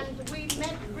 and we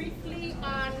met briefly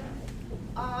on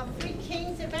Three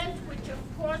Kings event, which of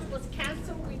course was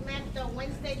canceled. We met the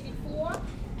Wednesday before,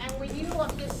 and we knew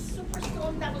of this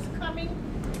superstorm that was coming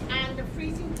and the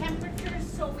freezing temperatures,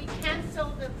 so we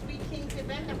canceled the Three Kings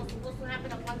event that was supposed to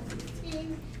happen at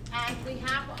 1:16, and we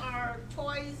have our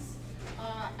toys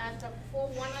at the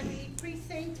 4-1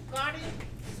 precinct guarded,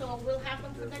 so we'll have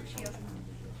them for next year.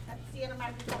 That's the end of my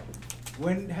report.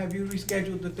 When have you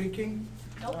rescheduled the Three King?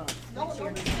 No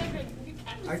rescheduling. You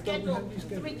can't I thought we had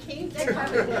reschedule Three Kings.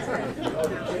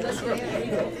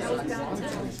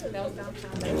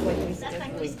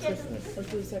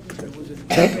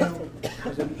 That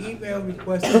was an email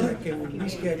requesting that can we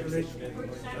reschedule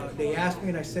it. They asked me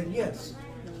and I said yes.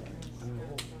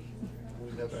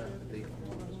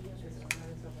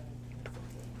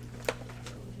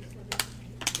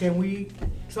 Can we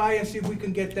try and see if we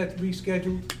can get that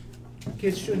rescheduled?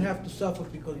 Kids shouldn't have to suffer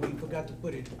because we forgot to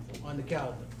put it on the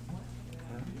calendar.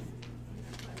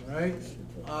 All right?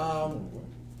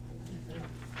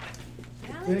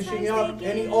 Finishing up,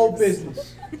 any old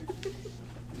business?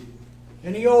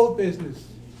 Any old business?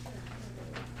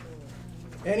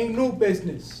 Any new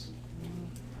business?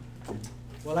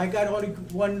 Well, I got only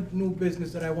one new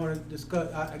business that I want to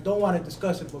discuss. I don't want to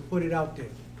discuss it, but put it out there.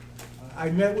 I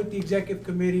met with the executive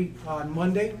committee on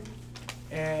Monday,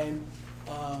 and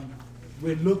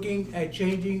we're looking at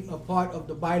changing a part of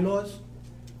the bylaws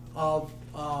of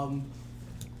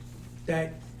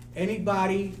that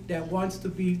anybody that wants to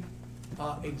be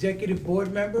executive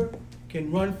board member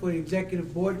can run for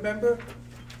executive board member,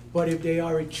 but if they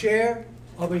are a chair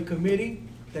of a committee,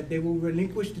 that they will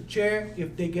relinquish the chair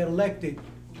if they get elected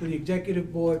to the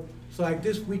executive board. So like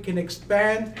this, we can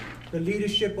expand the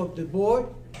leadership of the board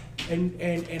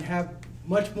and have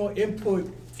much more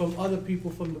input from other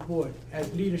people from the board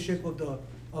as leadership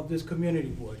of this community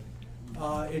board.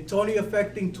 It's only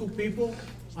affecting 2 people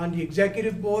on the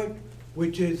executive board,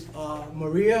 which is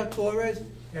Maria Torres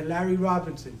and Larry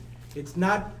Robinson. It's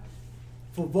not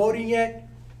for voting yet.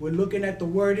 We're looking at the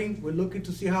wording. We're looking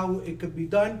to see how it could be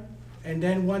done. And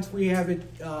then once we have it,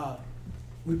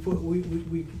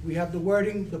 we have the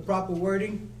wording, the proper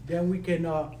wording, then we can,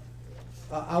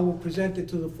 I will present it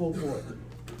to the full board.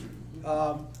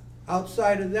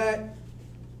 Outside of that,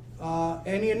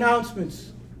 any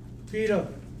announcements? Peter?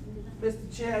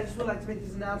 Mr. Chair, I just would like to make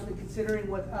this announcement, considering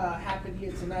what happened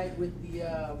here tonight with the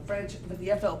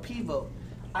FLP vote.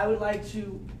 I would like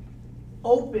to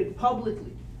open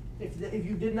publicly, if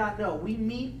you did not know, we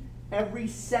meet every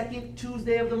second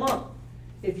Tuesday of the month.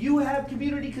 If you have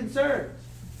community concerns,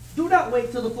 do not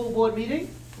wait till the full board meeting.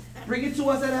 Bring it to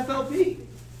us at FLP.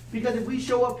 Because if we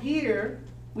show up here,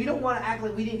 we don't want to act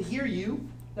like we didn't hear you,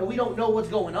 that we don't know what's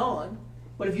going on.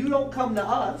 But if you don't come to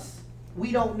us,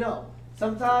 we don't know.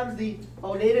 Sometimes the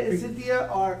Oneida and Cynthia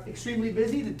are extremely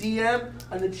busy. The DM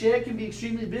and the chair can be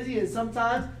extremely busy, and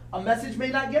sometimes a message may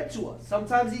not get to us.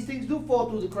 Sometimes these things do fall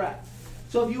through the cracks.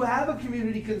 So if you have a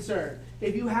community concern,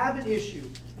 if you have an issue,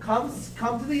 come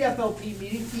to the FLP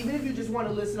meeting, even if you just want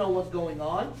to listen on what's going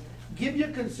on. Give your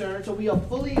concern so we are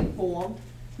fully informed,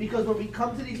 because when we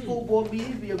come to these full board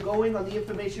meetings, we are going on the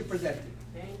information presented.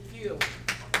 Thank you.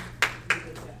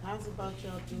 How's about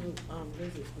y'all do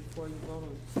visits before you vote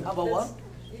on? How about what?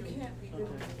 You can't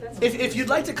be If you'd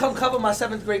like to come cover my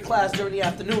 7th grade class during the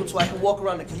afternoon so I can walk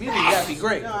around the community, that'd be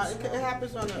great. No, it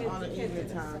happens on an evening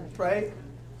time. Right?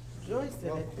 Joyce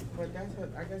did it, but that's her,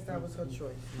 I guess that was her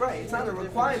choice. Right, it's not a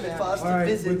requirement for us All to right,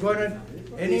 visit. we're gonna,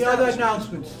 any other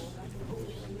announcements?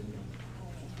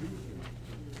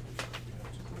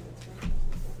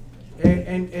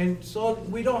 And so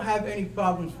we don't have any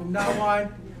problems. From now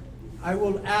on, I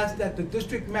will ask that the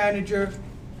district manager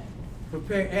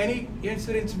prepare any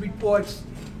incidents reports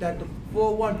that the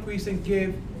 4-1 precinct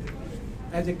give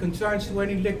as it concerns to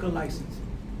any liquor license.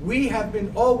 We have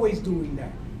been always doing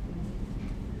that.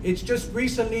 It's just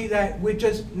recently that we're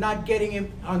just not getting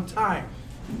him on time.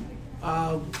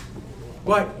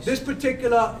 But this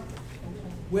particular,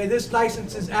 where this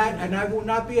license is at, and I will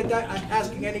not be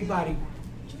asking anybody,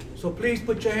 so please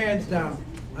put your hands down.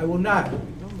 I will not.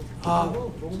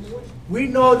 We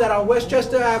know that on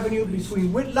Westchester Avenue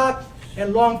between Whitlock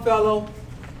and Longfellow,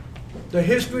 the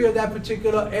history of that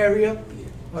particular area,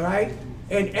 all right?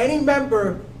 And any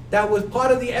member that was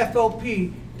part of the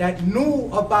FLP that knew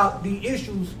about the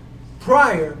issues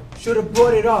prior should have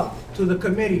brought it up to the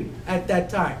committee at that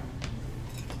time,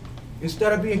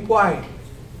 instead of being quiet.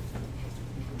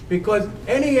 Because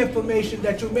any information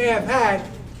that you may have had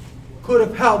could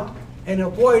have helped in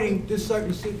avoiding this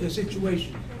certain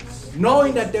situation.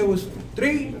 Knowing that there was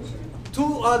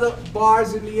two other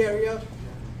bars in the area,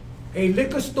 a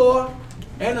liquor store,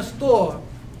 and a store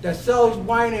that sells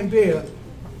wine and beer,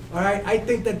 all right, I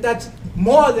think that that's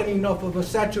more than enough of a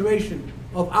saturation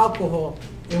of alcohol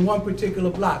in one particular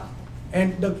block.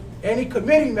 And any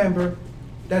committee member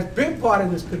that's been part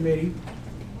of this committee,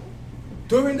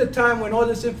 during the time when all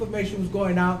this information was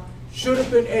going out, should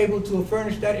have been able to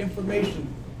furnish that information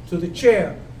to the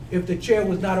chair if the chair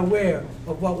was not aware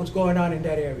of what was going on in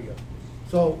that area.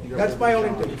 So that's my only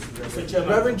thing. Mr. Chairman.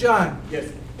 Reverend John. Yes,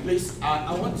 please,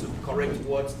 I want to correct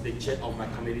what the chair of my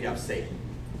committee have said.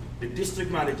 The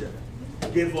district manager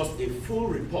gave us a full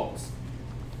report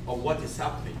of what is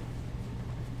happening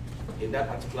in that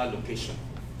particular location.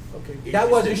 Okay, that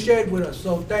wasn't shared with us,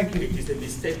 so thank you. It is a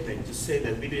misstatement to say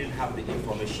that we didn't have the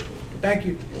information. Thank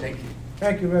you. Thank you.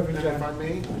 Thank you, Reverend And John. if I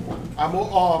may,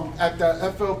 I'm at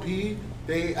the FLP,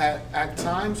 they at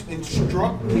times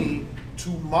instruct me to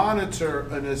monitor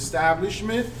an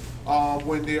establishment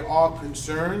when there are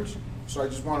concerns. So I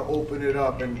just want to open it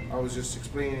up, and I was just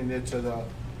explaining it to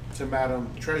Madam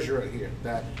Treasurer here,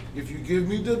 that if you give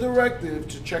me the directive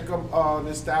to check an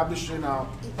establishment out,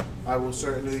 I will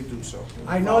certainly do so.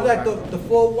 I know that the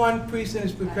 4-1 precinct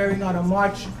is preparing on a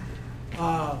March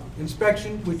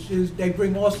inspection, which is, they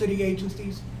bring all city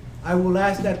agencies. I will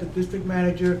ask that the district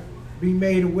manager be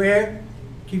made aware,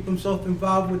 keep himself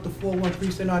involved with the 4-1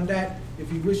 precinct on that. If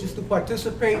he wishes to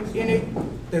participate in it,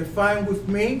 then fine with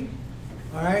me,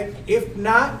 all right? If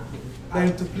not,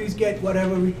 then to please get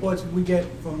whatever reports we get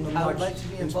from the I March would like to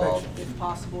be involved, inspection. if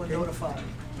possible, and notified.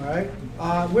 All right?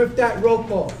 With that, roll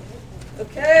call.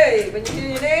 Okay, when you hear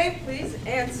your name, please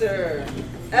answer.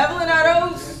 Evelyn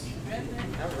Arroz.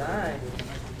 All right.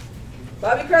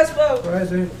 Bobby Crespo.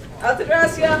 Present.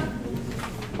 Altagracia.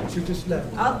 She just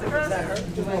left.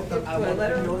 Altagracia. Do I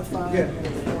let her notify? Yeah.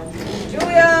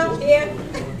 Julia. Here.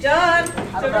 John.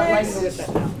 I do not like Doris. this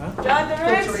now. John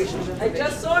Doris. Filtration. I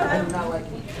just saw I him. do not like it.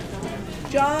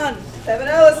 John. Evan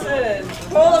Ellison.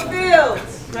 Paula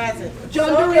Fields. Present. John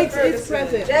Doris is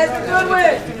present. Jasmine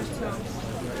Goodwin.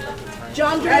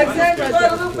 John Doris is Alexander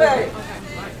present. Guadalupe.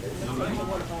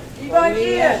 Yvonne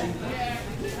Ian.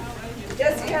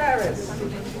 Jesse Harris.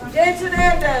 James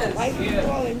Hernandez. Why do you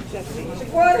call him Jesse?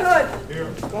 Shaquan Hood.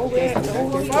 Go where? Go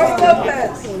where? Mark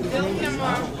Lopez. Go,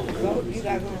 you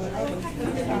gotta go where?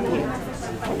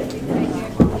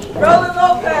 Roland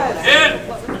Lopez.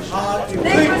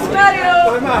 Nicholas Mario.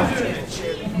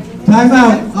 Time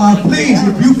out. Please,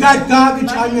 if you got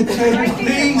garbage on your table,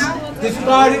 please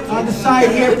discard it on the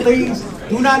side here, please.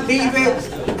 Do not leave it.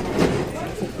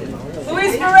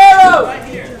 Luis Guerrero.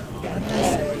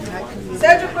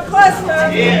 Cedric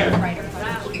McCluster.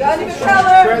 Donnie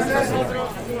McCullough.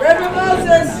 Reverend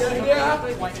Moses.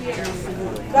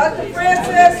 Dr.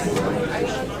 Francis.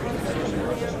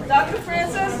 Dr.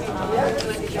 Francis?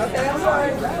 Okay, I'm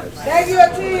sorry. Maggie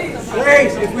Ortiz.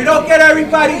 Please, if we don't get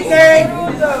everybody's name.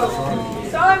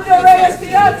 Sandra Reyes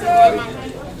Piazza.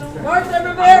 Martha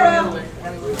Rivera.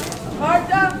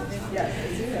 Martha.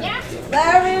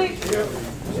 Larry.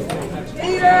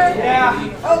 Peter.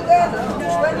 Olga.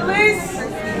 Gwendolyn.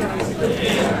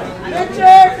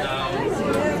 Richard.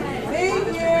 Me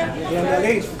here.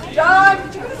 John.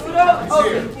 Udo. Oh.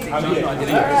 All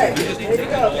right. There you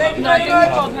go. Thank you very much.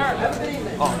 Have a good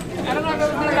evening. I don't know if it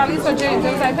was Gwendolyn or James. It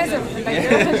was like, listen,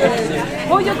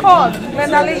 who you called?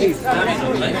 Gwendolyn.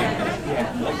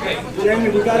 Jamie,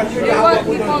 we gotta figure out what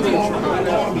we're gonna do.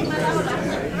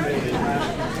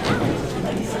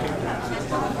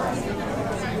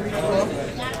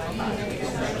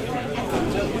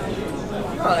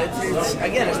 No, it's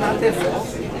again, it's not their fault.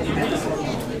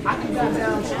 I can go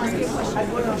down street. I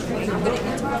go down street.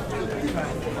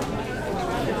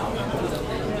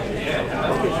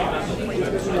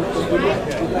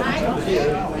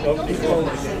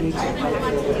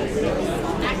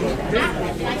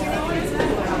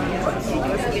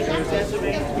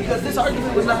 Because this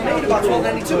argument was not made about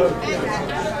 1292.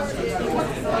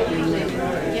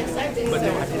 Yes, I did.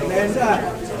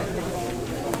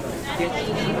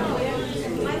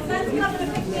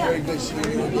 very good seeing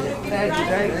you again. Thank you.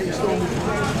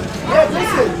 Yeah,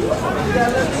 listen. You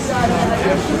gotta let me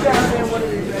guys keep down there what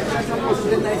it is. That's almost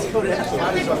been nice to go to that.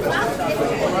 I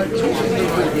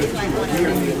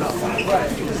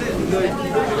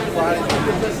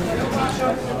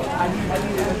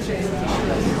need a change.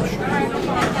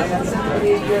 I got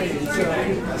 78 grades, so.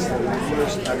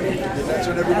 That's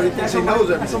what everybody thinks he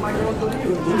knows everything. That's what my girls do.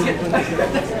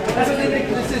 That's what they make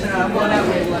the decision. I'm going that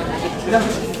way. Like, you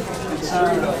know,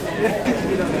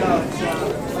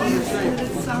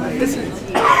 listen, you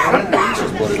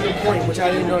just brought a good point, which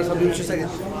I didn't notice. I'll be with you a second.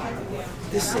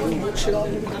 This same shit all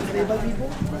the time today by people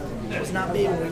was not made when we